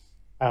it.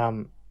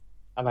 And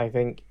I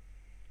think,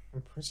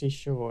 I'm pretty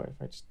sure,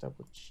 if I just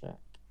double check,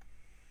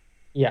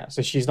 yeah,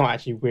 so she's not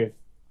actually with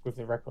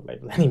the record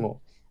label anymore.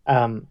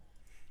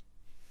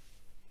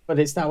 But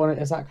it's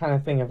that kind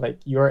of thing of like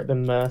you're at the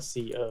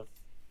mercy of,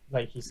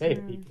 like you say,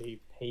 the people who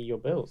pay your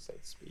bills, so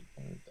to speak,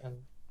 and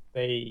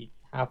they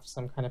have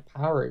some kind of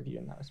power over you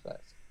in that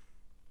respect.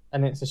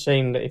 And it's a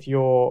shame that if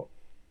you're,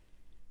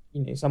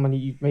 someone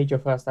you've made your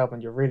first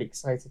album, you're really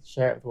excited to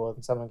share it with the world,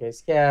 and someone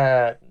goes,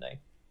 "Yeah, no,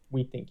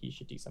 we think you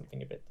should do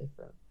something a bit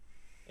different."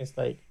 It's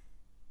like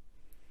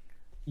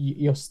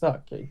you're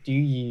stuck. Do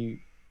you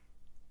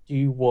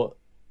do what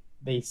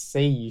they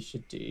say you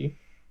should do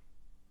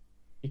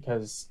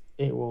because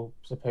it will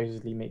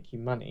supposedly make you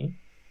money,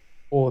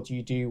 or do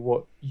you do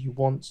what you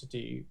want to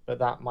do, but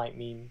that might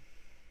mean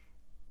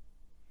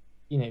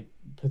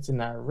putting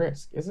that at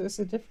risk? It's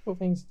a difficult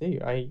thing to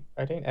do. I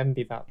don't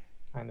envy that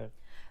kind of,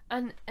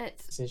 and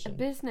it's decision. A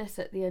business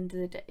at the end of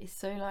the day,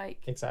 so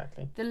like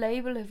exactly the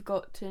label have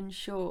got to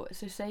ensure,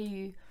 so say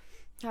you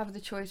have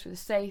the choice with a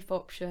safe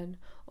option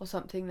or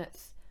something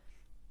that's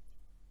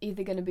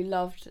either going to be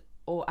loved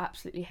or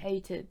absolutely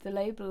hated, the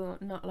label are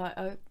not like,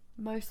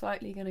 most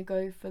likely going to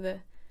go for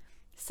the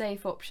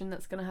safe option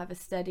that's going to have a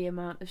steady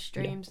amount of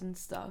streams and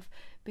stuff,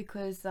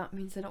 because that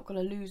means they're not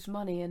going to lose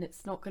money, and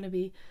it's not going to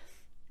be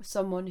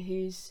someone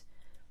who's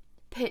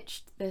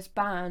pitched this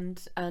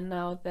band and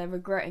now they're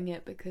regretting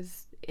it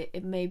because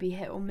it may be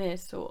hit or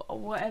miss, or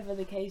whatever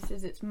the case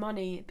is. It's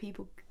money.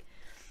 People,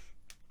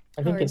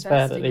 I think it's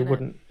fair that they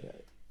wouldn't.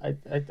 I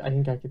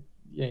think I could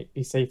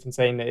be safe in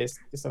saying that it's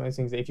some of those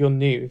things that if you're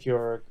new, if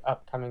you're an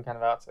upcoming kind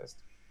of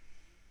artist,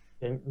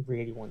 they don't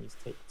really want you to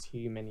take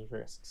too many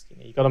risks.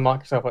 You got to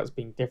mark yourself out as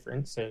being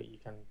different so you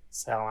can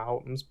sell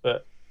albums,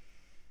 but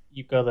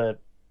you got to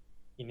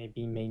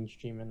be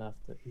mainstream enough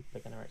that people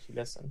are going to actually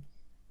listen.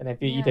 And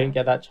if you don't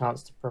get that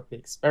chance to properly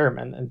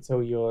experiment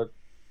until you're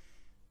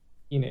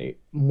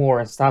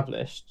more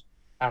established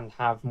and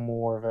have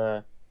more of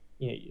a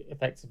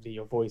effectively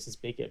your voice is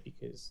bigger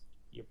because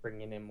you're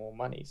bringing in more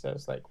money. So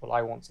it's like, well,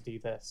 I want to do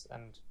this,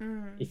 and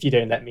if you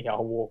don't let me,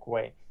 I'll walk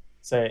away.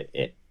 So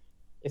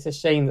it's a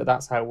shame that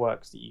that's how it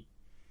works, that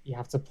you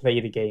have to play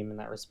the game in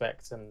that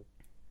respect, and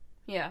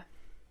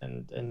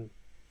and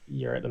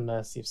you're at the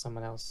mercy of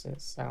someone else.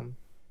 It's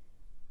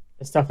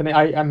tough, and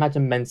I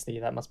imagine mentally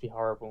that must be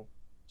horrible,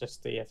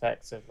 just the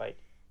effects of like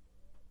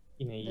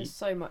there's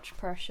so much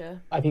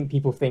pressure. I think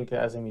people think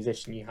that as a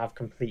musician you have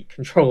complete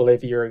control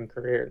over your own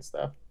career and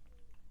stuff,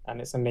 and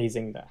it's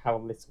amazing that how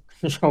little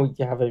control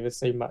you have over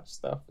so much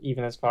stuff,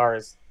 even as far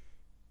as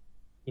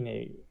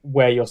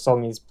where your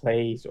song is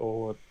played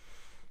or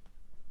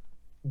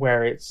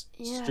where it's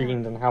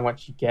streamed and how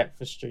much you get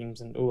for streams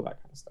and all that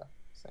kind of stuff.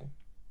 So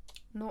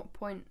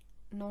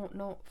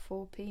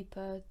 0.004p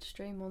per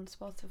stream on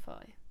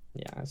Spotify.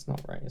 Yeah, it's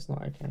not right. It's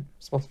not okay.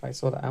 Spotify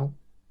sort that out.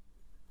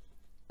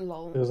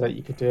 Lol. Feels like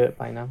you could do it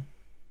by now.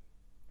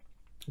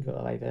 You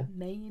got that idea?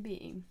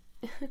 Maybe.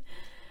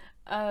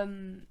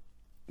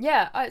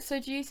 Yeah, so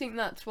do you think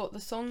that's what the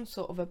song's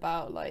sort of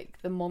about,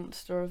 like the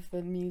monster of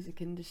the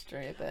music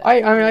industry a bit? I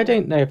mean, I or-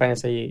 don't know if I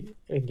necessarily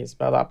think it's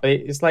about that, but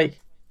it's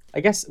like, I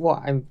guess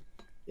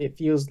it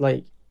feels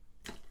like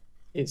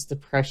it's the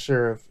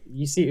pressure of,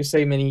 you see it with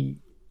so many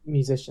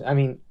musicians. I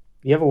mean,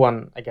 the other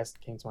one I guess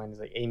that came to mind is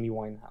like Amy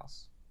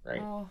Winehouse,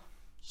 right? Oh,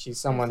 She's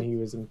it's someone the who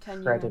was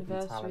 10-year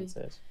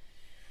anniversary.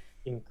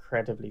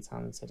 incredibly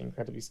talented,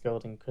 incredibly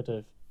skilled, and could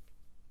have,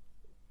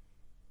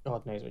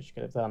 God knows what she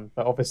could have done.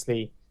 But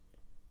obviously,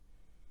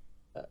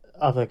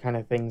 other kind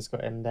of things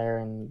got in there,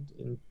 and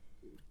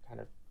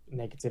kind of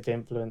negative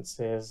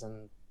influences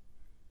and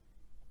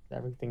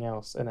everything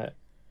else, and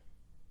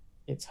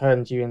it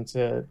turned you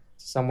into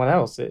someone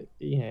else. It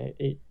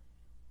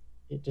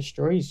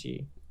destroys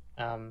you.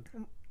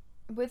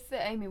 With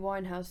the Amy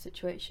Winehouse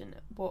situation,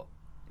 what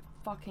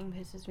fucking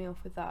pisses me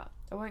off with that,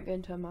 I won't go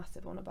into a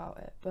massive one about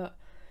it, but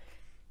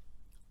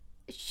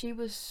she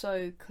was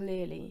so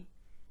clearly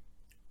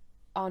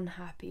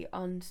unhappy,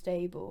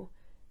 unstable,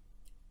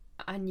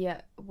 and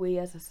yet we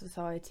as a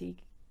society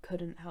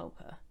couldn't help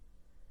her.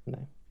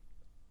 No.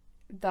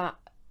 That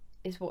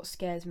is what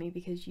scares me,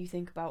 because you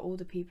think about all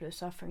the people who are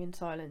suffering in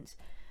silence,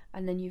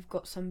 and then you've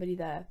got somebody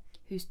there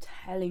who's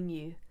telling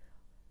you,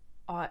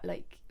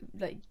 like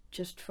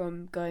just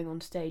from going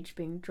on stage,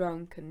 being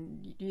drunk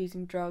and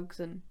using drugs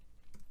and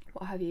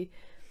what have you.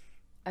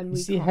 And You we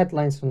see can't...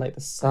 headlines from like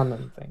the Sun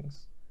and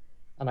things,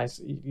 and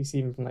you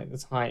see them from like the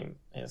Time.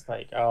 It's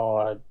like,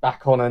 oh,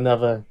 back on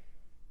another,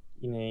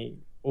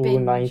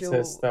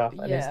 all-nighter stuff,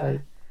 and it's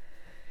like,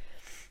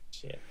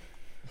 shit.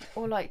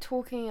 Or like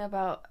talking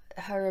about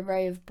her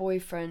array of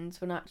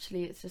boyfriends when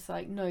actually it's just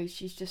like, no,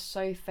 she's just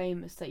so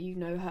famous that you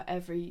know her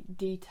every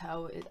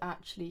detail.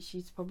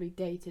 She's probably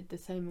dated the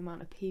same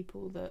amount of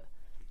people that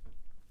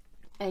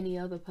any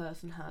other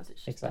person has.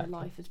 It's just their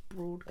life is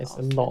broadcast.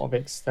 It's a lot of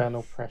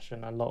external pressure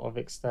and a lot of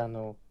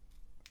external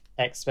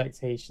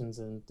expectations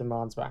and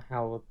demands about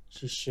how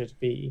she should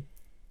be,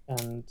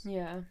 and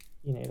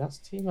that's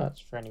too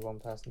much for any one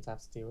person to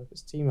have to deal with.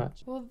 It's too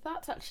much. Well,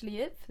 that's actually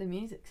it for the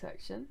music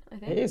section, I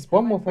think. It is.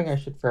 One more thing I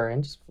should throw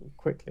in just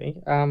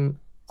quickly.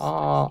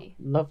 Our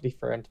lovely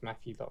friend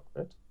Matthew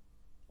Lockwood,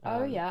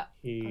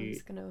 who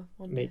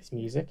makes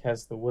music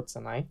as The Woods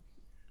and I,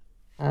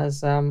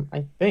 has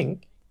I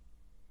think,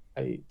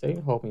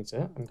 don't hold me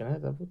to it, I'm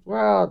gonna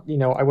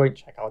I won't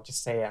check, I'll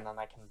just say it and then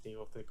I can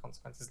deal with the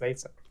consequences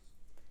later.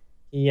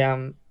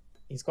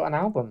 He's got an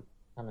album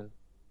coming.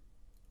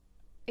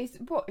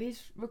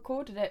 He's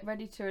recorded it,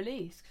 ready to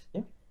release?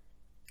 Yeah.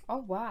 Oh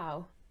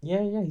wow.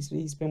 Yeah,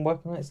 he's been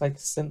working on it. It's like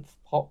synth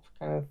pop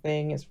kind of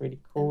thing. It's really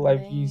cool.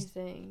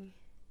 Amazing.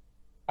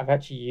 I've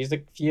actually used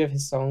a few of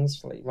his songs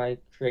for like my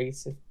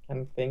creative kind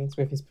of things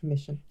with his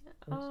permission.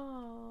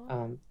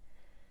 Oh.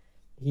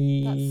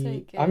 That's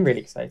so good. I'm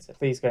really excited.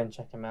 Please go and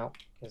check him out,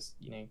 because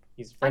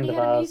he's a friend of ours. And he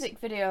had a music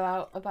video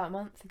out about a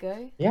month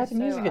ago. Yeah, the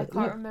music. I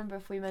can't remember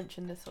if we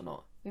mentioned this or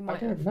not. We might. I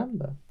don't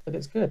remember, but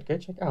it's good. Go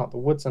check it out. The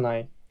Woods and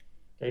I.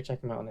 Go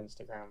check him out on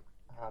Instagram.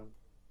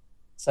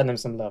 Send him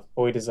some love.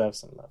 Boy deserves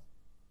some love.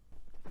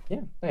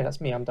 Yeah, no, that's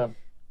me. I'm done.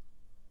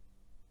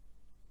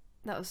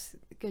 That was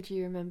good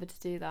you remembered to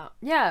do that.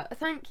 Yeah,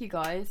 thank you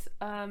guys.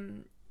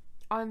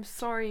 I'm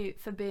sorry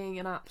for being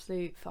an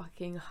absolute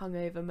fucking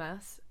hungover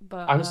mess,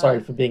 but I'm sorry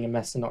for being a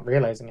mess and not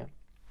realising it.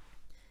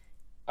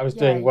 I was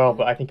doing well,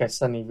 but I think I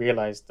suddenly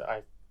realised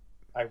that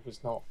I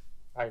was not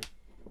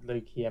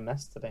low-key a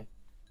mess today.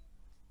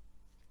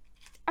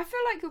 I feel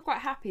like you're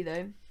quite happy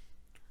though.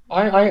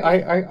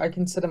 I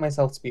consider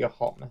myself to be a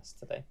hot mess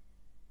today.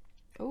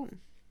 Oh.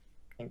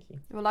 Thank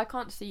you. Well, I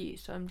can't see you,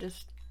 so I'm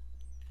just...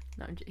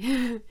 No, I'm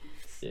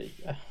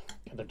yeah,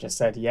 could have just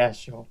said, yeah,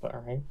 sure, but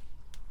alright.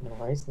 No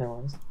worries.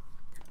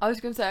 I was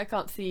going to say I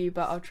can't see you,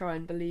 but I'll try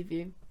and believe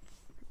you.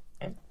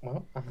 Okay,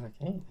 well, okay.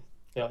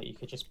 I feel like you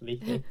could just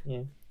believe me.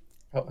 Yeah.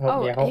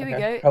 Help me out. Here we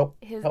go.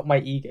 Help my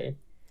ego.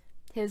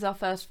 Here's our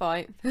first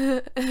fight.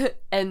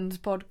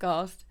 End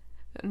podcast.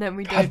 And then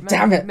we God don't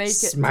damn it. Make it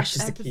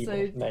Smashes to the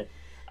keyboard. No.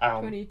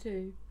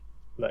 22.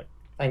 Look,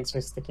 thanks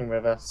for sticking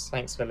with us.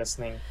 Thanks for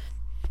listening.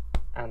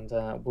 And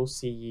we'll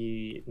see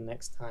you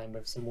next time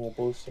with some more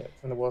bullshit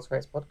from the World's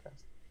Greatest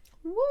Podcast.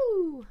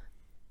 Woo!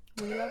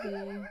 We love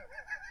you.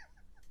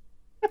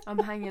 I'm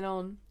hanging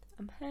on.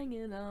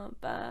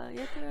 Bye.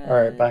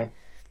 Alright, bye.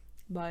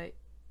 Bye.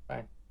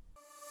 Bye.